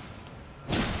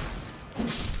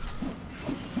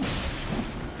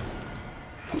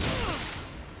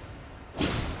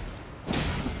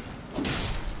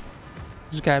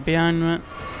 There's a guy behind me.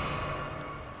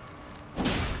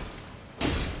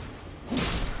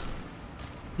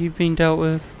 You've been dealt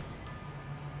with.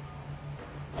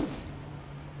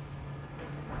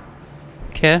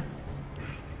 Okay.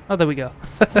 Oh, there we go.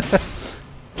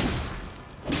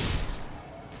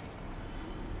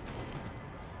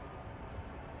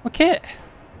 Okay.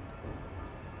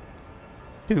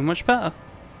 Doing much better.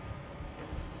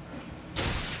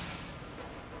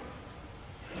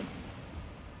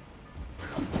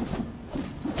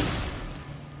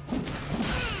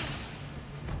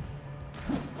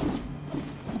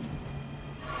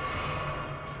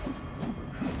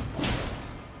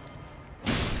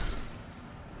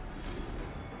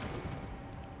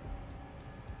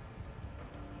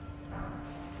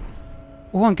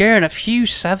 Oh, I'm getting a few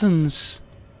 7s.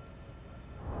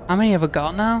 How many have I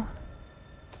got now?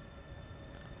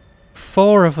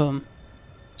 4 of them.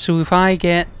 So if I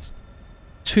get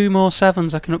 2 more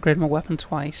 7s, I can upgrade my weapon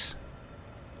twice.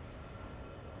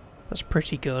 That's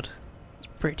pretty good. It's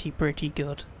pretty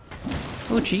good.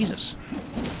 Oh, Jesus.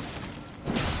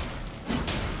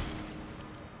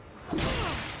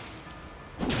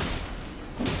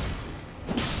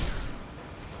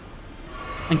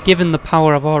 And given the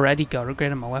power I've already got,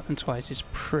 upgrading my weapon twice is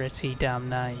pretty damn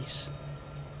nice.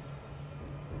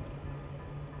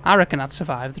 I reckon I'd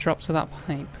survive the drop to that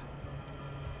pipe.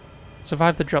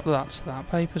 Survive the drop to that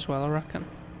pipe as well, I reckon.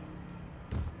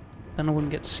 Then I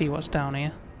wouldn't get to see what's down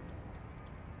here.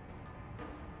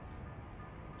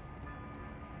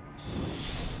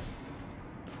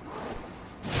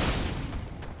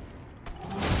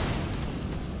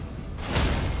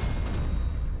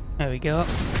 There we go.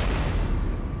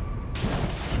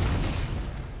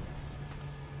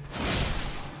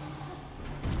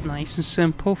 Nice and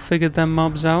simple. Figured them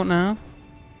mobs out now.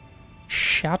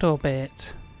 Shadow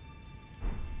bait.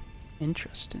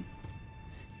 Interesting.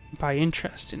 By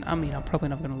interesting, I mean I'm probably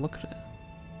never going to look at it.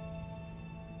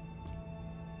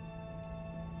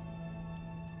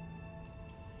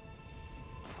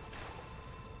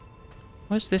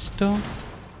 Where's this door?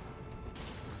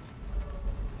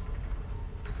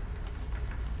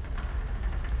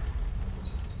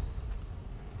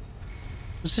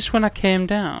 Was this when I came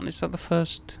down? Is that the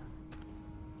first?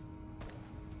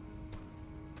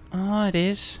 Oh, it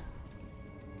is.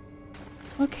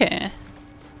 Okay.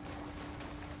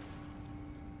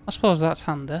 I suppose that's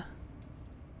handy.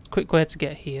 Quick way to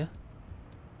get here.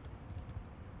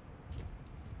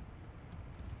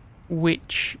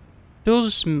 Which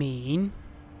does mean...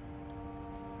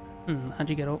 how'd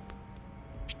you get up?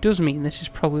 Which does mean this is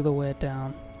probably the way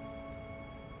down.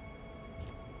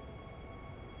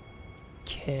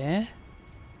 Okay.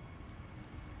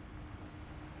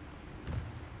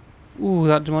 Ooh,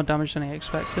 that did more damage than I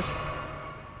expected.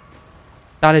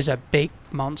 That is a big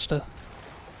monster.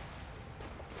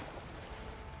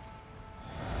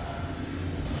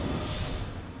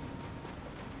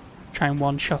 Try and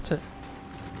one-shot it.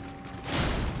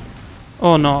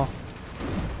 Oh no.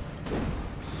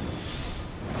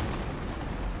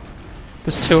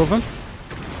 There's two of them.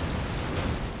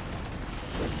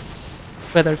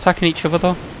 Wait, they're attacking each other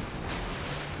though.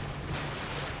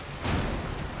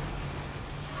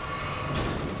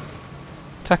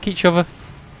 Attack each other.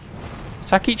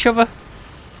 Attack each other.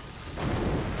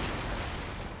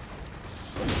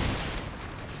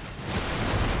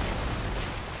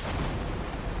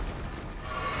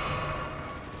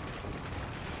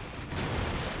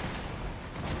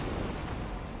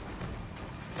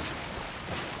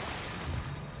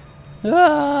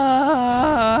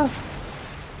 Ah!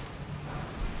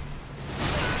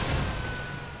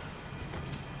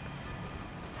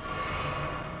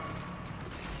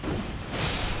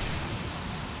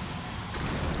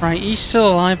 Right, he's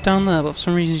still alive down there, but for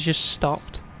some reason he's just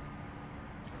stopped.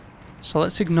 So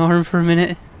let's ignore him for a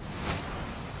minute.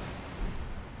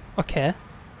 Okay.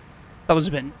 That was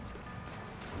a bit...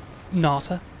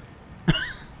 naughty.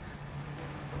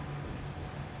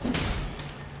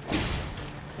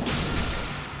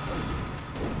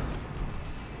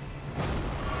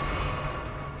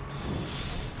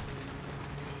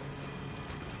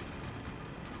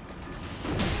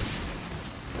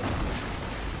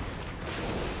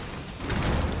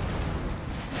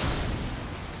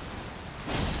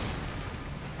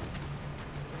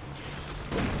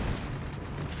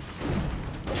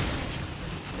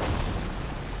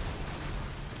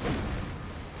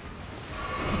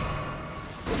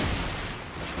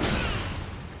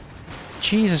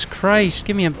 Jesus Christ,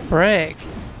 give me a break.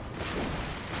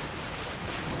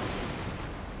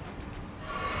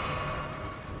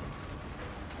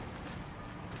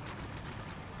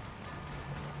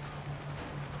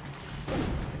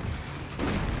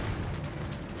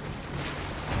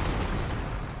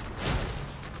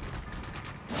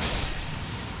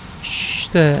 Shh,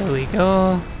 there we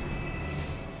go.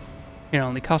 It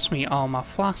only cost me all my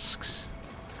flasks.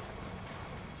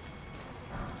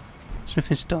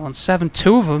 Smithing stone, 7,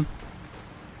 2 of them.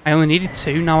 I only needed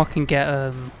 2. Now I can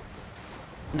get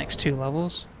next 2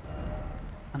 levels,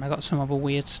 and I got some other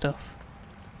weird stuff.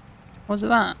 What's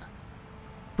that?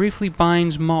 Briefly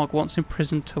binds Mog once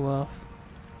imprisoned to Earth.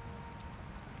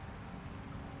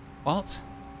 What?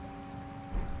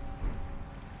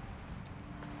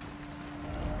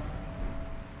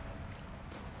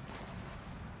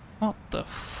 What the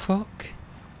fuck?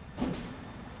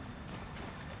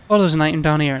 Oh, there's an item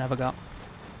down here I never got.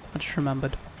 I just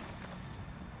remembered.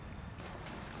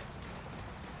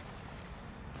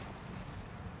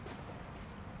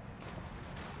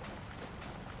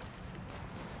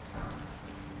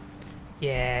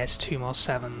 Yes, 2 more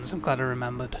 7s. I'm glad I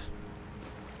remembered.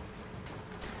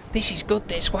 This is good,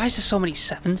 this. Why is there so many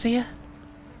 7s here?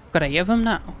 Got 8 of them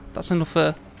now. That's enough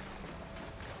for...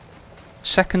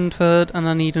 second, third, and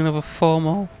I need another 4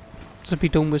 more to be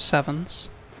done with 7s.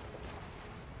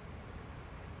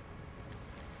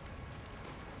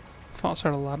 Thought I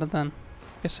saw a ladder then.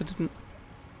 Guess I didn't.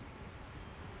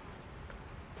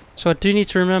 So I do need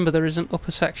to remember there is an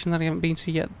upper section that I haven't been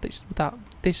to yet.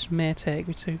 This may take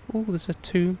me to. Oh, there's a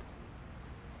tomb.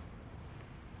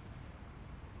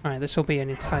 Alright, this will be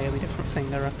an entirely different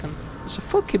thing, I reckon. It's a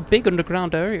fucking big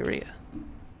underground area here.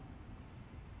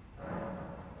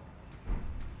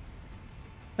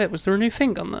 Wait, was there a new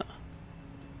thing on there?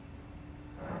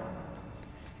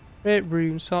 Great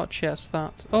room, sort chest,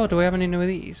 that. Oh, do we have any new of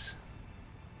these?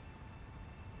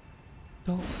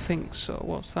 Don't think so.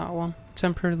 What's that one?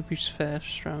 Temporarily boosts fair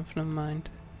strength, never mind.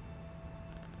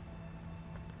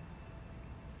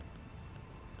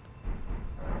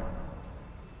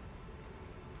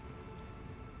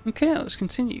 Okay, let's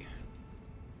continue.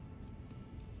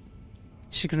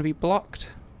 Is she going to be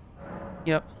blocked?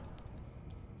 Yep.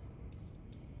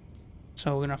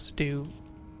 So we're going to have to do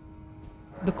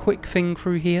the quick thing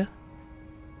through here.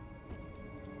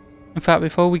 In fact,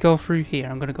 before we go through here,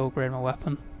 I'm going to go upgrade my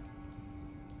weapon.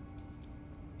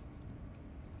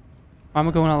 Why am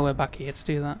I going all the way back here to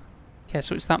do that? Okay,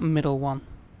 so it's that middle one.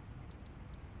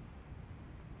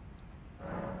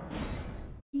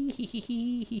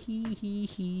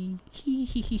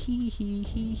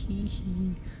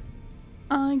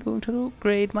 I'm going to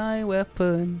upgrade my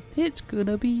weapon. It's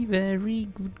gonna be very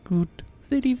good.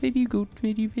 Very, very good.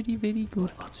 Very, very, very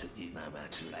good.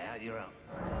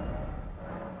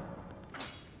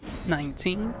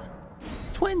 19.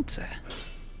 20.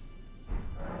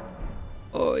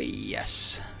 Oh,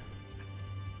 yes.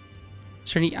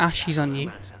 Is there any ashes on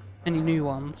you? Any new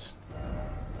ones?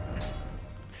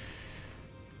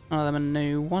 None of them are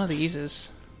new. One of these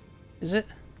is it?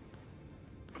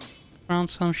 Around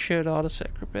some shared order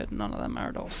secret bit. None of them are,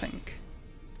 I don't think.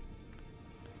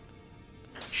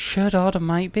 Shared order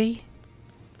might be.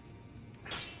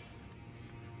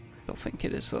 Don't think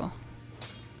it is though.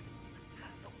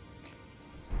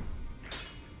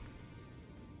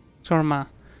 So am I?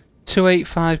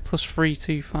 285 plus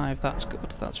 325. That's good.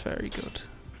 That's very good.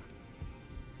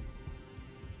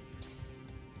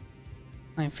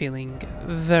 I'm feeling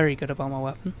very good about my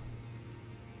weapon.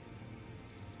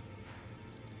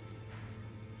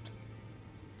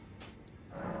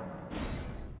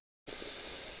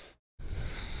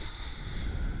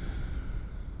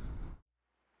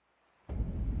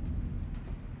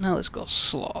 Now let's go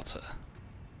slaughter.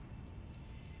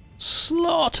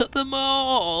 Slaughter them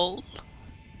all!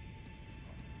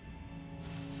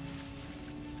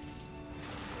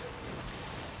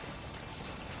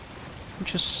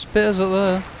 Just spitters up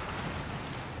there.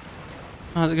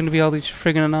 Oh, is it going to be all these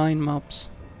friggin' annoying mobs?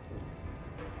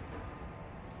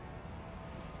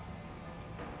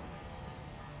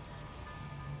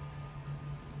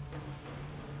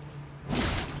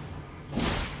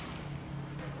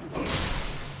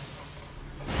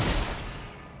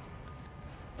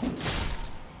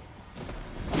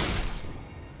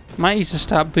 Might need to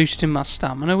start boosting my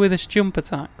stamina with this jump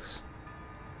attacks.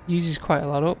 Uses quite a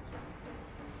lot up.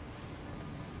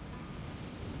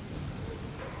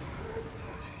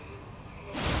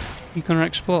 You gonna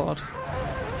explode?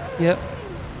 Yep.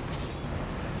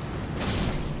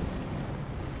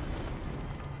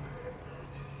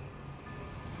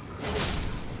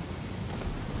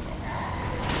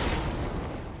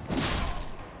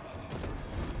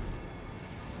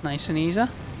 Nice and easy.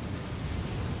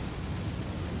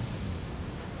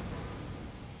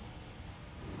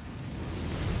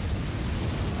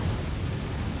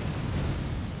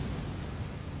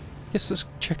 Guess let's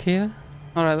check here.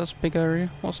 Alright, that's a big area.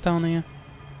 What's down here?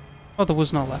 Oh, there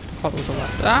was no left. I thought there was a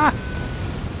left. Ah!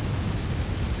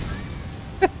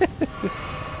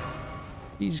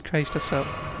 Jesus Christ, that's so.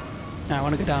 Now I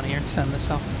want to go down here and turn this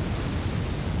off.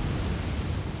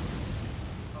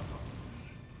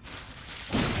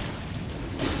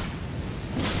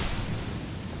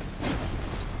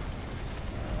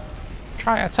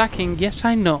 Try attacking. Yes,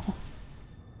 I know.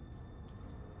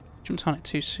 Jumped on it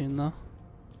too soon, though.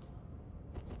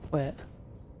 Wait.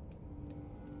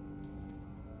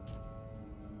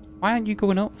 Why aren't you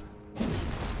going up?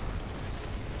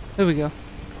 There we go.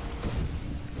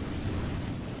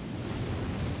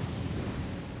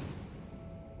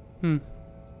 Hmm.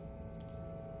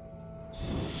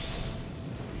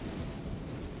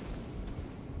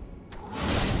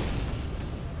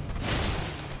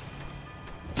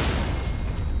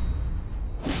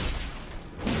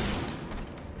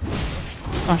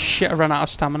 Oh shit, I ran out of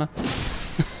stamina.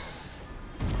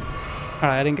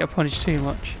 Alright, I didn't get punished too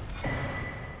much.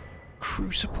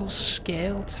 Crucible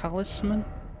Scale Talisman?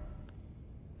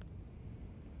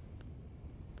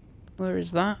 Where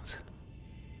is that?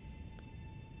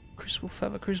 Crucible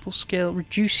Feather, Crucible Scale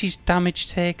reduces damage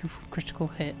taken from critical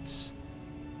hits.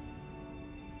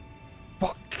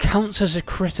 What counts as a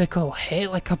critical hit?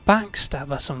 Like a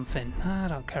backstab or something? I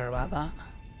don't care about that.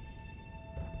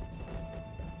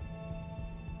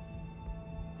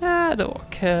 I don't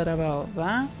care about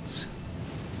that.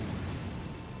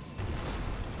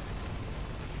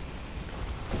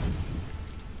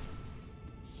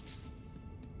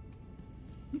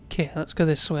 Okay, let's go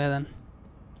this way then.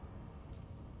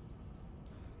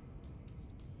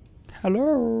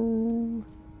 Hello?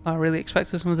 I really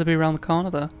expected someone to be around the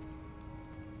corner there.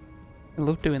 I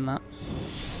love doing that.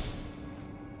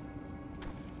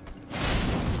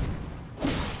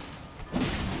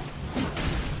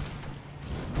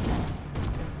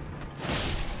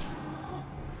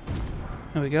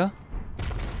 There we go.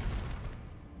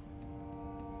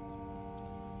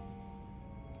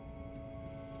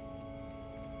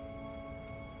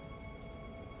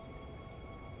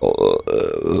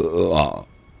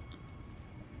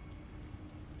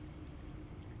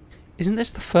 Isn't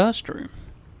this the first room?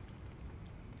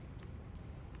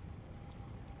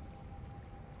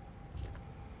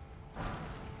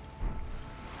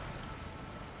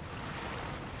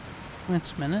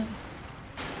 Wait a minute.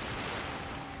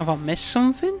 Have I missed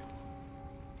something?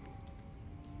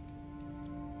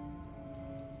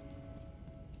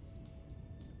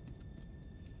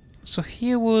 So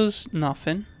here was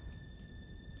nothing.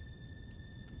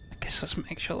 I guess let's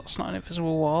make sure that's not an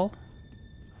invisible wall.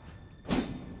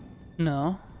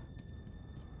 No.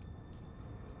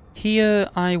 Here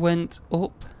I went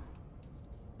up.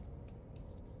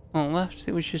 On the left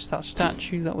it was just that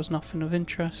statue, that was nothing of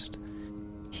interest.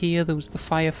 Here there was the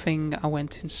fire thing, I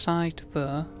went inside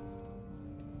there.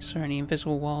 Is there any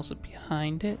invisible walls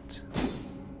behind it?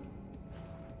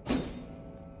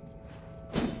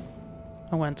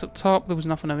 I went up top, there was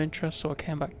nothing of interest, so I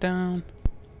came back down.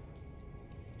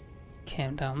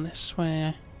 Came down this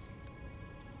way.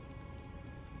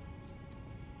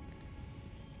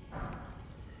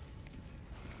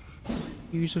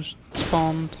 Users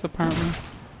spawned, apparently.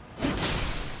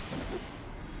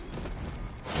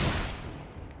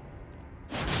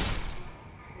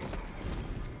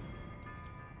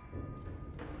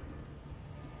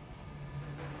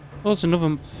 Oh, there's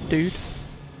another dude.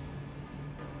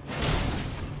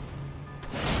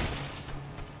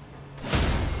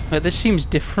 Wait, this seems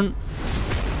different.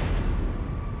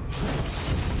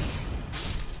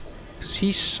 Because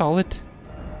he's solid.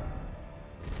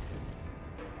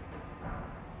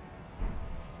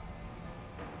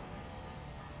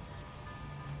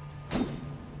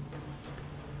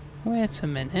 Wait a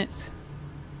minute.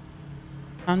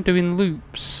 I'm doing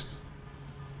loops.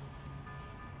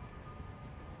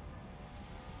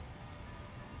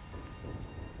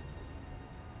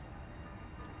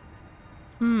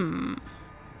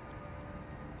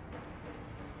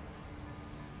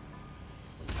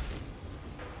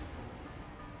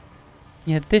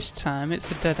 Yeah, this time it's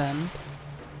a dead end.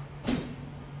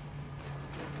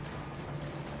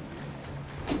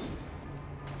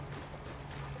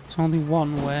 It's only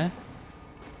one way.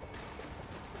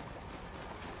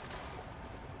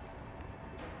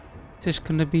 Is this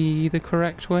gonna be the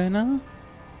correct way now?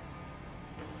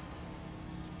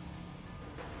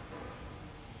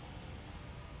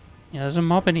 Yeah, there's a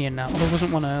mob in here now. There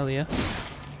wasn't one earlier.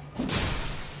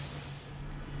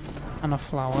 And a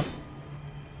flower.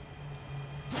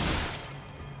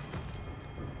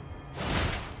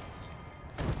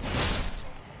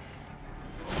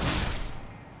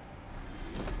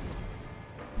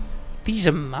 These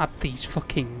are mad, these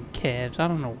fucking caves. I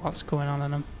don't know what's going on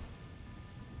in them.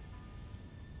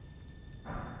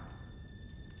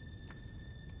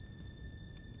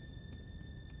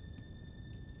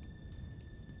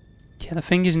 Yeah, the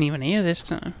thing isn't even here this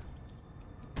time.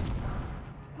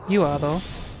 You are, though.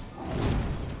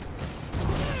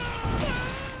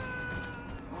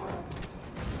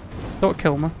 Don't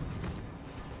kill me.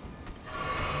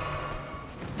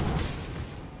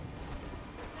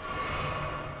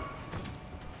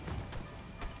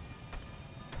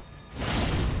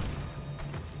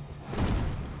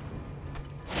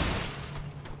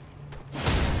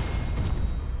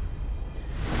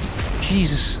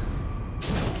 Jesus.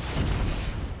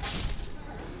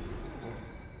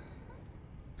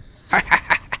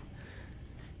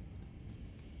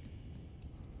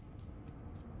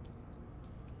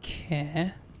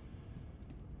 Okay.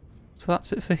 So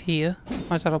that's it for here.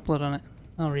 Why's that blood on it?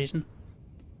 No reason.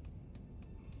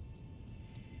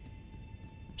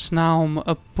 So now I'm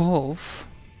above.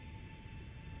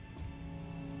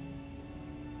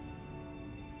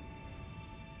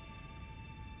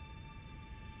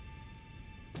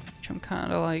 Which I'm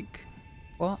kind of like,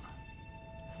 what?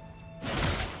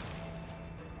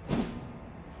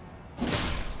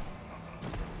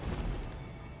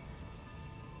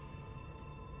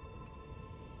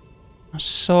 I'm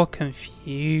so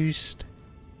confused.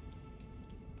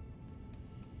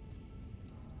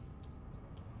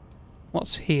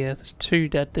 What's here? There's 2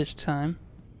 dead this time.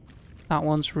 That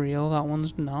one's real, that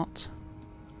one's not.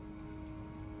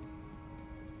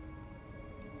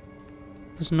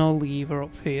 There's no lever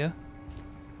up here.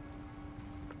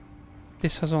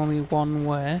 This has only one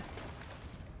way.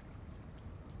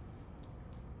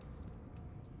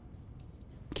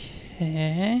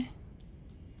 Okay.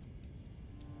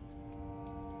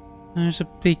 There's a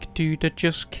big dude I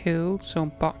just killed, so I'm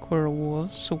back where I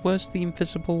was. So where's the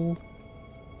invisible...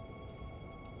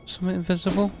 Something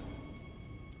invisible?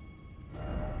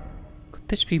 Could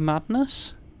this be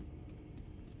madness?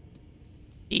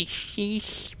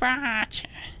 Sparta.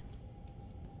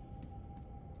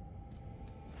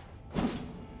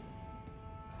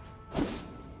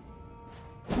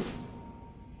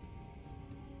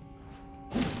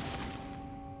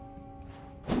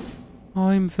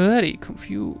 I'm very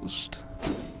confused.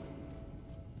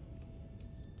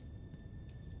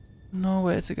 No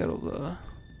way to get up there.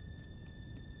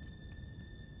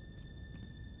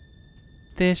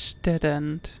 This dead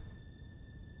end.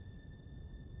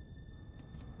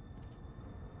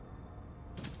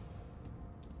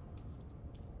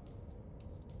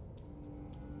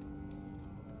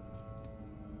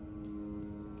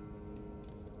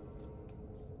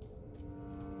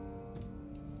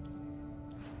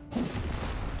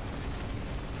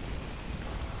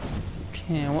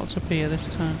 Okay, what's up here this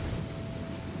time?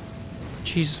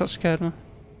 Jesus, that scared me.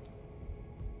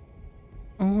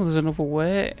 Oh, there's another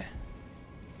way.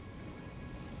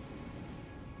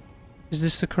 Is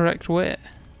this the correct way?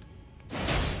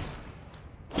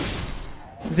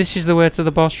 If this is the way to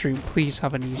the boss room, please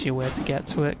have an easier way to get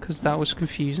to it, because that was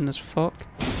confusing as fuck.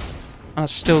 And I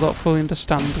still don't fully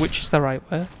understand which is the right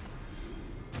way.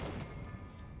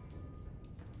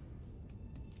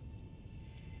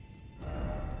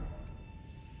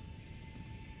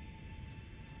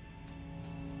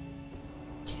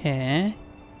 Okay.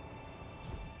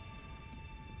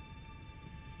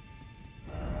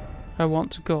 I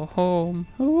want to go home.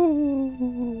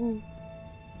 Ooh.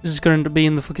 This is going to be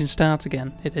in the fucking start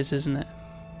again. It is, isn't it?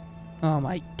 Oh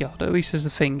my god, at least there's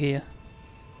a thing here.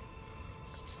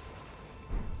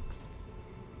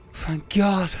 Thank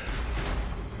god.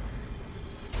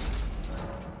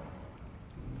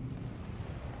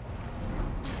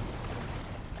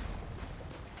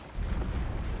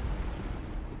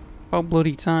 About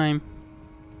bloody time.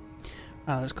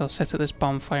 Right, let's go set up this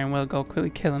bonfire and we'll go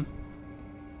quickly kill him.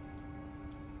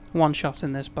 One shot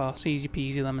in this boss, easy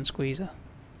peasy lemon squeezer.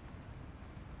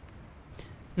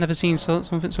 Never seen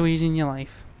something so easy in your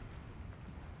life.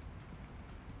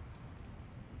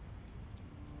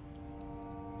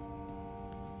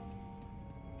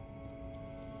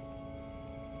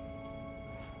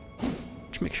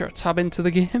 Just make sure I tab into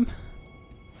the game.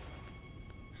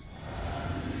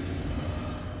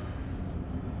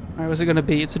 Alright, what's it gonna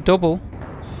be? It's a double.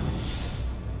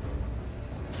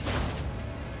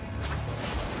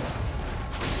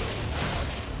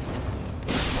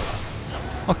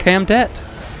 Okay, I'm dead.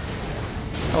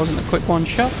 That wasn't a quick one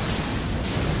shot.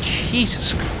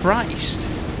 Jesus Christ.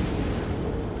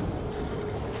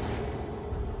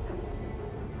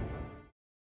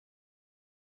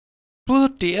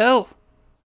 Bloody hell.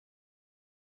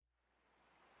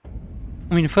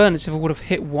 I mean, in fairness, if I would have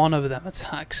hit one of them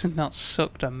attacks and not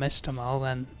sucked and missed them all,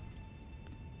 then...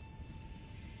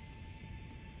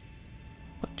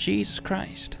 But Jesus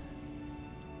Christ.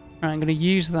 Right, I'm going to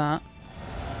use that.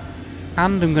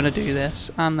 And I'm going to do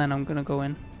this, and then I'm going to go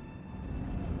in.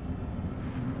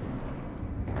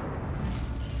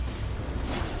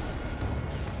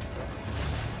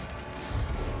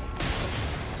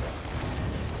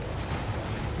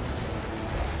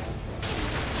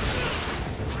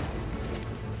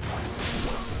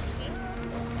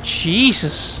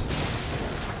 Jesus!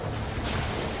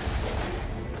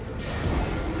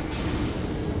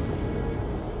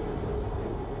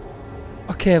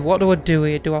 Okay, what do I do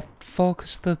here? Do I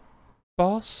focus the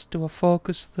boss? Do I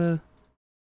focus the...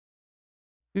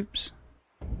 Oops.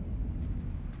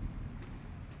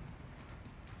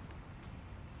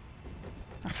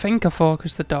 I think I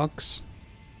focus the dogs.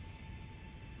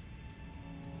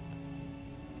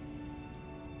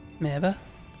 Maybe.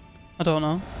 I don't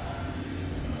know.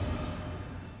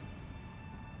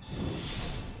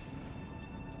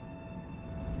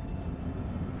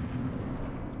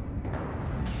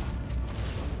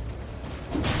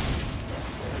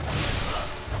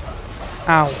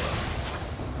 Ow.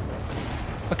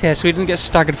 Okay, so he doesn't get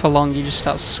staggered for long, he just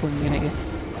starts swinging at you.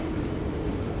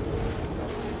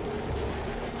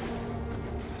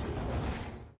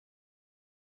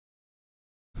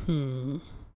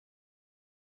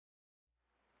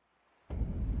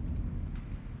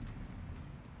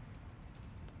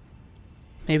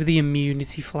 Maybe the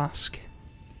immunity flask.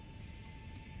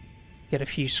 Get a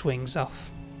few swings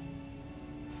off.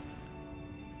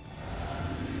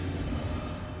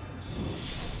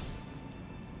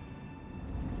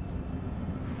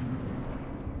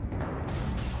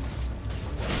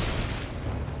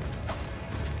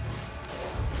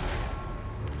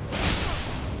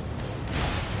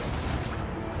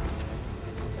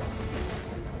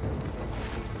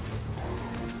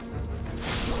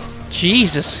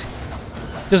 Jesus!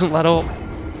 Doesn't let up.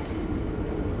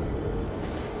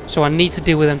 So I need to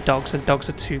deal with them dogs. The dogs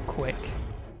are too quick.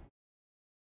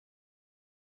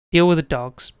 Deal with the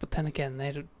dogs, but then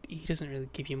again, he doesn't really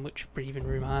give you much breathing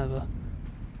room either.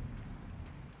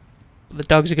 But the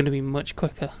dogs are going to be much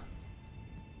quicker.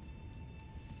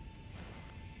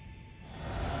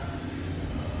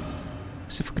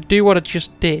 So if I could do what I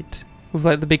just did, with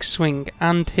like the big swing,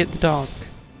 and hit the dog,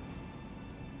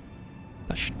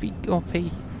 that should be OP.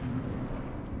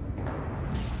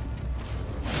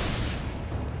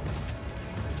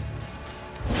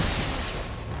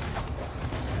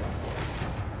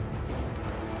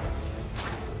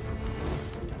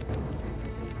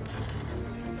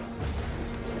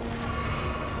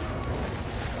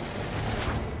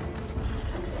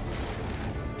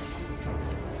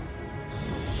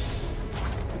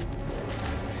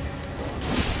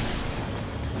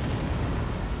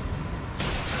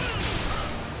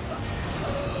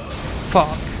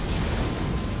 Fuck.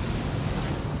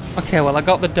 Okay, well I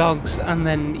got the dogs and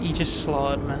then he just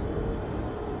slaughtered me.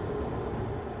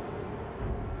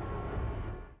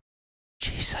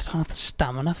 Jeez, I don't have the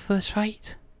stamina for this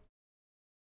fight.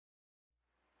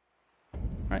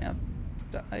 Right,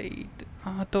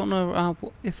 I don't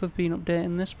know if I've been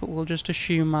updating this, but we'll just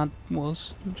assume I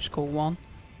was. We'll just go 1.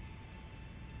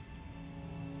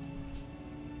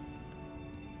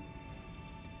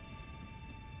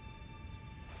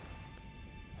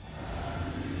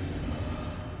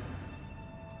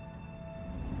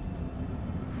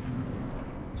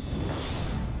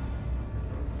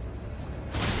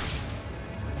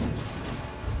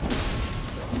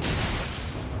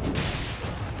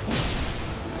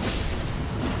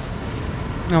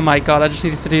 Oh my god, I just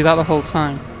needed to do that the whole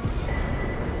time.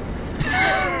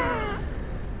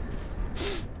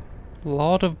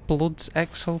 Lord of Blood's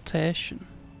Exaltation.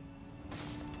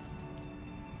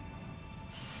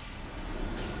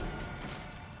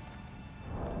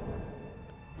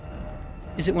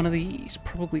 Is it one of these?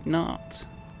 Probably not.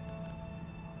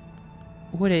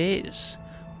 Oh, it is.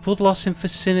 Blood loss in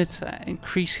vicinity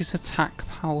increases attack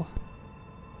power.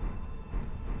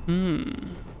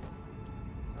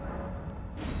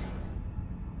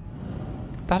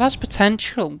 That has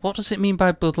potential. What does it mean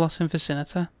by blood loss in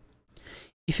vicinity?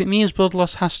 If it means blood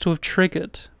loss has to have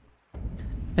triggered,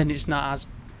 then it's not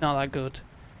that good.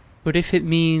 But if it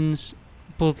means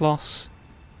blood loss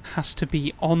has to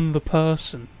be on the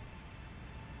person,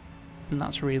 then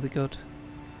that's really good.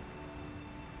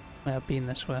 I've been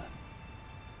this way.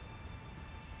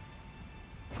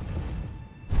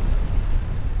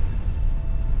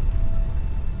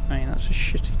 I mean, that's a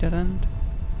shitty dead end.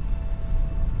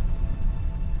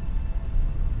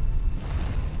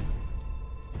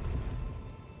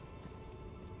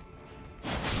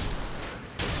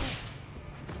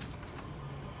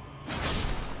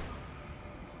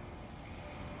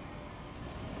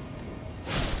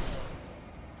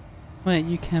 Wait,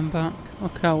 you came back.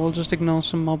 Okay, we'll just ignore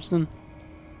some mobs then.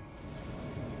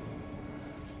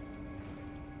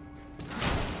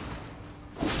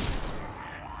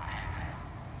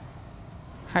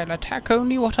 I'll attack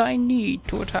only what I need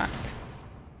to attack.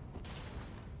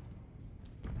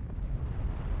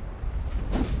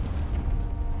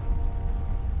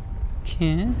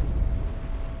 Okay.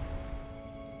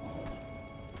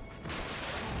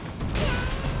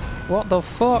 What the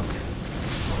fuck?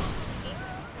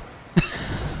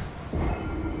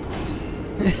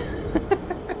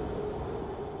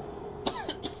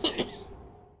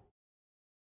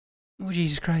 Oh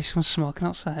Jesus Christ, someone's smoking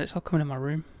outside. It's all coming in my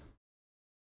room.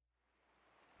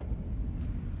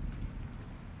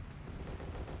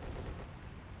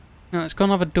 Now let's go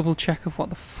and have a double check of what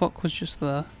the fuck was just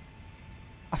there.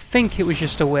 I think it was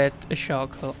just a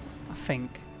shortcut. I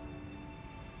think.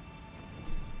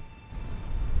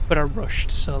 But I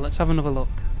rushed, so let's have another look.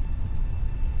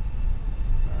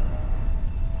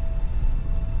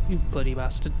 You bloody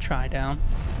bastard, try down.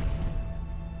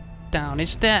 Down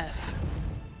is death.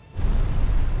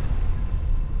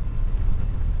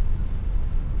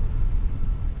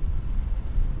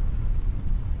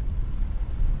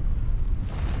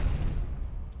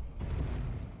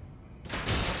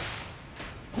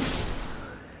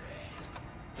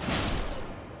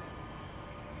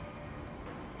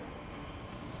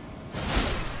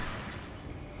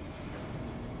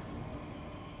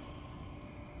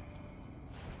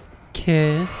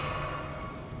 Okay.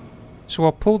 So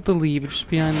I pulled the lever just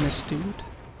behind this dude.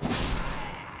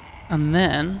 And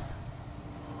then...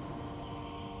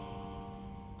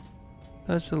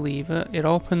 there's the lever. It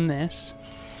opened this.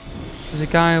 There's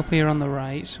a guy up here on the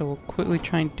right, so we'll quickly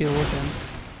try and deal with him.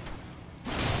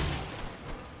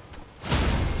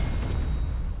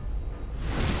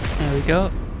 There we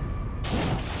go.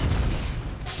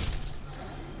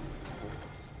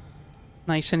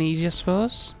 Nice and easy, I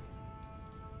suppose.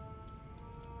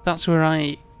 That's where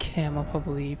I came off, I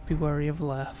believe. Be wary of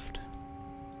left.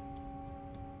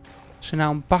 So now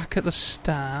I'm back at the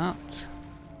start.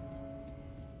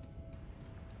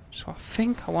 So I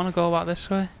think I want to go about this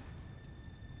way.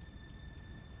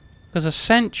 Because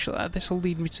essentially, this will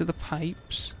lead me to the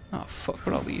pipes. Oh fuck,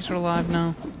 but all these are alive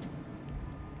now.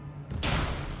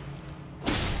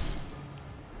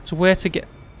 So where to get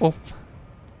up?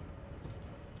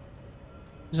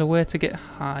 There's a way to get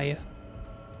higher.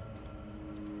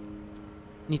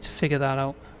 Need to figure that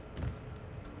out.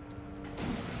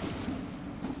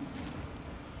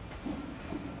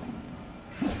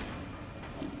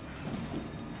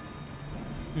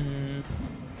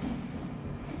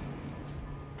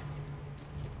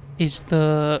 Is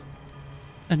there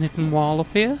an hidden wall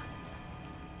up here?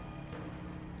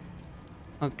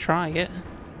 I'll try it.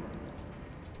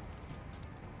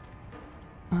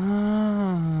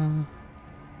 Ah.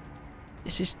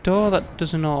 It's this door that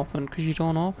doesn't open because you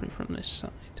don't open it from this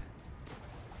side.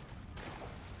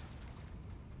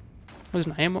 There's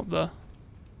an aim up there.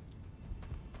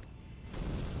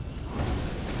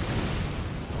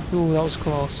 Ooh, that was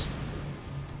close.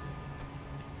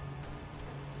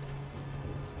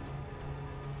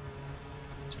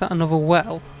 Is that another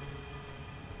well?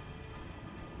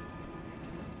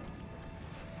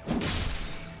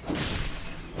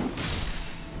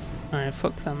 Alright,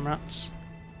 fuck them rats.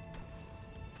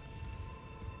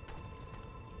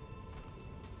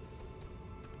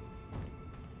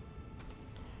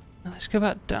 Now let's go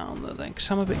back down there then,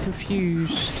 because I'm a bit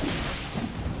confused.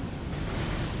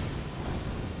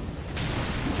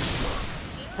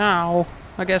 Ow,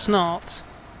 I guess not.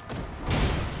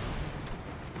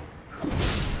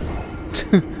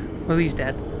 Well, he's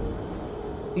dead.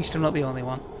 At least I'm not the only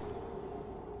one.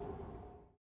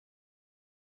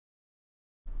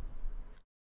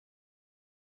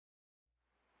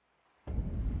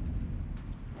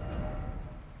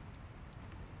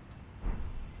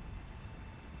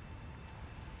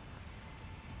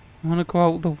 I want to go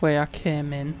out the way I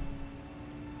came in.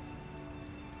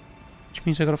 Which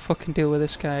means I gotta fucking deal with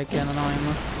this guy again, annoying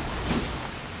me.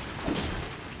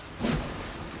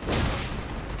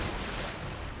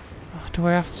 Oh, do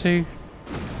I have to?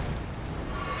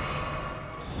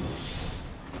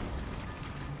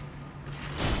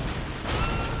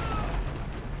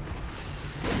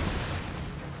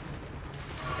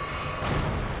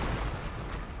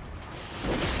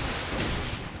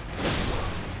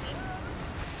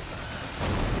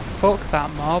 Fuck that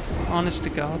mob, honest to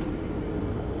God.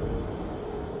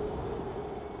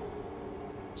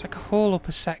 It's like a whole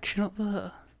upper section up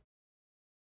there.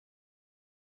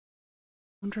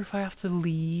 Wonder if I have to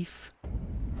leave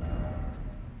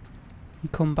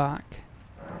and come back.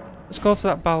 Let's go to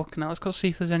that balcony now. Let's go see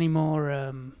if there's any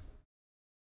more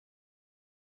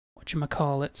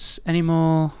whatchamacallits, any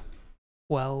more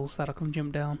wells that I can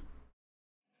jump down.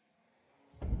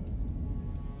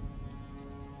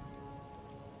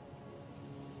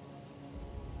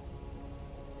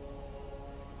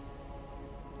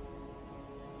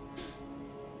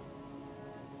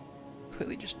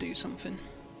 Quickly just do something.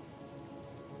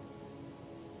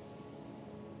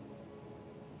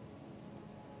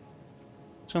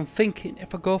 So I'm thinking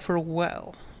if I go for a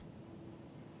well,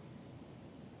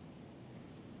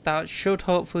 that should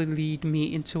hopefully lead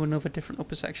me into another different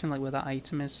upper section, like where that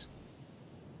item is.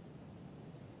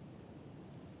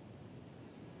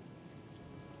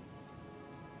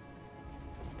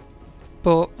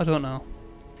 But I don't know.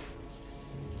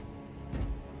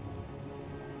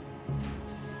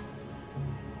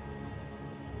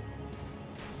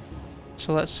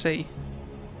 So let's see.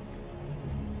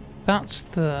 That's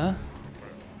there.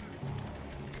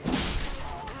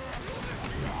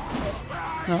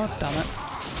 Oh, damn it.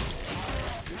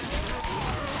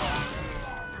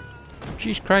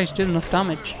 Jesus Christ, did enough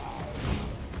damage.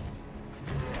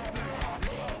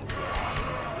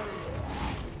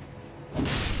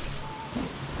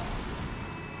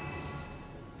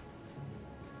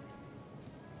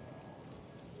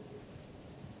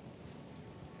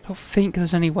 I don't think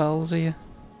there's any wells here.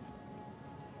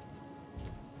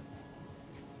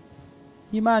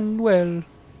 Emmanuel.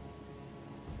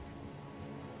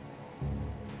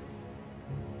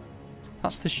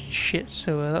 That's the shit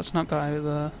sewer. That's not got out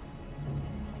there.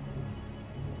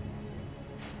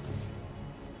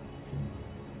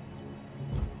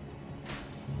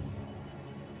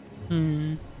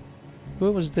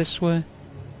 Where was this way?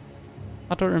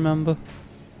 I don't remember.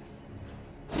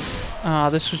 Ah,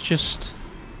 this was just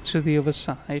to the other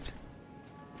side.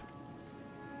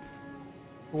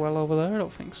 Well over there? I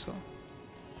don't think so.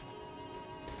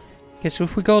 Okay, so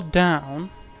if we go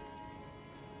down,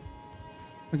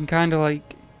 we can kind of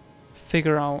like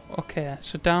figure out, okay,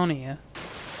 so down here,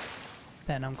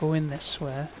 then I'm going this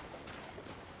way,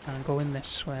 and I'm going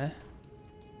this way.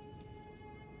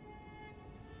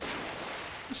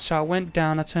 So I went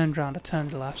down, I turned around, I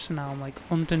turned left, so now I'm like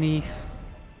underneath,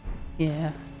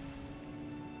 yeah.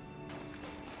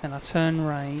 Then I turn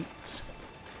right.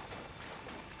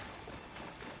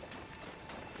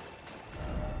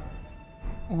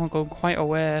 Oh, I'm going quite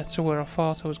away to where I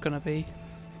thought I was going to be.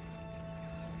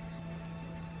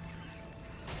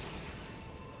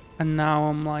 And now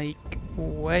I'm like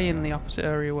way in the opposite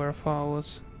area where I thought I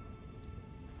was.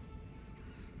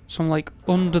 So I'm like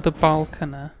under the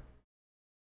balcony.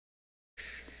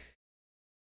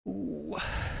 Ooh.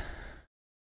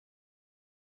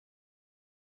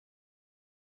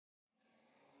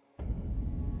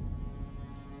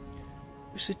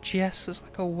 We suggest there's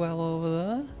like a well over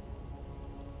there.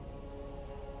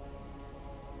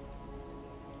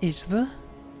 Is there?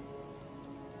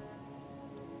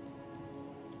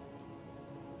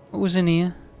 What was in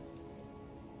here?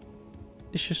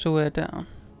 It's just a way down.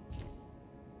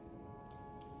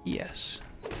 Yes.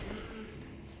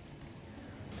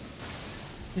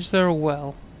 Is there a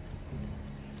well?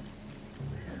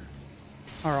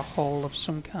 Or a hole of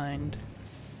some kind?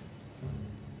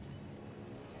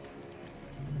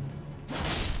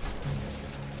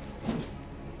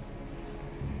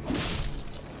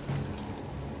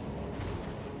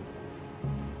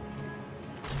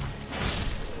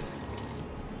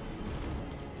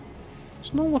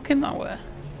 It's not looking that way,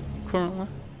 currently.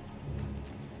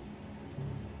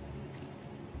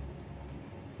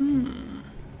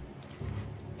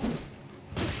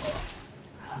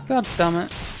 God damn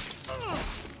it.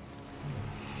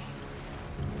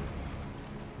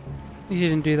 He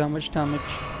didn't do that much damage.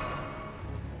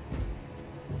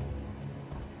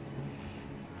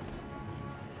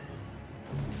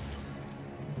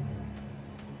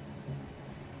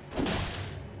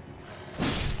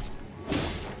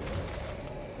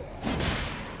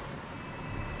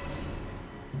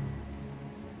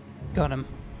 Got him.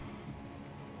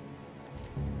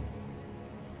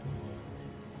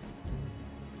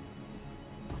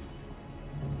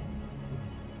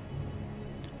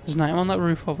 There's an item on that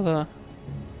roof over there.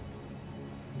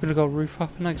 Gonna go roof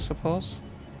hopping, I suppose.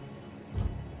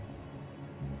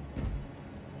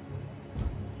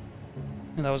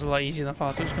 And that was a lot easier than I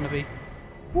thought it was gonna be.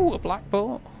 Ooh, a black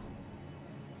boat.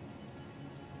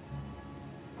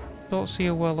 Don't see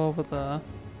a well over there.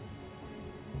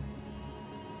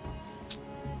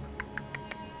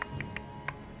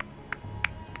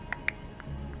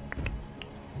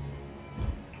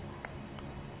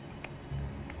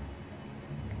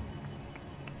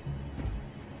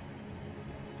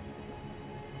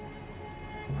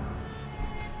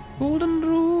 Golden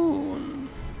rune.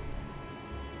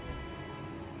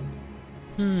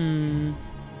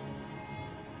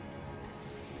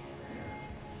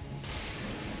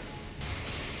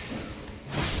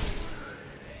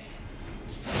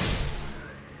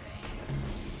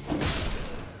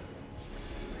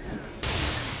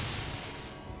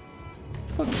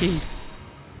 Fuck you.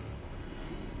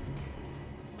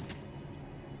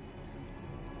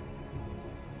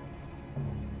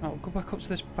 Oh, go back up to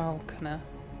this balcony.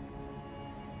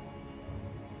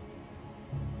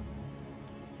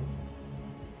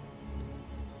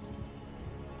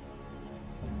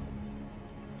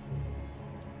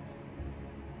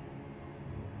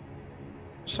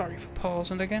 Sorry for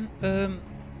pausing again. Here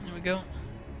we go.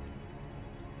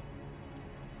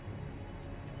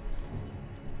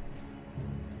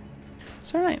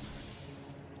 It's alright.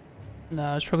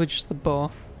 No, it's probably just the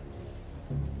bow.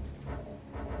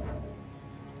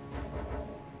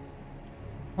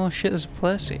 Oh shit, there's a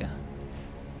place here.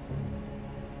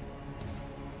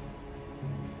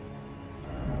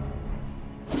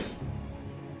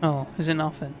 Oh, is it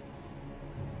nothing?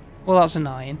 Well, that's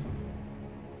annoying.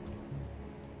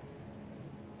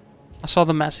 I saw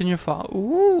the messenger and thought,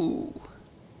 ooh.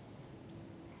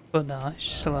 But no, it's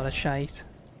just a lot of shite.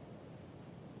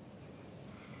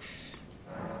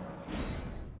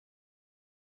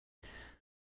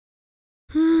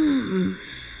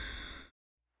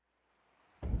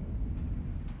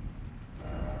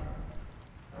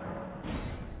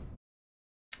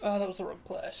 Oh, that was the wrong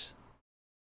place.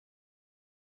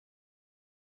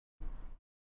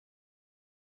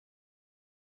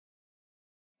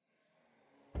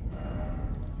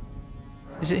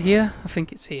 Is it here? I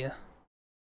think it's here.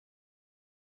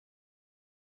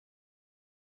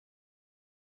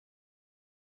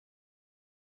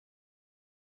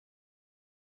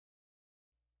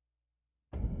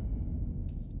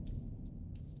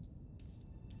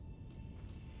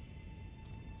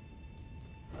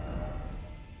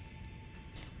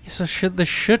 So there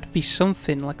should be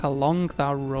something like along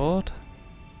that road.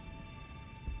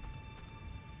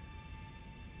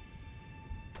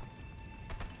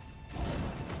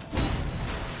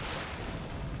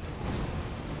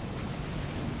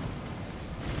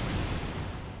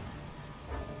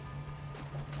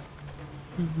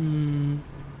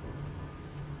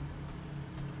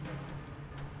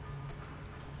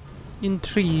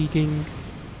 Intriguing.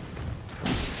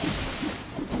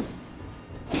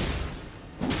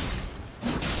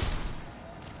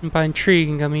 And by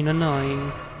intriguing, I mean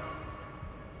annoying.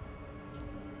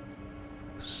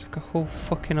 It's like a whole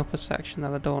fucking upper section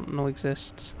that I don't know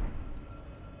exists.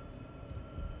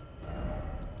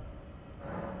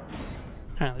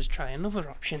 Alright, let's try another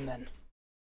option then.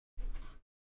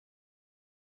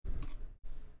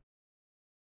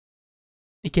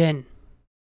 Again.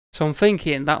 So I'm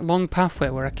thinking that long pathway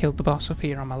where I killed the boss up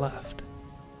here on my left.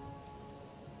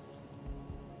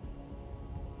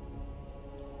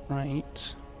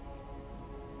 Right.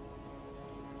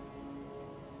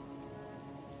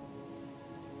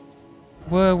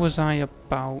 Where was I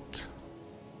about?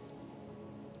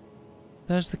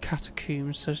 There's the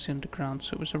catacombs, there's the underground,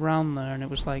 so it was around there and it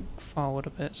was like forward a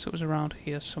bit, so it was around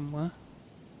here somewhere.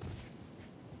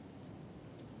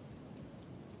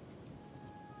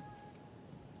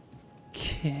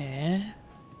 Okay.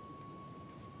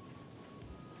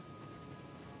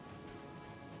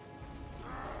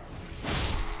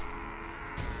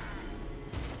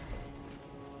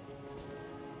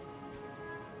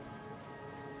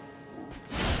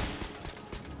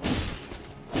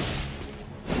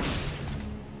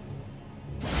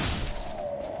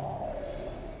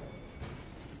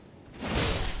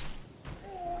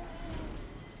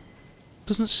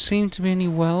 Doesn't seem to be any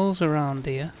wells around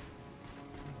here.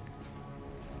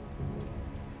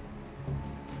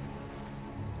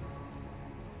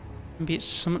 Maybe it's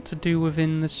something to do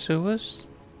within the sewers?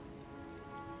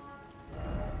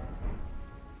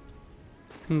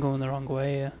 I'm going the wrong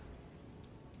way here.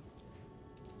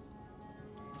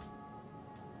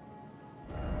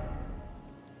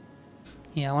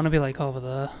 Yeah, I want to be like over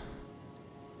there.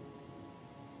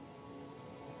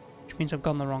 Which means I've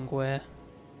gone the wrong way.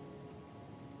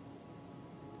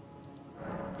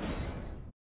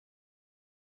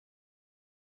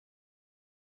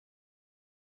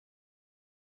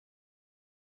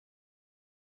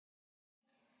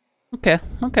 Okay,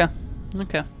 okay,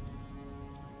 okay.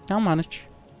 I'll manage.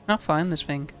 I'll find this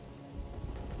thing.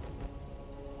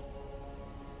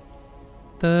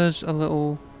 There's a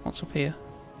little... what's up here?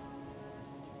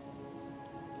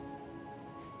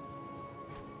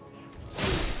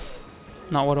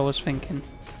 Not what I was thinking.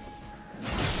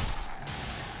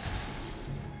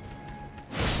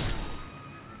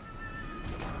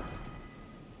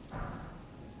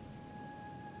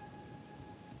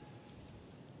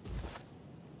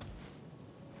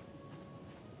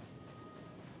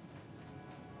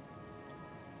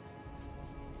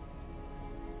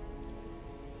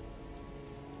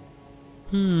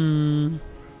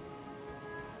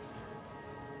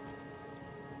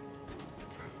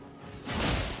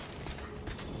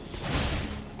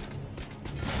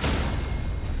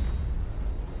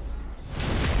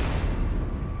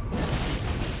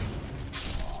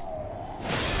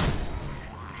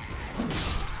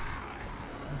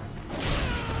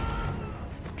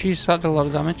 Jeez, that did a lot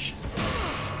of damage.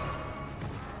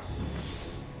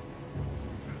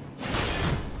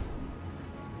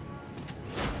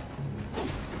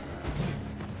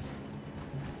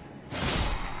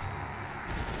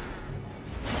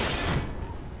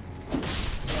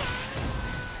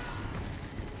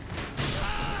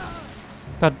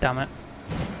 God damn it.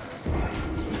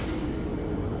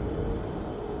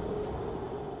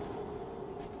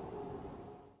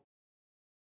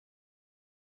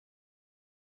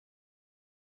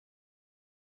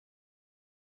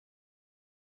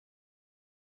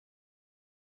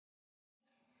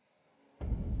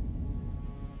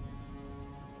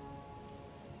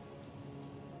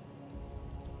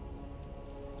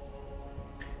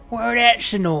 Well,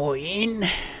 that's annoying.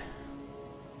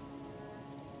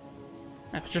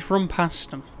 I've just run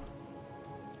past them.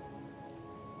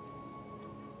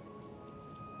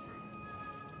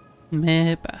 I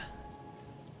Maybe.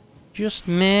 Just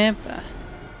maybe.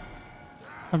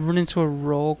 I've run into a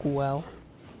rogue well.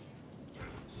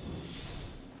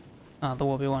 Ah, there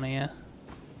will be one here.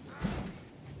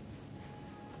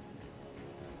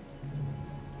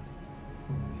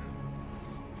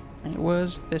 Right,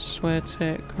 where's this way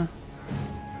take me?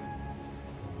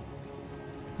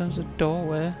 There's a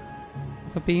doorway.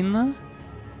 Have I been there?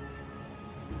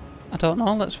 I don't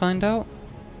know, let's find out.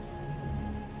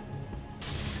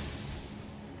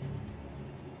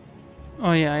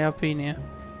 Oh yeah, I have been here.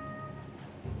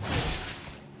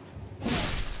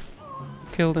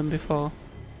 Killed him before.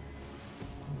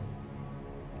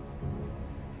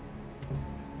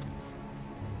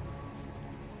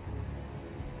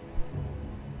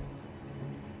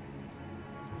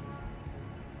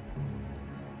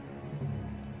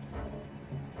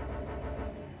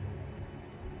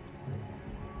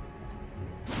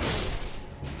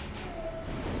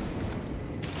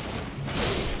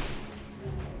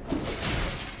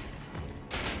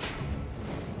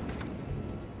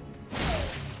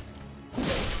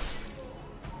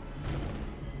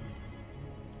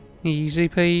 Easy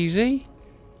peasy.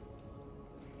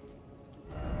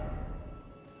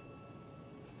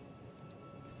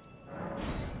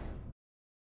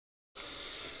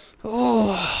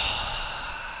 Oh.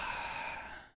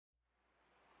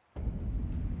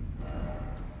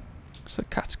 It's the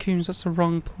catacombs, that's the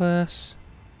wrong place.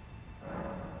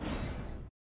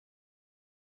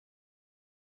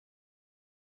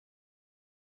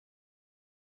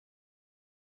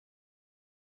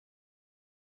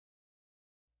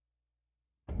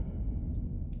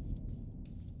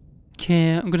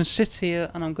 Okay, I'm gonna sit here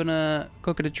and I'm gonna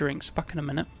go get a drink. So back in a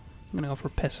minute. I'm gonna go for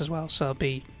a piss as well, so it'll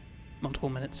be multiple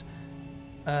minutes.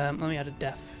 Let me add a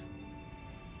def.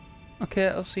 Okay,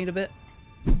 I'll see you in a bit.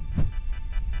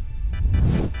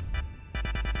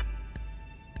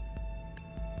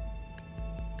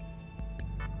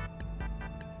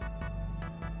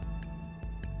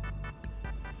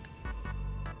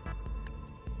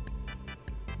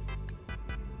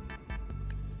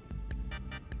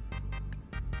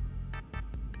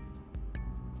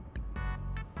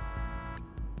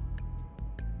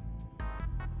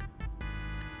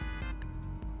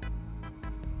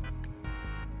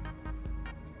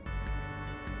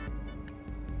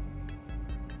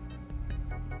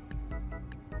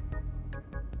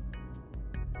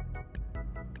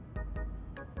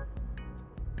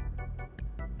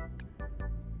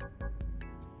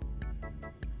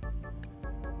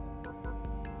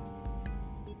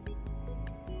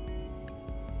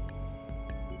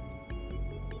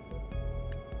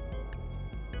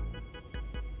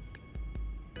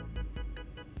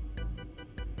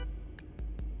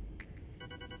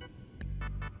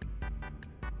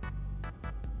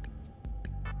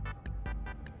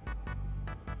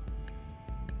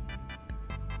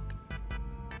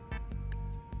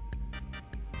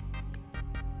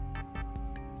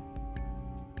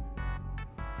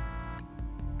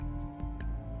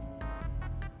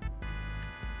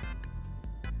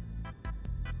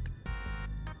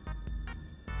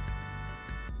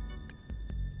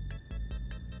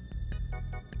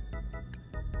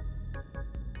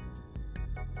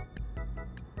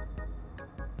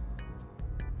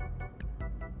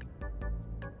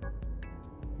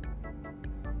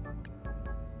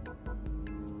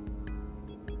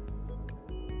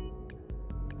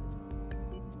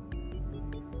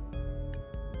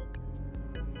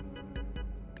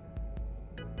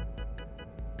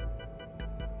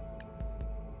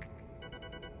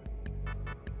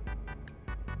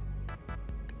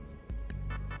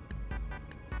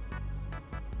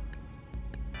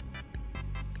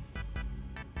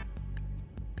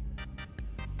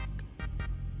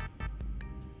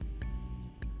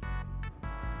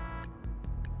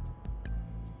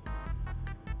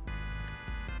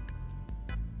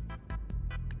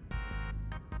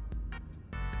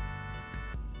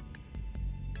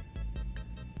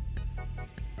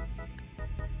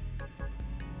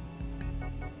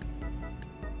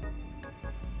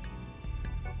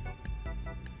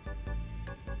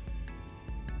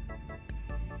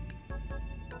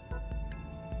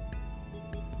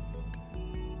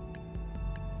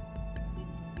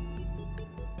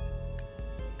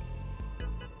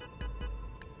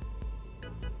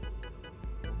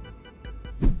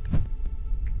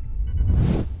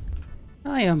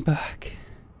 I am back.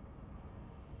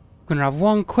 I'm gonna have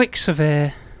one quick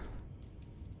survey.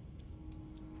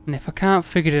 And if I can't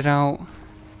figure it out,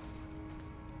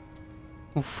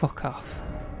 well, fuck off.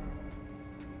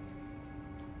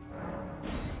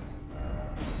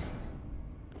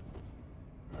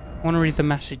 I want to read the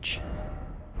message.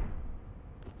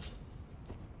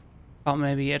 Thought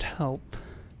maybe it'd help.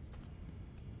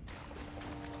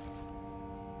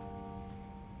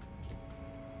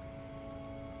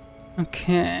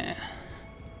 Okay.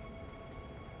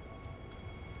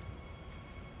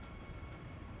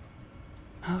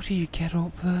 How do you get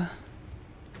up there?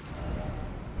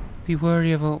 Be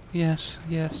wary of up. Yes,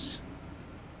 yes.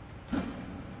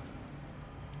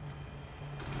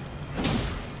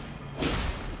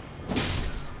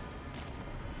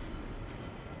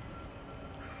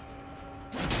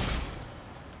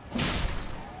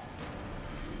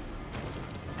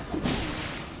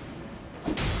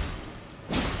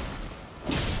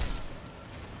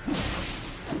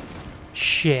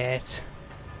 Shit.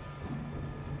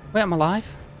 Wait, I'm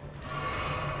alive?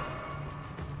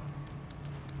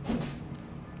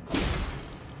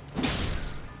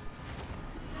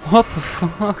 What the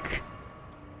fuck?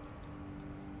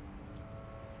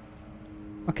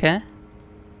 Okay.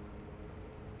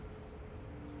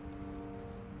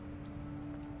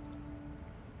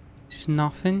 Just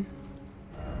nothing?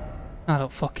 I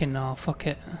don't fucking know. Fuck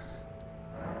it.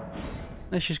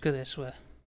 Let's just go this way.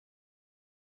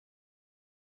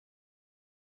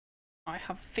 I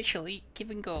have officially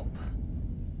given up.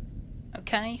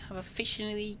 Okay? I've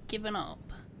officially given up.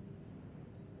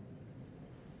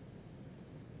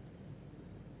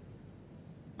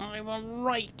 I will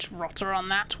right rotter on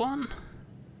that one.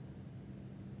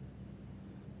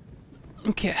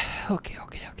 Okay, okay.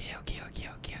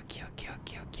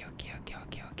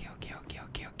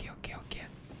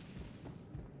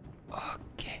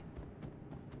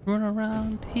 Run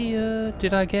around here.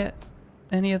 Did I get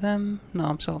any of them? No,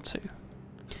 I'm still 2. So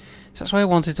that's why I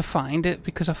wanted to find it,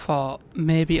 because I thought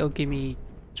maybe it'll give me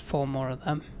 4 more of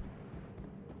them.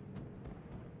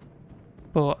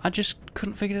 But I just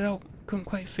couldn't figure it out. Couldn't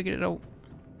quite figure it out.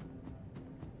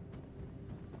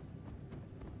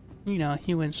 You know,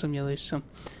 you win some, you lose some.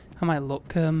 I might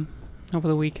look over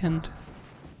the weekend.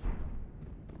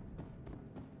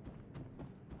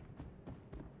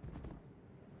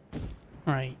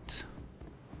 Right.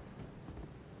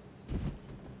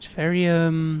 It's very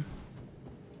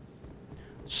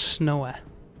snowy.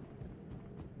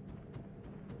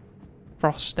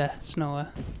 Frosty, snowy.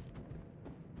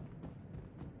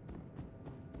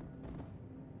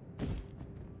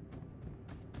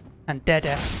 And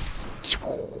deader.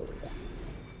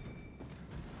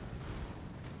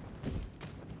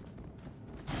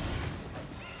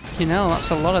 You know, that's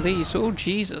a lot of these. Oh,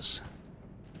 Jesus.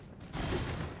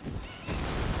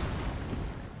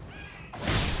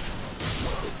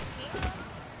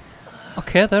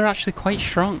 Okay, they're actually quite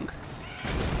strong.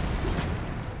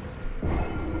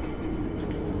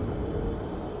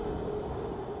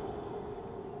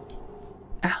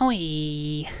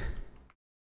 Owie.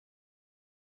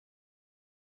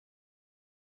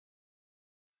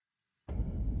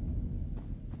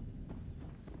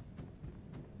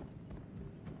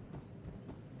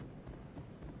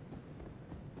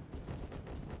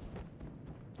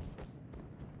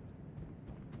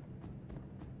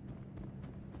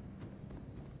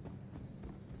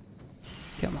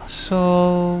 Get my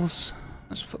souls.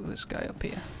 Let's fuck this guy up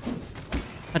here.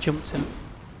 I jumped him.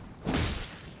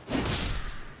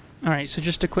 Alright, so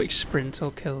just a quick sprint will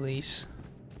kill these.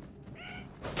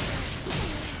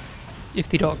 If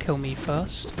they don't kill me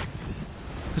first.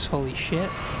 Because holy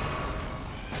shit.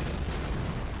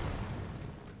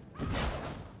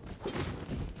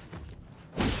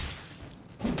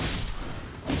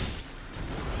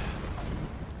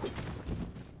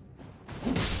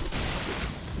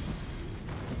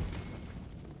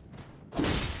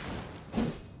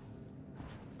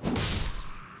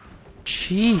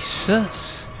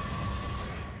 Jesus.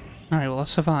 Alright, well I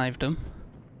survived them.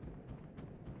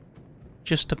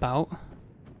 Just about.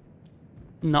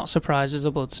 Not surprised there's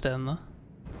a bloodstain though.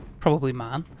 Probably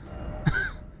man.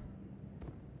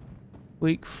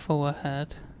 Weak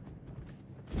forehead.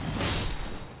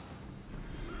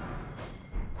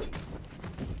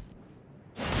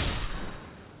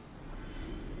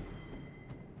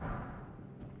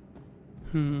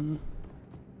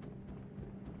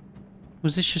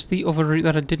 Was this just the other route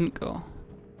that I didn't go?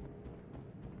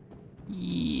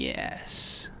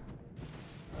 Yes.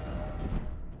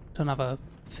 Don't have a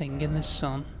thing in this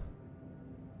zone.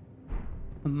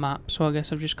 A map, so I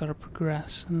guess I've just got to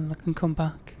progress and then I can come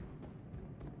back.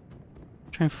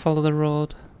 Try and follow the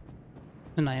road.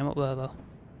 And I am up there though.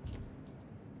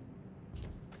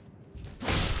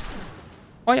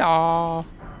 Oh yeah!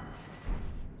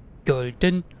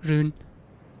 Golden rune.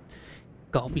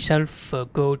 Got myself a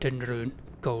golden rune.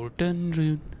 Golden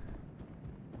rune.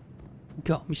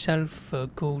 Got myself a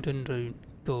golden rune.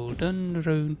 Golden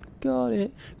rune. Got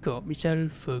it. Got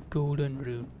myself a golden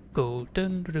rune.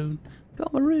 golden rune.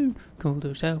 Got my rune. Called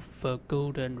herself a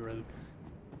golden rune.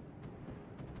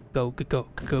 Go, go, go,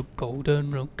 go,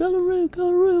 golden rune. Golden rune,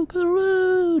 golden rune, golden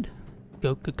rune.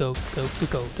 Go, go, go, go, go,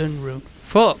 golden rune.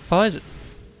 Fuck, poison.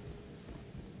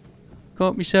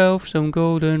 Got myself some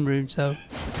golden rune, so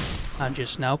I'm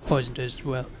just now poisoned as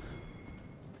well.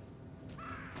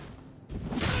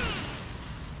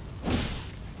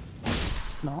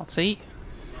 Naughty.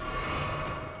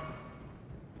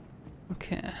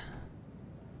 Okay. I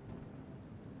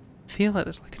feel like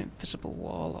there's like an invisible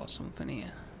wall or something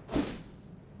here.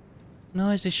 No,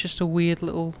 is this just a weird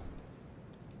little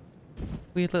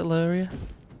area?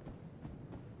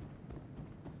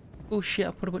 Oh shit,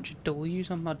 I put a bunch of W's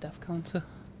on my death counter.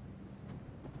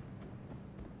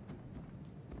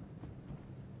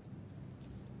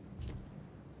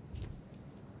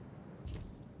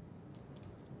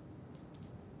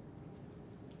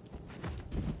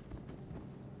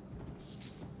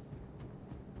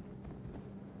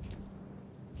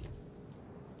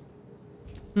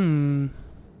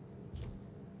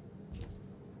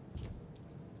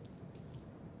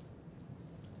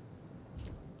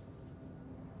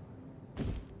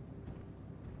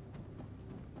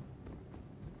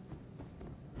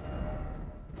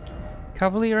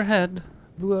 Cavalier ahead,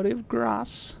 body of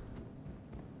grass.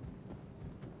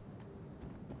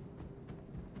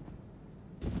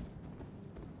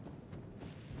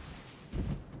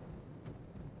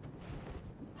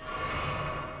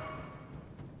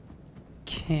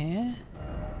 Okay.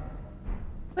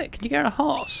 Wait, can you get a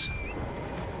horse?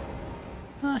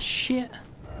 Ah, shit.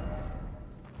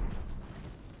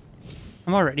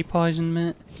 I'm already poisoned,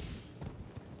 mate.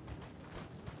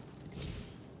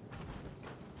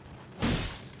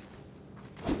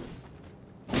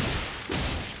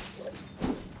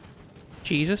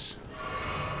 Jesus.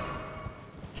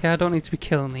 Okay, I don't need to be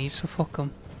killing these, so fuck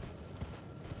them.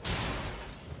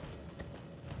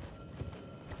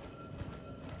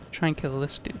 Try and kill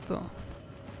this dude, though.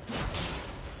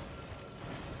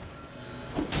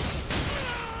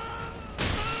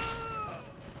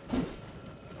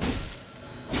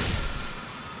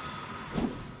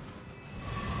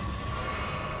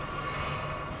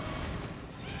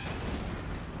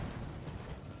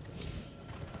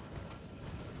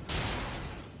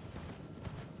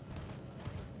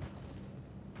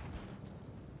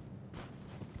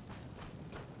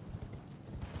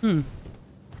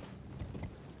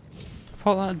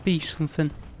 Thought that'd be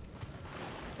something.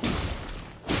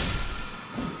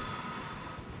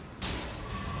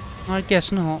 I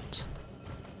guess not.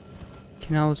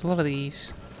 Okay, now there's a lot of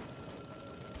these.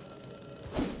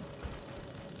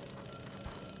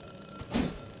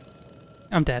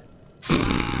 I'm dead.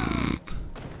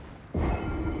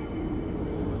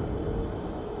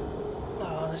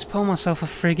 Oh, let's pour myself a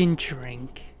friggin'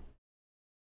 drink.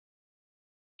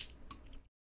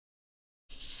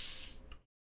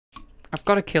 I've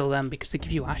got to kill them because they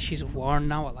give you Ashes of War and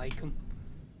now I like them.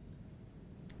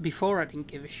 Before I didn't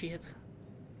give a shit.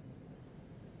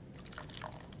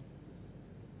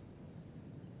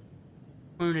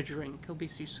 I'm gonna drink, I'll be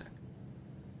too sick.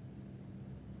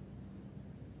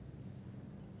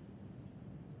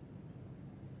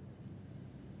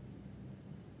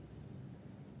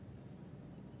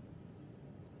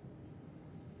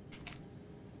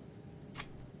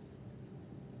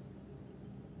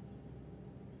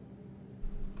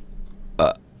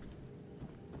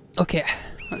 Okay,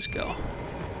 let's go.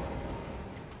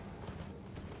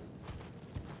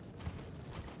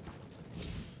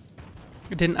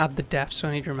 I didn't add the deaths, so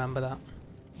I need to remember that.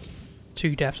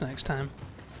 2 deaths next time.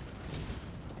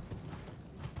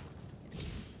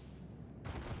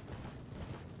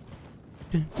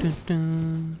 Dun, dun,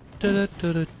 dun. Da, da,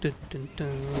 da, da, da, dun,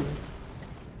 dun.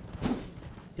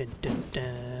 Dun, dun,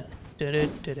 dun. Da, da,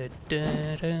 da, da,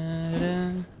 da, da,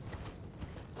 da.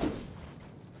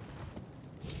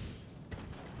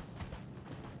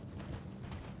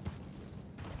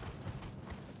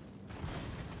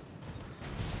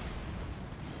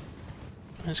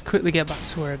 Let's quickly get back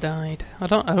to where I died. I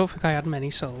don't think I had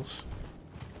many souls.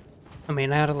 I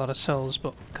mean, I had a lot of souls,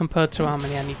 but compared to how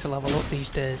many I need to level up these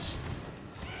days.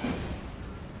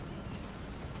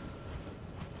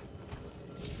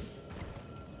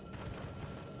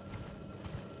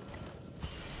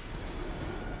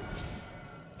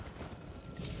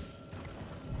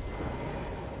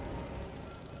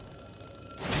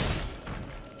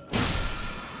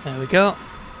 There we go.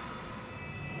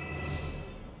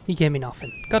 He gave me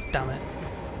nothing. God damn it.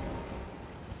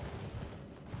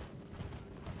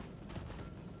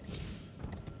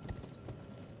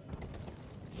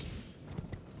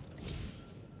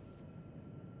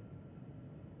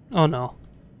 Oh no.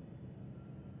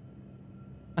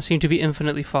 I seem to be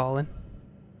infinitely falling.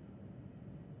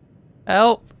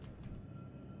 Help!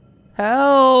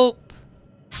 Help!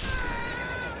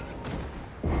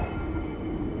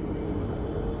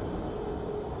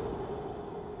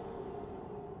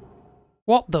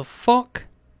 What the fuck?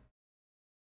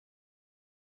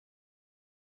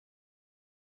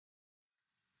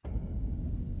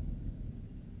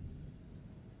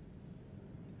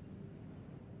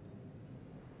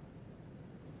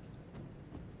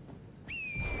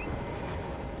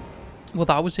 Well,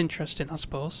 that was interesting, I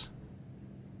suppose.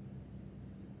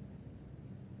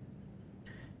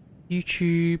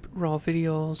 YouTube, raw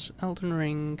videos, Elden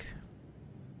Ring.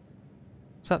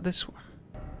 Is that this one?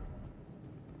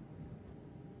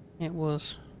 It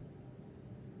was.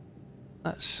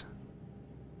 That's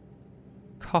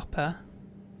copper.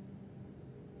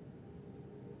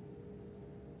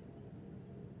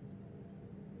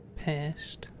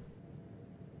 Paste.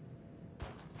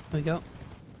 There we go.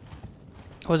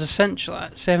 I was essentially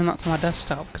saving that to my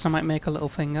desktop because I might make a little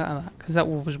thing out of that. Because that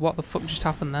was what the fuck just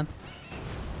happened then.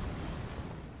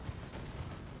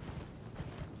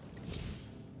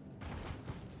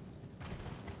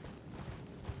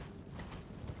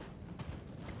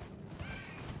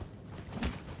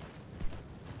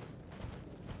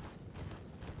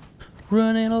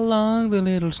 Running along the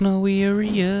little snowy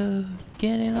area,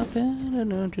 getting up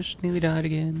and just nearly died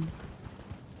again.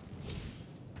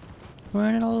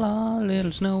 Running along the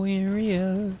little snowy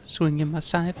area, swinging my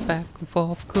scythe back and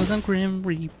forth 'cause I'm Grim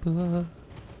Reaper.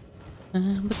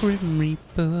 I'm the Grim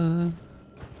Reaper.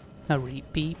 I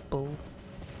reap people,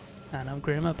 and I'm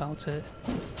grim about it.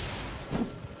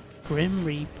 Grim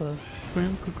Reaper,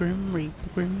 Grim Reaper, Grim Reaper,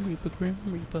 Grim Reaper, Grim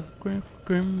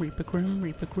Reaper, Grim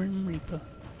Reaper, Grim Reaper.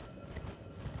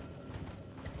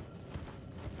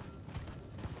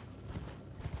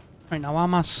 Right, now are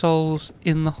my souls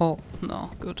in the hole?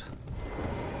 No, good.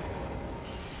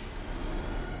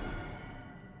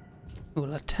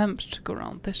 We'll attempt to go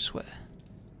around this way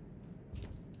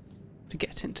to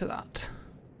get into that.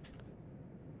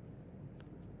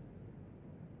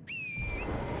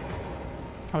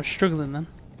 I was struggling then.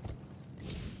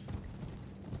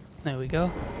 There we go.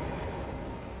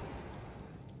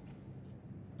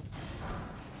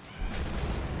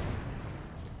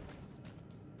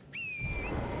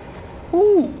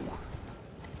 Ooh!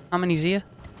 How many's here?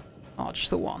 Oh, just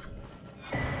the one.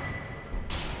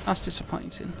 That's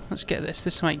disappointing. Let's get this.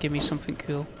 This might give me something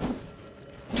cool.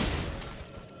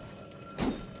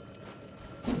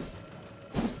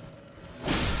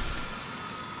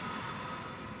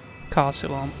 Of course it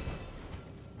won't.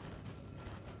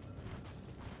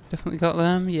 Definitely got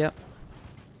them, yep.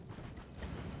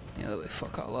 Yeah, there'll be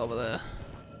fuck all over there.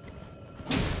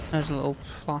 There's a little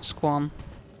flask one.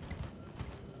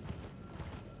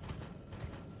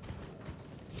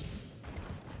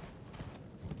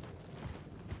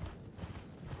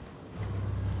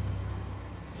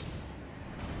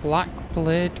 Black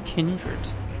Blade Kindred.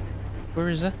 Where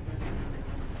is he?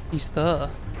 He's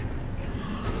there.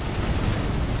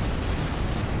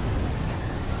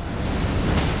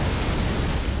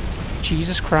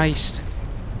 Jesus Christ.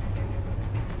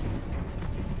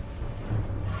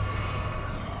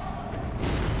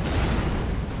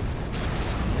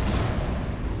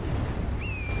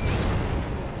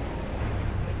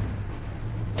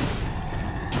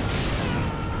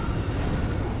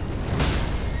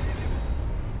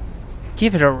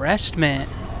 Give it a rest, mate.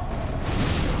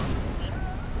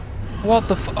 What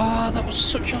the f- Oh, that was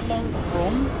such a long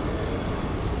run.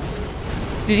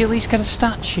 Did he at least get a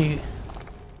statue?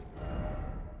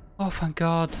 Oh, thank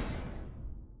God.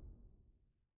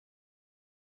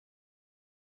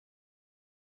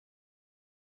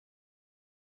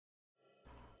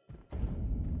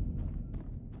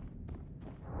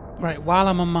 Right, while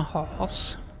I'm on my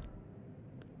horse...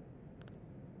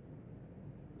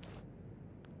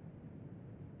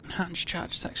 Enhanced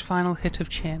charge attacks, final hit of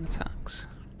chain attacks.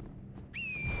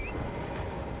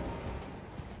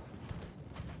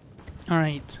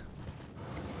 Alright.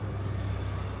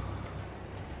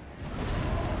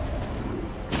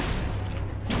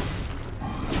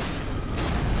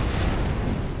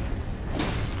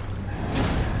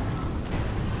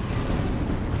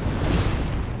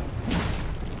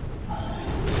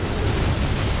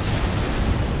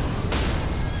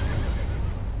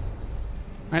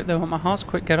 Right there with my horse,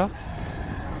 quick get off.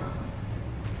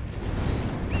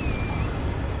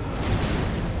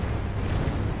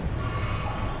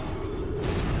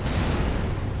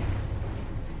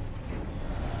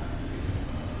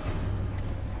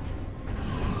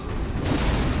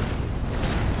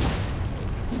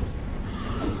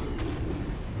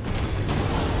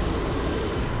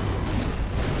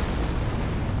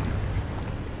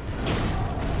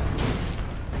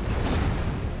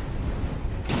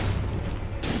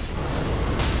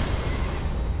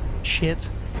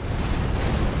 shit.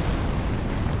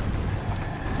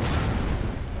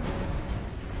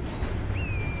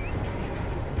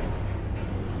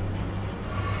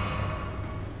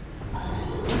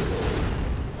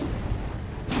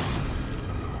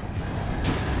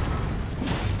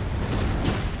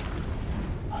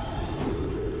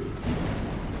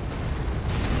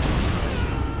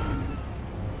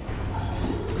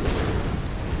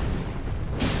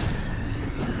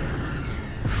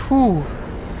 Whew.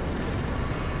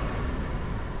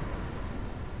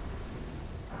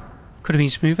 Could have been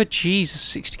smoother.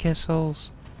 Jesus, 60k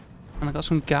souls. And I got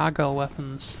some gargoyle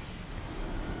weapons.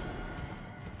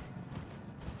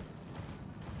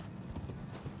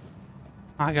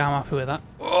 I'm happy with that.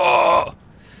 Oh!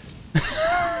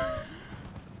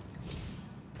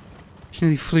 She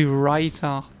nearly flew right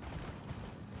off.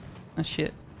 Oh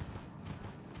shit.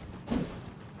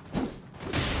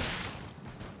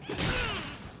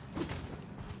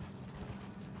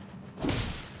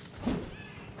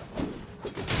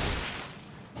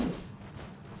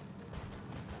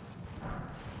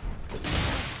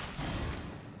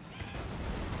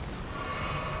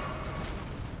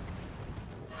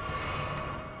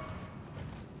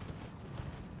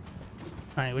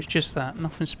 Right, it was just that,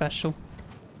 nothing special.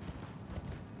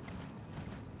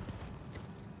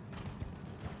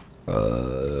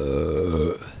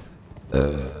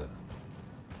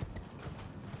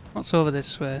 What's over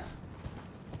this way?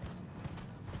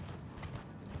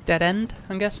 Dead end,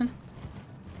 I'm guessing?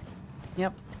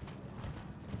 Yep.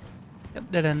 Yep,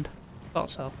 dead end. Thought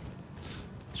so.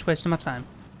 Just wasting my time.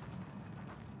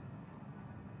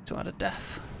 To add a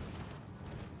death.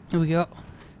 Here we go.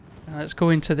 Let's go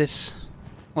into this,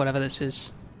 whatever this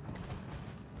is.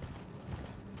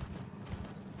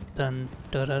 Dun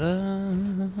da da da.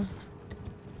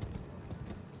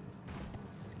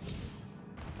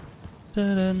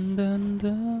 Dun dun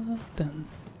dun dun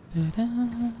dun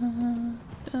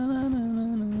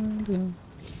dun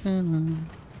dun.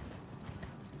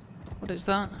 What is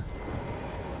that?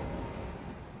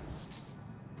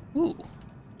 Ooh,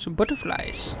 some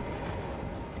butterflies.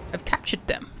 I've captured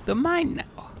them. They're mine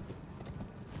now.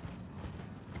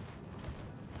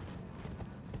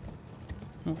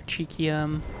 Oh, cheeky,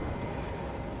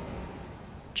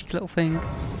 cheeky little thing.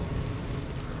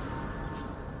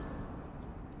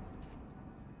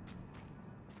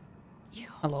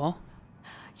 Hello?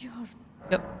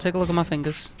 Yep, take a look at my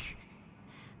fingers.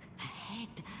 Ahead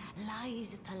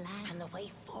lies the land, and the way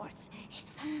forth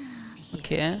is the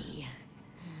Okay.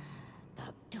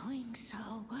 The doing so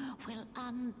will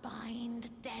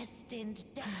unbind destined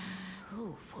death.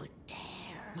 Who would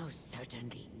dare? Most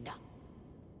certainly not.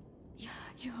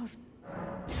 You're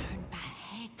turn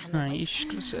ahead. Right, you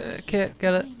just okay,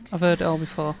 get it. I've heard it all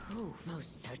before. Who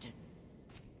most certain?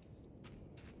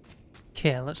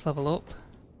 Okay, let's level up.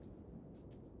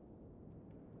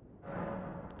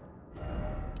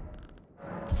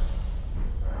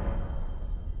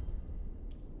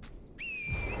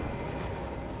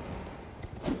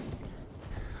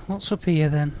 What's up here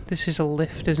then? This is a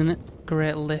lift, isn't it?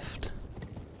 Great lift.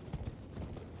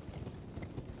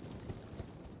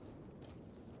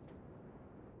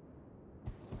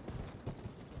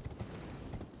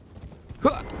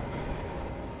 Huh!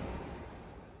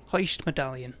 Hoist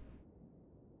medallion.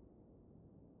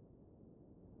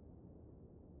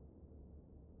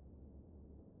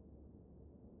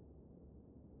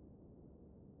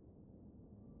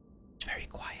 It's very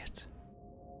quiet.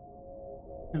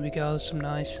 There we go, there's some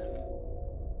noise.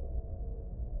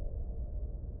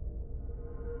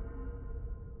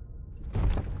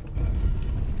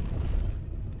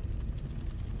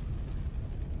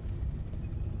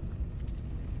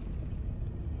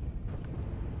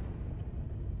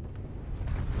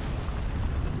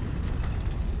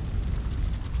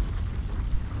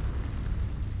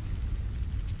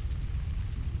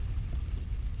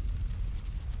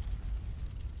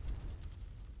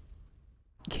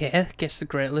 Okay, guess the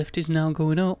great lift is now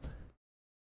going up.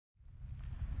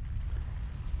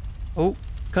 Oh,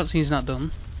 cutscene's not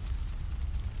done.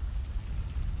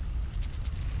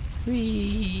 Yeah.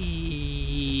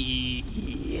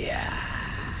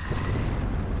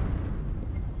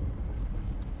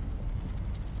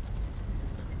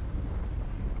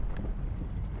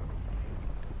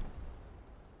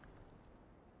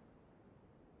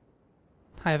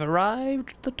 I have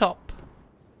arrived at the top.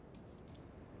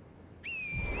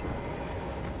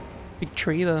 Big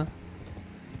tree there.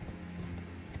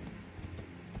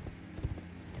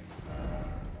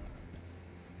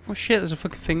 Oh shit, there's a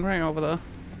fucking thing right over there.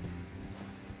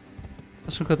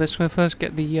 Let's go this way first,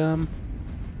 get the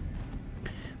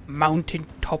mountain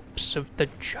tops of the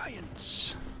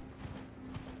giants.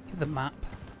 Get the map.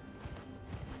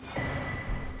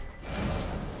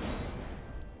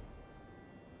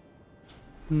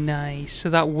 Nice. So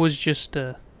that was just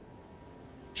a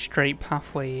straight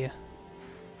pathway here.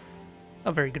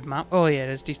 A very good map. Oh yeah,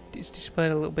 it's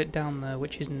displayed a little bit down there,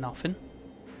 which is nothing.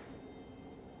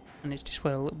 And it's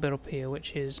displayed a little bit up here,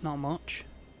 which is not much.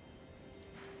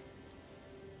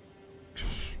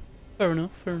 Fair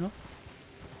enough, fair enough.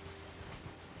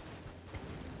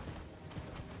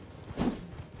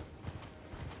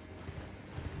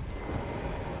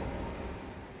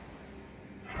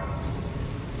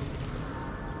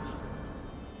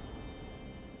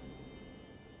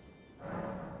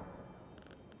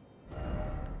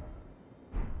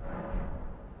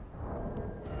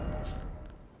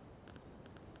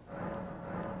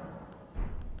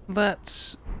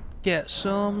 Let's get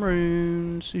some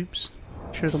runes. Oops.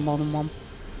 Should have more than one.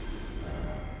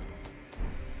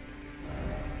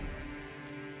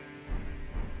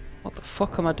 What the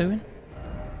fuck am I doing?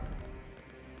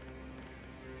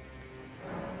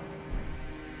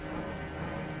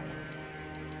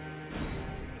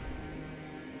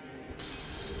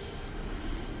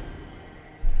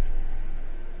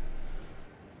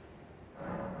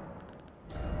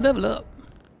 Level up.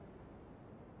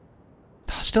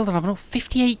 Still don't have enough.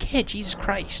 58k, Jesus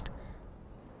Christ.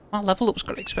 My level up's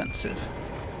got expensive.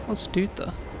 What's the dude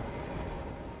though?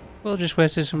 We'll just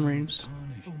wasted some runes.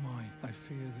 Oh my, I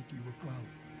fear that you will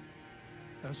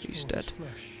grow. He's dead.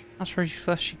 As for his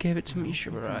flesh, you gave it to me,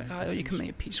 sure, right. You can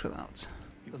make a peace without.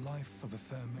 The life of a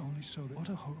firm only so that what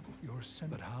a horrible your sin.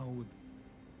 But how would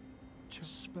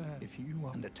just spare if you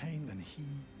undertake then he.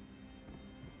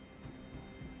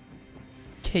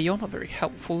 Okay, you're not very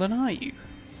helpful then, are you?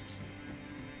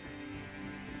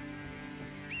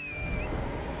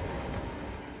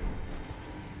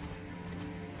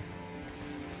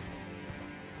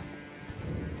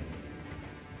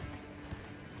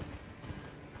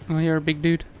 Oh, you're a big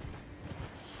dude.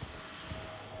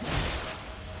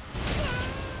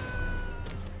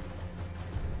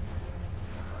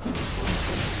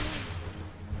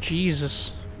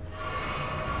 Jesus.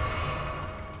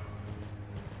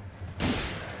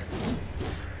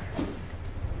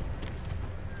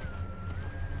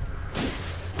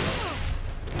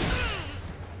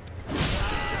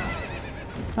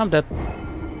 I'm dead.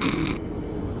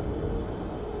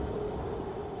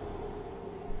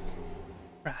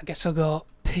 Right, I guess I'll go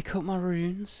pick up my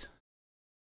runes.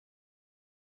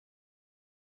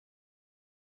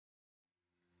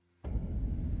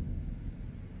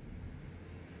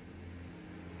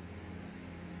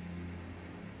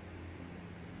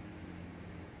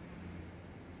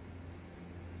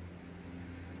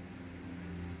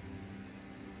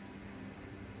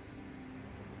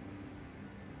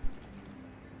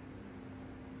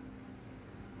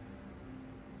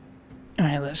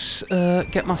 Alright, let's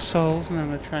get my souls and then I'm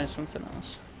going to try something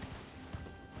else.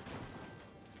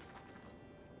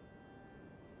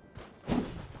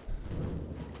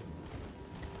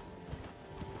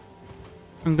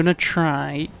 I'm going to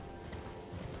try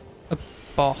a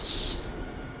boss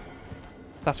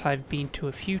that I've been to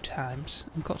a few times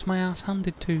and got my ass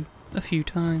handed to a few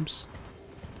times.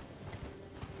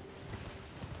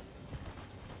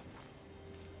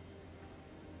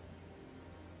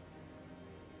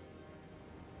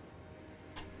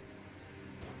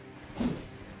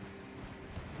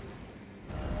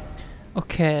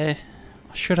 Okay,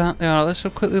 should I? Yeah, let's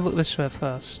quickly look this way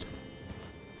first.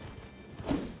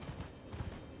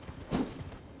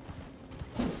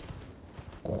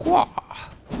 Wah!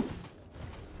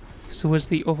 So where's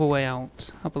the other way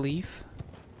out? I believe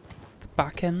the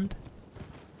back end.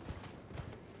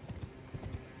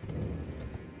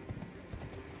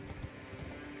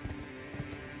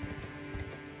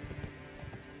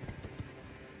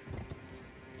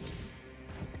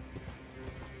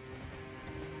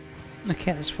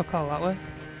 Okay, let's fuck all that way.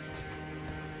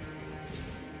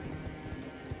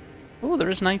 Oh, there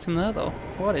is an item there though.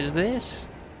 What is this?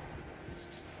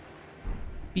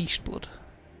 Beast blood.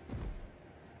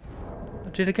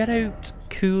 Did I get out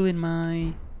cool in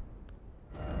my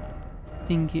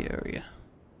thingy area?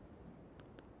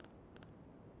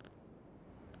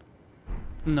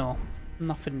 No,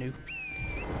 nothing new.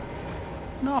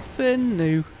 Nothing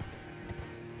new.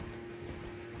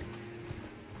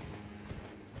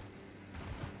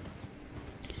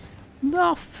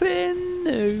 Nothing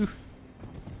new.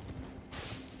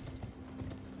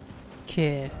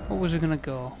 Okay, what was I gonna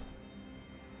go?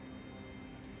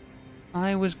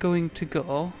 I was going to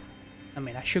go... I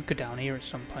mean, I should go down here at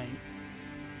some point.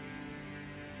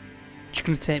 It's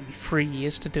gonna take me 3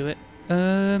 years to do it.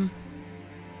 I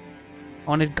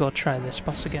wanted to go try this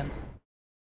boss again.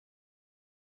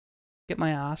 Get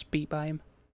my ass beat by him.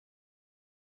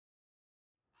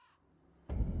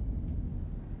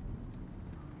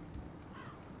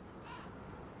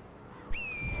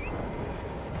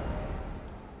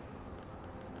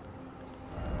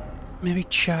 Maybe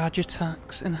charge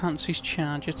attacks, enhance his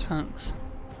charge attacks.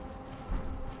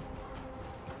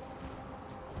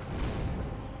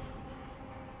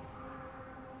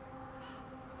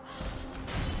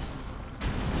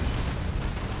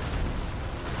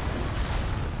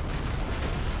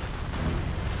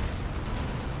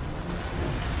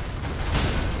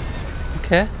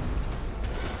 Okay.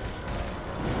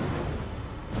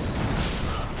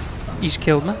 He's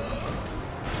killed me.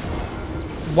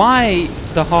 Why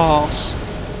the horse,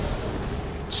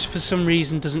 for some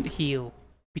reason, doesn't heal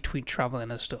between travelling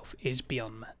and stuff is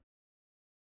beyond me.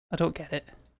 I don't get it.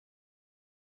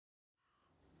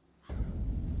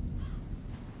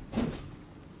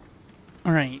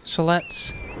 Alright, so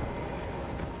let's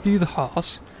do the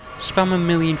horse. Spam a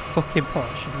million fucking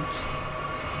potions.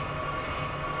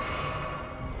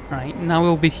 Right, now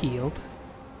we'll be healed.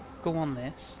 Go on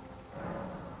this.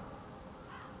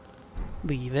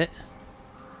 Leave it.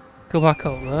 Go back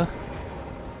over.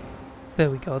 There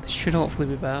we go, this should hopefully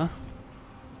be better.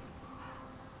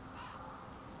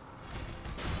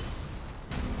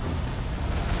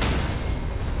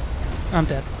 I'm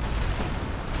dead.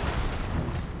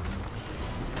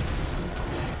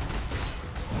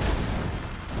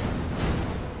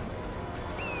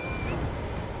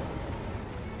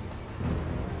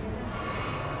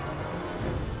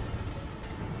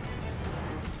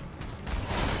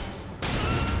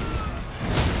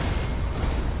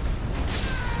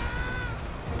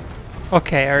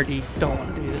 Okay, I already don't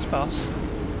want to do this boss.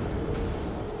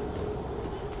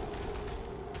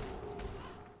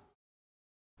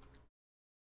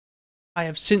 I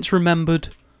have since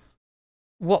remembered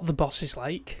what the boss is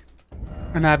like,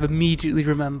 and I've immediately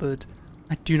remembered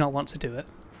I do not want to do it.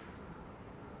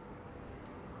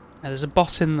 Now there's a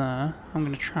boss in there, I'm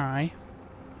going to try.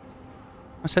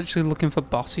 I'm essentially looking for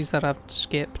bosses that I've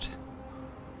skipped.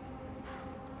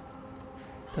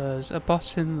 There's a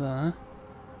boss in there.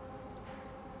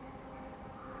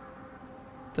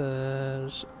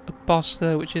 There's a boss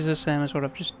there which is the same as what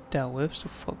I've just dealt with, so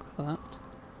fuck that.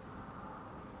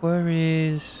 Where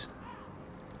is...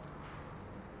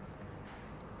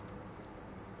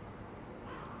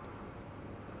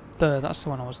 There, that's the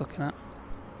one I was looking at.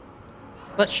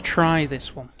 Let's try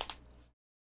this one.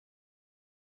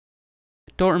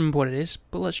 I don't remember what it is,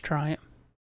 but let's try it.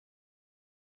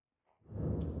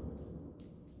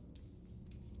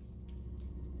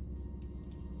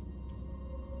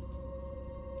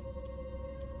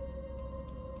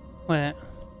 Wait.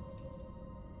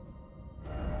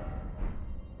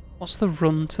 What's the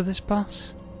run to this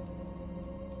boss?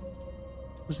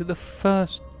 Was it the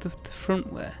first, the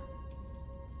front way?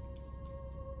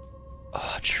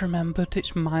 Oh, I just remembered,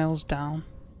 it's miles down.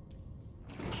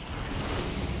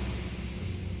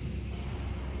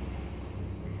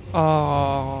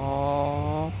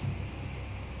 Oh.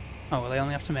 Oh, well, they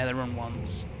only have to make the run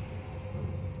once.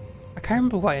 I can't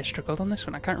remember why I struggled on this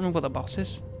one. I can't remember what the boss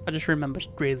is. I just remember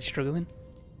really struggling.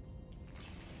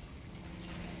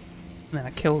 And then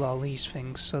I killed all these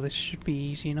things, so this should be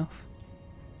easy enough.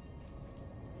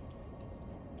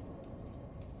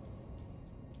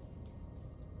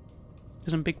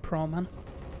 There's a big pro man.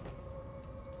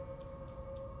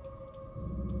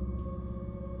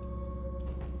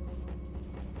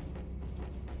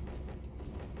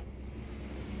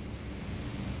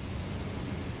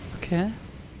 Okay.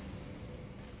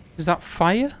 Is that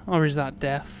fire or is that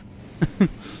death?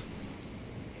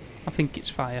 I think it's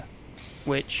fire,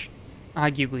 which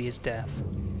arguably is death.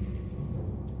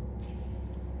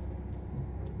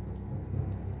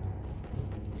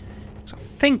 So I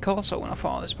think also when I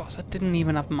fought this boss I didn't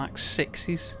even have max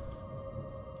 60s.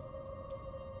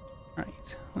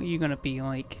 Right, what are you gonna be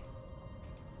like?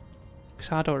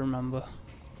 Because I don't remember.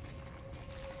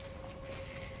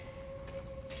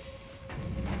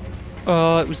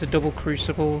 Oh, it was the double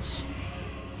crucibles.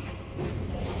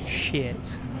 Shit.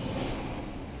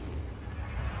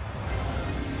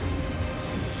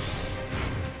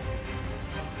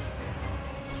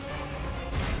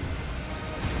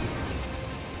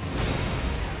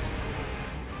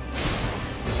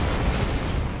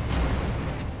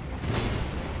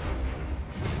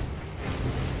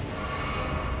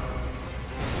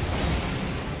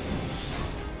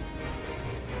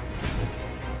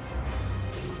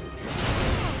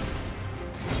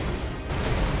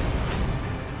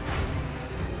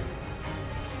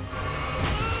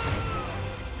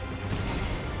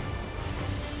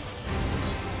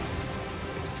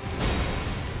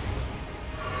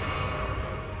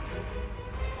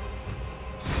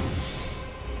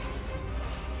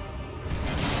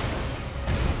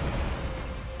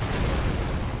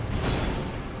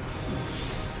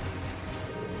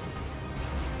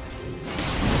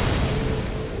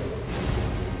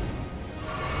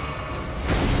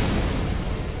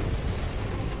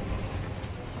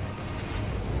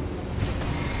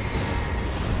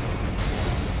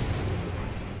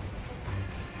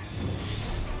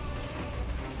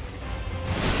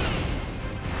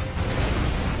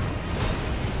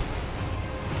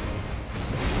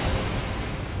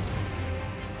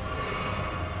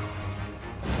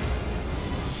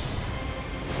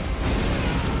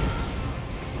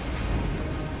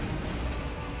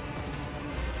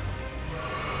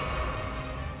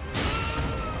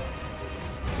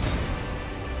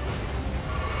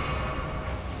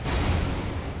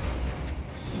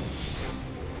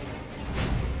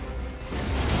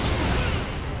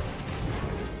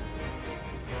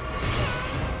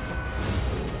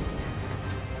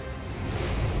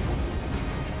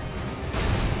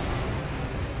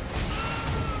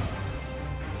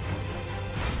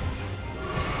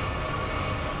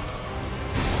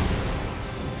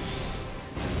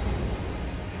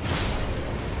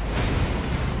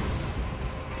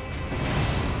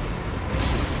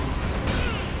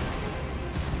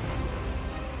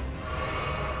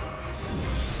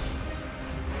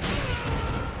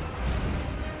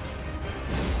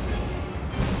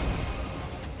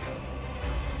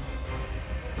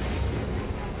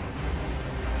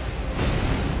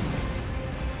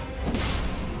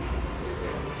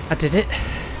 I did it.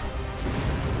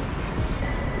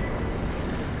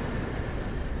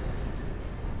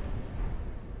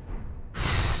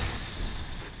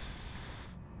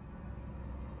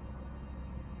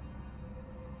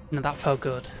 Now that felt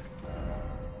good.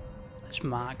 Let's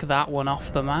mark that one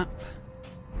off the map.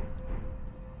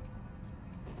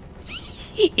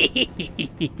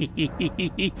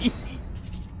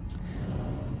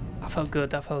 That felt good,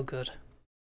 that felt good.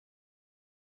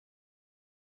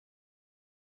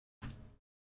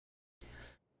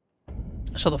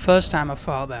 So the first time I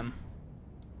fought them,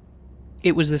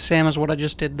 it was the same as what I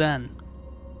just did then.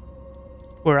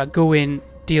 Where I go in,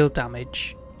 deal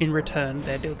damage, in return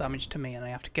they deal damage to me and I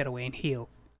have to get away and heal.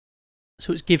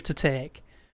 So it's give to take.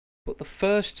 But the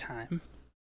first time,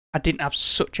 I didn't have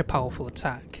such a powerful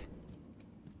attack.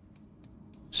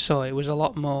 So it was a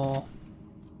lot more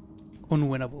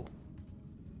unwinnable.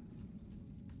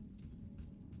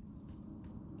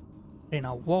 You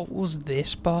know, what was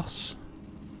this boss?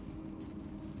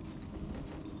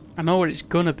 I know what it's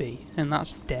gonna be, and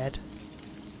that's dead.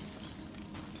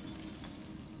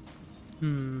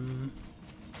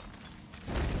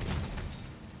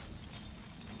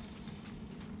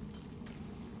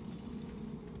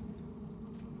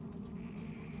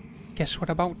 Guess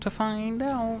we're about to find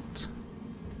out.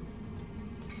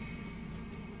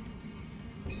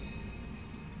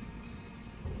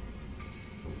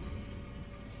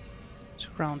 It's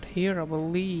around here, I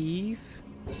believe.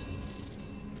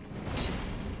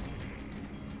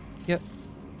 Yep.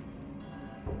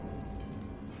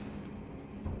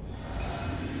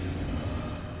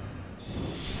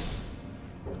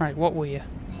 Right, what were you?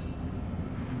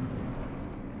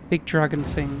 Big dragon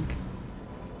thing.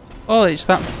 Oh, it's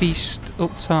that beast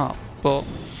up top, but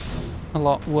a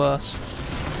lot worse.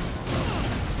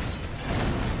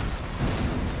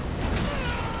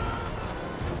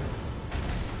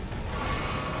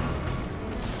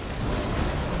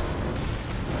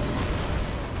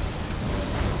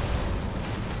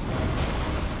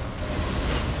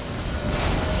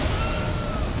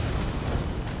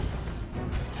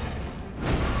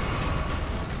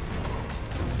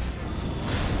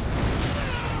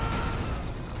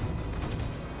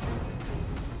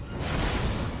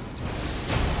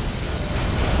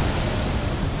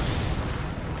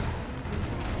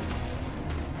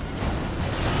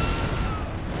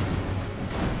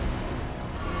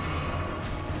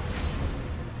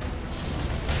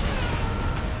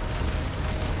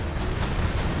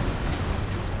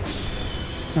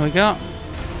 There we go.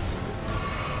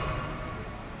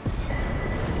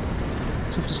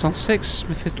 Silverstone 6,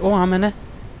 Smithfist. Oh, how many?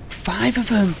 5 of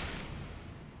them!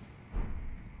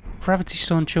 Gravity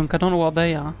Stone Chunk, I don't know what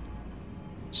they are.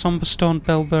 Somber Stone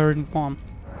Belverin 1.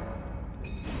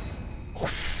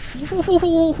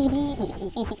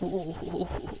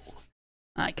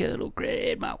 I could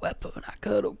upgrade my weapon. I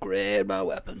could upgrade my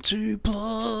weapon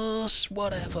 2+,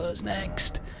 whatever's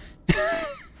next.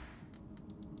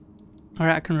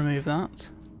 Alright, I can remove that.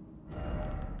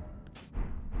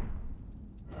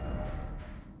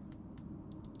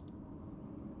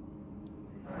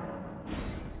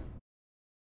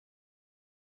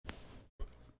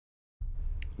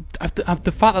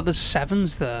 The fact that there's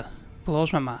 7s there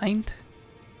blows my mind.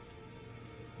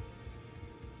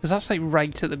 Because that's like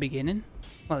right at the beginning.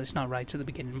 Well, it's not right at the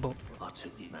beginning, but...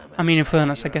 I mean, in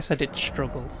fairness, I guess I did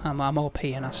struggle. I'm OP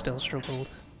and I still struggled.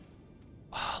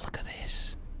 Oh, look at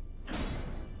this.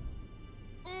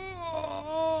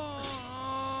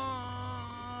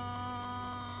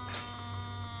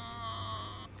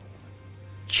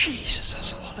 Jesus,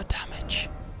 that's a lot of damage.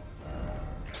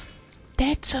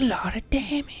 That's a lot of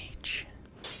damage.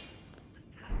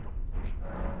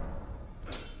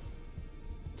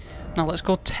 Now let's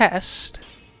go test.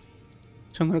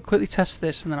 So I'm going to quickly test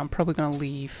this and then I'm probably going to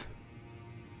leave.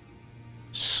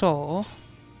 So,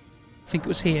 I think it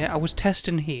was here. I was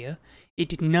testing here. It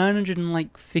did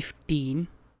 915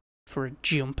 for a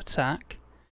jump attack.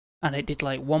 And it did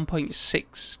like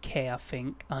 1.6k I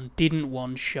think. And didn't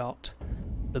one-shot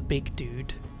the big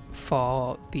dude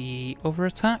for the other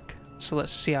attack. So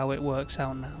let's see how it works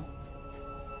out now.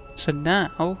 So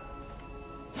now,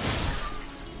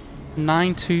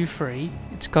 923,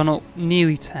 it's gone up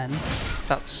nearly 10.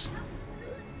 That's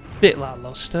a bit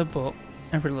lackluster, but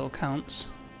every little counts.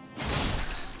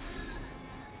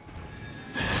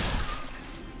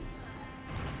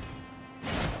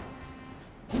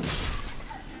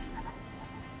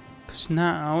 Because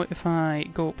now, if I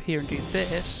go up here and do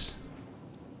this,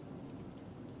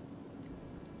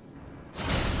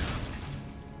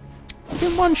 I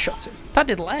didn't one-shot him. That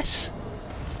did less.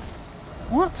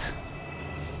 What?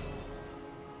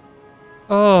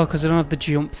 Oh, because I don't have the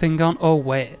jump thing on. Oh,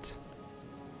 wait.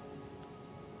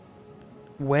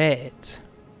 Wait.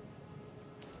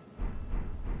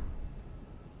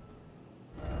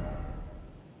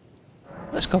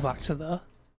 Let's go back to there.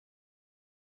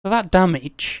 So that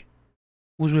damage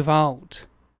was without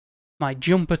my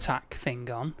jump attack thing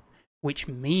on, which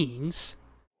means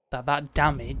that that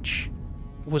damage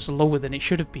was lower than it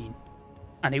should have been.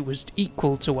 And it was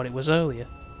equal to what it was earlier.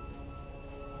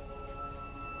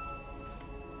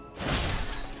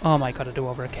 Oh my god, I do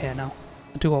over a K now.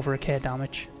 I do over a K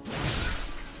damage.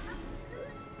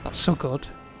 That's so good.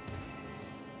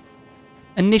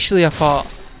 Initially I thought,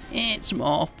 it's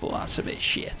more, but that's a bit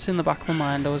shit. In the back of my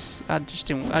mind I just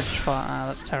thought,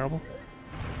 that's terrible.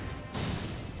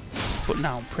 But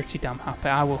now I'm pretty damn happy.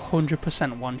 I will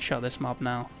 100% one-shot this mob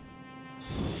now.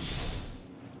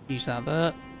 Use that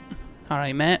there.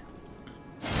 Alright, mate.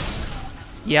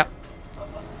 Yep.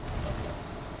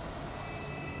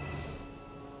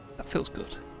 That feels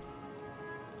good.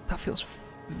 That feels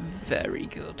very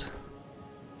good.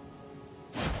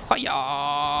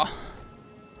 Hiya!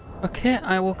 Okay,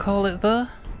 I will call it there.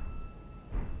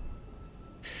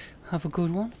 Have a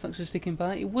good one. Thanks for sticking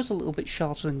by. It was a little bit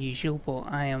shorter than usual, but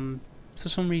I am, for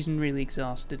some reason, really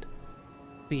exhausted.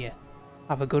 But yeah,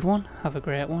 have a good one. Have a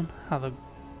great one. Have a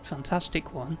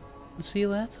fantastic one. And see you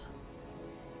later.